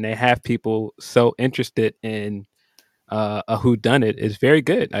unpredictable and they have people so interested in a whodunit is very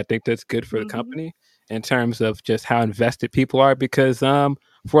good. I think that's good for the company in terms of just how invested people are, because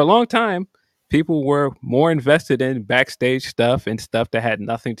for a long time, people were more invested in backstage stuff and stuff that had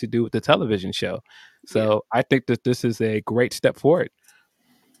nothing to do with the television show. So I think that this is a great step forward.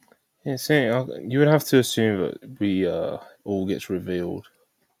 Yeah, see, you would have to assume that we all gets revealed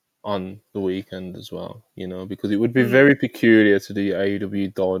on the weekend as well, because it would be very peculiar to the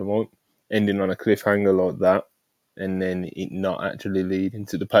AEW Dynamite ending on a cliffhanger like that, and then it not actually leading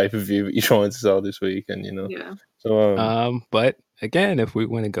to the pay-per-view that you're trying to sell this weekend, Yeah. So, but again, if we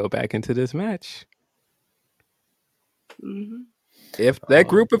want to go back into this match, if that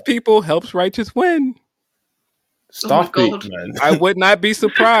group of people helps Righteous win, stop it, man! I would not be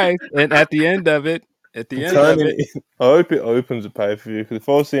surprised. And at the end of it, I hope it opens a pay-per-view, because if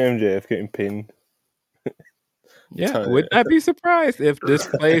I see MJF getting pinned, would not be surprised if this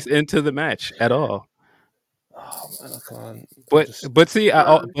plays into the match at all. Oh man, I can't. But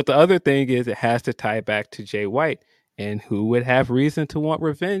the other thing is, it has to tie back to Jay White, and who would have reason to want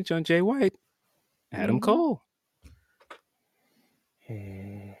revenge on Jay White? Adam Cole.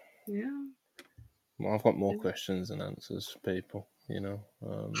 Yeah. Well, I've got more questions than answers, people.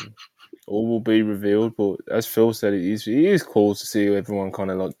 All will be revealed, but as Phil said, it is cool to see everyone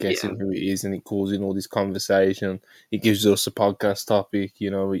kind of like guessing who it is, and it causing all this conversation. It gives us a podcast topic,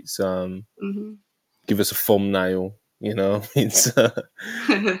 it's give us a thumbnail, it's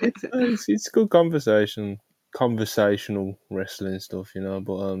good conversational wrestling stuff,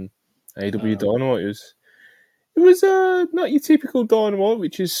 but AEW Dynamite was not your typical Dynamite,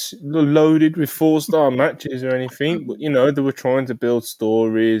 which is loaded with 4-star matches or anything, but they were trying to build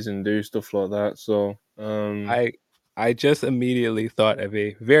stories and do stuff like that. So I just immediately thought of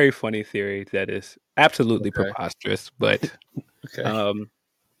a very funny theory that is absolutely preposterous, but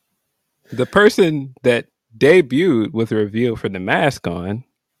the person that debuted with a reveal for the mask on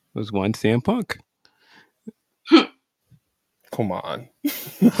was one CM Punk. Come on.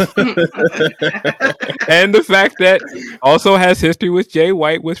 And the fact that also has history with Jay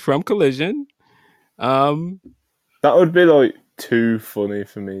White was from Collision. That would be like too funny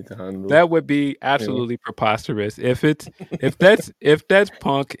for me to handle. That would be absolutely preposterous. If that's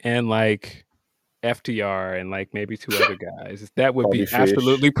Punk and like FTR and like maybe 2 other guys, that would be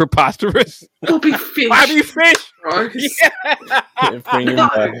absolutely preposterous. Bobby Fish. Bobby Fish. Bring him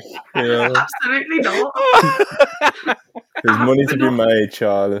back. Absolutely not. There's money to be made,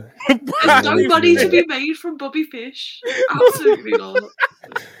 Charlie. There's no money to be made from Bobby Fish. Absolutely not.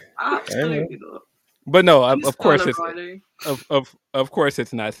 Absolutely not. But no, of course it's of course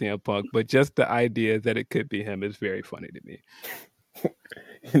it's not CM Punk, but just the idea that it could be him is very funny to me.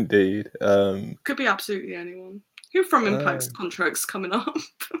 Indeed. Could be absolutely anyone. Who from Impact's contract's coming up?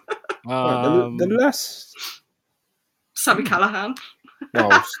 The last Sammy Callahan.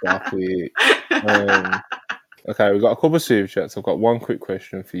 Oh, stop it. Okay, we've got a couple of super chats. I've got one quick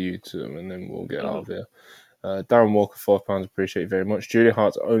question for you two, and then we'll get out of here. Darren Walker, £5, appreciate it very much. Julia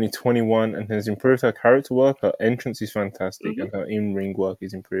Hart's only 21 and has improved her character work. Her entrance is fantastic, and her in-ring work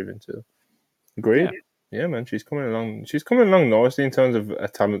is improving too. Agreed? Yeah, man, she's coming along. She's coming along nicely in terms of a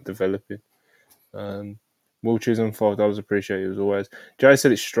talent developing. Will Chisholm, $5, appreciate it as always. Jay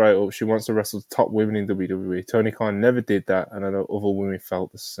said it straight up. She wants to wrestle the top women in WWE. Tony Khan never did that, and I know other women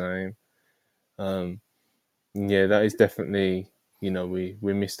felt the same. Yeah, that is definitely, we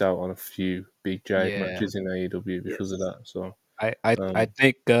missed out on a few big Jade matches in AEW because of that. So I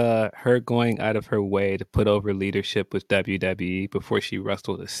think her going out of her way to put over leadership with WWE before she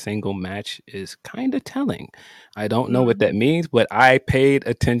wrestled a single match is kind of telling. I don't know what that means, but I paid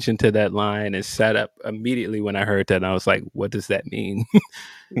attention to that line and sat up immediately when I heard that. And I was like, what does that mean?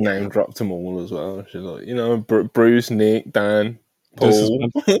 Name dropped them all as well. She's like, Bruce, Nick, Dan, This is Paul.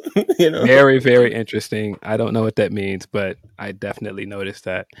 You know, very, very interesting. I don't know what that means, but I definitely noticed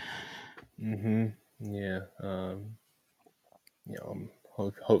that. Yeah.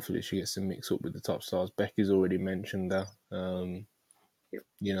 Hopefully she gets to mix up with the top stars. Becky's already mentioned that.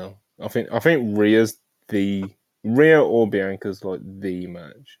 I think Rhea or Bianca's like the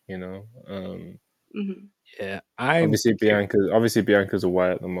match. Yeah, obviously Bianca's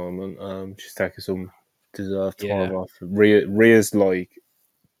away at the moment. She's taking some deserved time Yeah. off. Rhea's like,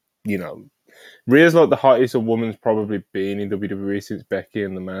 Rhea's like the hottest a woman's probably been in WWE since Becky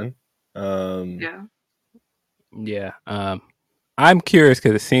and the Man. Yeah. I'm curious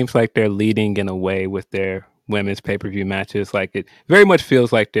because it seems like they're leading in a way with their women's pay-per-view matches. Like it very much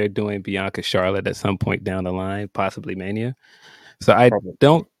feels like they're doing Bianca Charlotte at some point down the line, possibly Mania. So I Probably.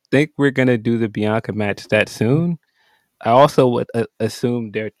 don't think we're gonna do the Bianca match that soon. I also would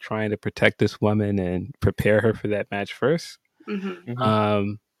assume they're trying to protect this woman and prepare her for that match 1st.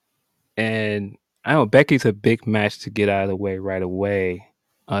 And I don't know, Becky's a big match to get out of the way right away.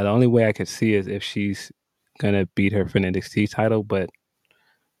 The only way I could see is if she's gonna beat her for an NXT title, but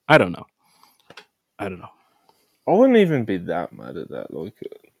I don't know. I wouldn't even be that mad at that. Like,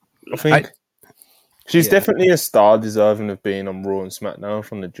 I think she's definitely a star deserving of being on Raw and SmackDown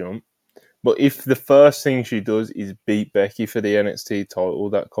from the jump. But if the first thing she does is beat Becky for the NXT title,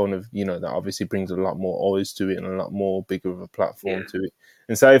 that kind of, that obviously brings a lot more eyes to it and a lot more bigger of a platform to it.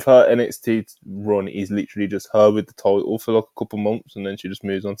 And say if her NXT run is literally just her with the title for like a couple months and then she just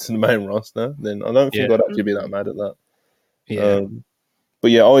moves on to the main roster, then I don't think I'd actually be that mad at that. Yeah. But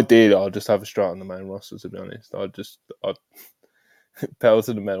yeah, I'll just have a straight on the main roster, to be honest. I'd pedal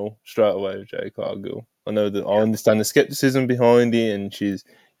to the metal straight away with Jade Cargill. I know that I understand the skepticism behind it, and she's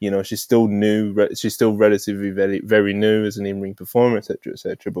still new. She's still relatively very, very new as an in-ring performer, etc.,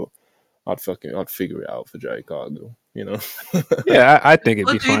 etc. But I'd figure it out for Jade Cargill. Yeah, I think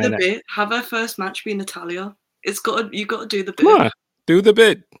it'd be do fine. The bit. Have her first match be Natalia. You got to do the bit. Come on, do the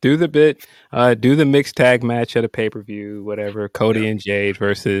bit. Do the mixed tag match at a pay-per-view, whatever. Cody and Jade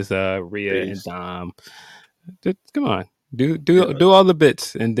versus Rhea and Dom. Come on, do all the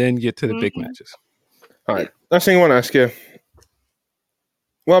bits and then get to the big matches. All right. Last thing I want to ask you: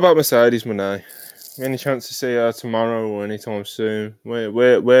 what about Mercedes Moné? Any chance to see her tomorrow or anytime soon?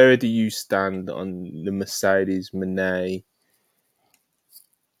 Where do you stand on the Mercedes Moné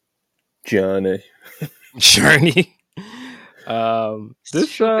journey?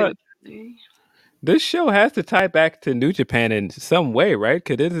 This show has to tie back to New Japan in some way, right?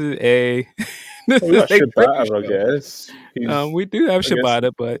 Because this is a Shibata, I guess. We do have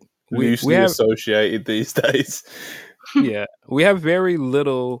Shibata, but we have associated these days. Yeah, we have very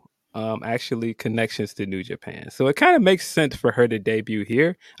little actually connections to New Japan, so it kind of makes sense for her to debut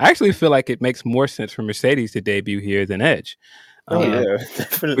here. I actually feel like it makes more sense for Mercedes to debut here than Edge.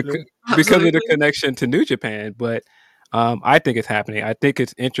 Definitely because of the connection to New Japan. But I think it's happening. I think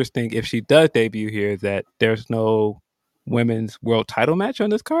it's interesting if she does debut here that there's no women's world title match on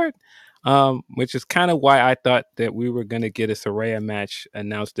this card, which is kind of why I thought that we were going to get a Saraya match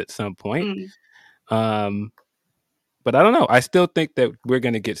announced at some point. But I don't know. I still think that we're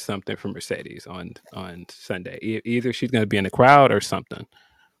going to get something from Mercedes on Sunday. Either she's going to be in the crowd or something.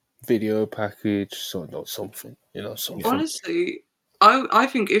 Video package, something. Something. Honestly, I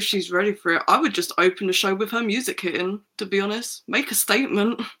think if she's ready for it, I would just open the show with her music hitting, to be honest. Make a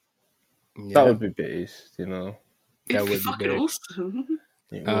statement. Yeah. That would be based, That would be fucking awesome.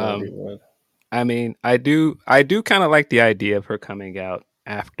 It would. I mean, I do kind of like the idea of her coming out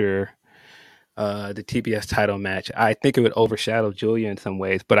after the TBS title match. I think it would overshadow Julia in some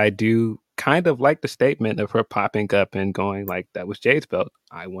ways, but I do kind of like the statement of her popping up and going like, that was Jade's belt.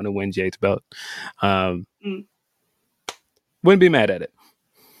 I want to win Jade's belt. Wouldn't be mad at it.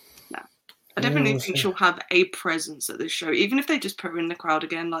 No. I definitely think she'll have a presence at this show, even if they just put her in the crowd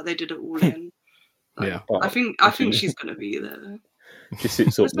again like they did at All In. I think she's going to be there. She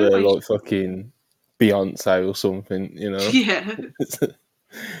sits up there like fucking Beyonce or something, Yeah.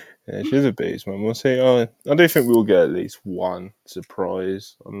 Yeah, she's a beast, man. We'll see. I do think we'll get at least one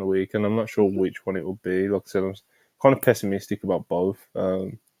surprise on the weekend. I'm not sure which one it will be. Like I said, I'm kind of pessimistic about both.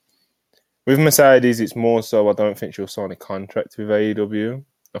 With Mercedes, it's more so I don't think she'll sign a contract with AEW.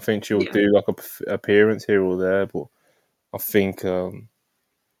 I think she'll do like a appearance here or there, but I think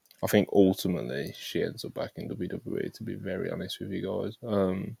I think ultimately she ends up back in WWE. To be very honest with you guys,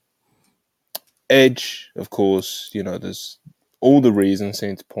 Edge, of course, there's all the reasons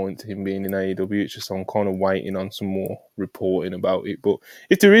seem to point to him being in AEW. It's just I'm kind of waiting on some more reporting about it. But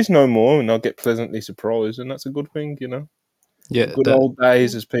if there is no more, and I'll get pleasantly surprised, and that's a good thing, Yeah, Good old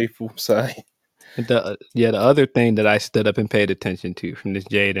days, as people say. the other thing that I stood up and paid attention to from this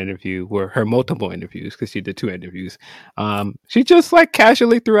Jade interview were her multiple interviews, because she did 2 interviews. She just like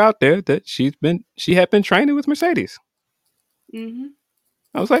casually threw out there that she had been training with Mercedes. Mm-hmm.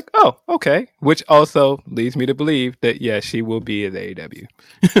 I was like, oh, okay, which also leads me to believe that she will be at AEW.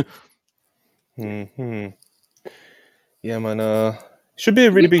 Yeah, man. Should be a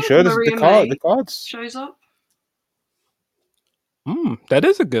Do really you big think show. Maria May The cards. shows up? That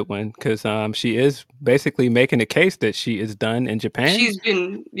is a good one, because she is basically making a case that she is done in Japan. She's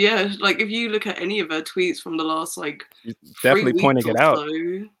been, like if you look at any of her tweets from the last like She's 3 definitely weeks pointing or it out. so,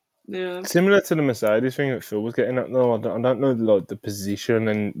 yeah. Similar to the Mercedes thing that Phil was getting at, though. I don't know like the position,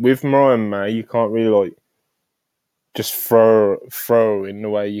 and with Mariah May, you can't really like just throw in the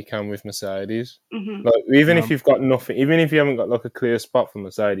way you can with Mercedes. Mm-hmm. Like even if you've got nothing, even if you haven't got like a clear spot for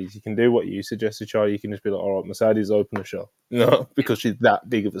Mercedes, you can do what you suggested, Charlie. You can just be like, all right, Mercedes, open the show, because she's that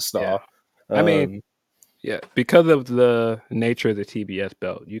big of a star. Yeah. I mean, because of the nature of the TBS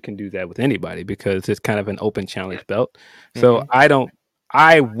belt, you can do that with anybody because it's kind of an open challenge belt. So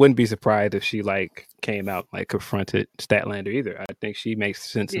I wouldn't be surprised if she like came out like confronted Statlander either. I think she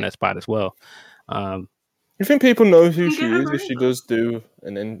makes sense in that spot as well. You think people know who she is if she does do,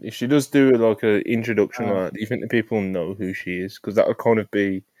 and then if she does do like an introduction, do you think the people know who she is? Because that would kind of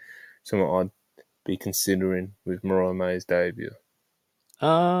be something I'd be considering with Mariah May's debut.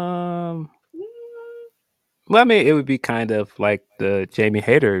 Well, I mean, it would be kind of like the Jamie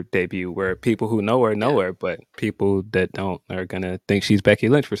Hayter debut, where people who know her know her, but people that don't are gonna think she's Becky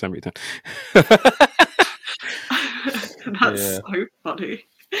Lynch for some reason. That's so funny.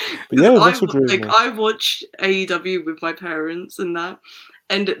 But I watched AEW with my parents and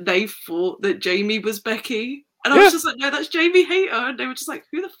they thought that Jamie was Becky. And I was just like, no, that's Jamie Hayter. And they were just like,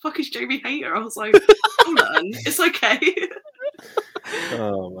 who the fuck is Jamie Hayter? I was like, come on, it's okay.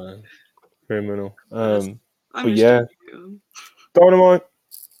 Oh man, criminal. I but yeah, Dynamite,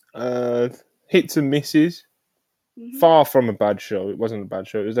 hits and misses. Mm-hmm. Far from a bad show. It wasn't a bad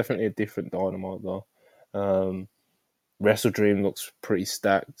show. It was definitely a different Dynamite though. Wrestle Dream looks pretty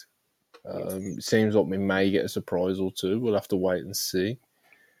stacked. It seems like we may get a surprise or two. We'll have to wait and see.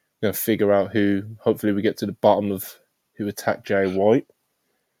 We're going to figure out who. Hopefully, we get to the bottom of who attacked Jay White.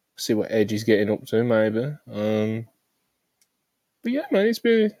 See what Edge is getting up to, maybe. But yeah, man,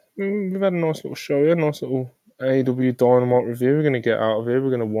 we've had a nice little show here, nice little AEW Dynamite review. We're going to get out of here.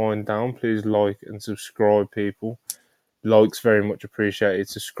 We're going to wind down. Please like and subscribe, people. Likes very much appreciated.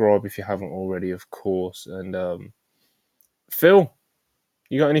 Subscribe if you haven't already, of course. And Phil,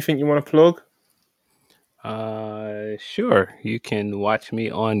 you got anything you want to plug? Sure. You can watch me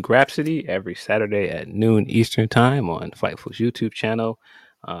on Grapsity every Saturday at noon Eastern Time on Fightful's YouTube channel.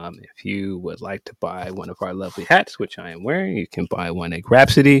 If you would like to buy one of our lovely hats, which I am wearing, you can buy one at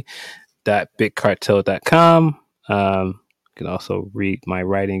grapsity.bigcartel.com. You can also read my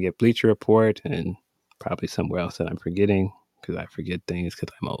writing at Bleacher Report and probably somewhere else that I'm forgetting, because I forget things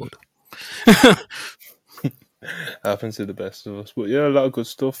because I'm old. Happens to the best of us. But yeah, a lot of good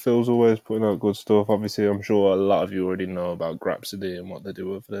stuff. Phil's always putting out good stuff. Obviously, I'm sure a lot of you already know about Grapsody and what they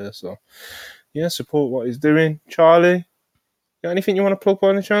do over there. So yeah, support what he's doing. Charlie, got anything you want to plug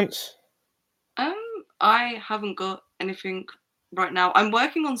by any chance? I haven't got anything right now. I'm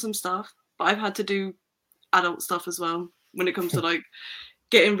working on some stuff, but I've had to do adult stuff as well when it comes to like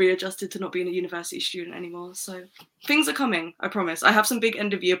getting readjusted to not being a university student anymore. So things are coming, I promise. I have some big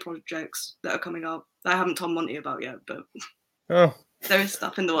end of year projects that are coming up that I haven't told Monty about yet, but there is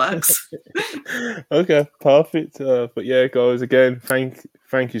stuff in the works. Okay, perfect. But yeah, guys, again,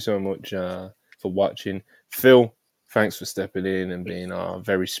 thank you so much for watching. Phil, thanks for stepping in and being our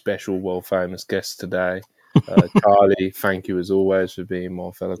very special, world famous guest today. Charlie, thank you as always for being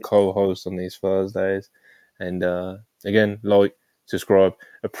my fellow co-host on these Thursdays. And again, like, subscribe.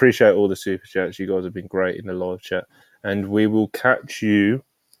 Appreciate all the super chats. You guys have been great in the live chat. And we will catch you.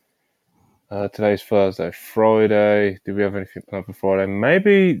 Today's Thursday. Friday. Do we have anything planned for Friday?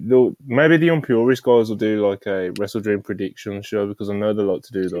 Maybe the Unpurist guys will do like a Wrestle Dream prediction show, because I know they like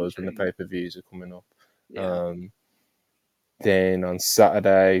to do those when the pay-per-views are coming up. Yeah. Then on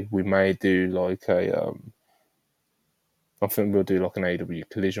Saturday we may do like I think we'll do like an AW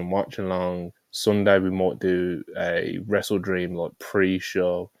Collision watch along. Sunday we might do a Wrestle Dream like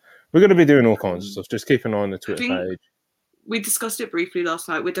pre-show. We're going to be doing all kinds of stuff. Just keep an eye on the Twitter page. we discussed it briefly last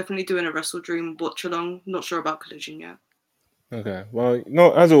night. We're definitely doing a Wrestle Dream watch along. Not sure about Collision yet. Okay. Well,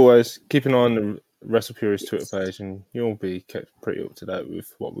 no, as always, keep an eye on the WrestlePurists Twitter page, and you'll be kept pretty up to date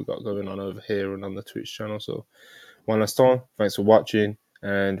with what we've got going on over here and on the Twitch channel. So, one last time, thanks for watching,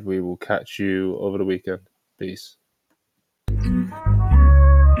 and we will catch you over the weekend. Peace.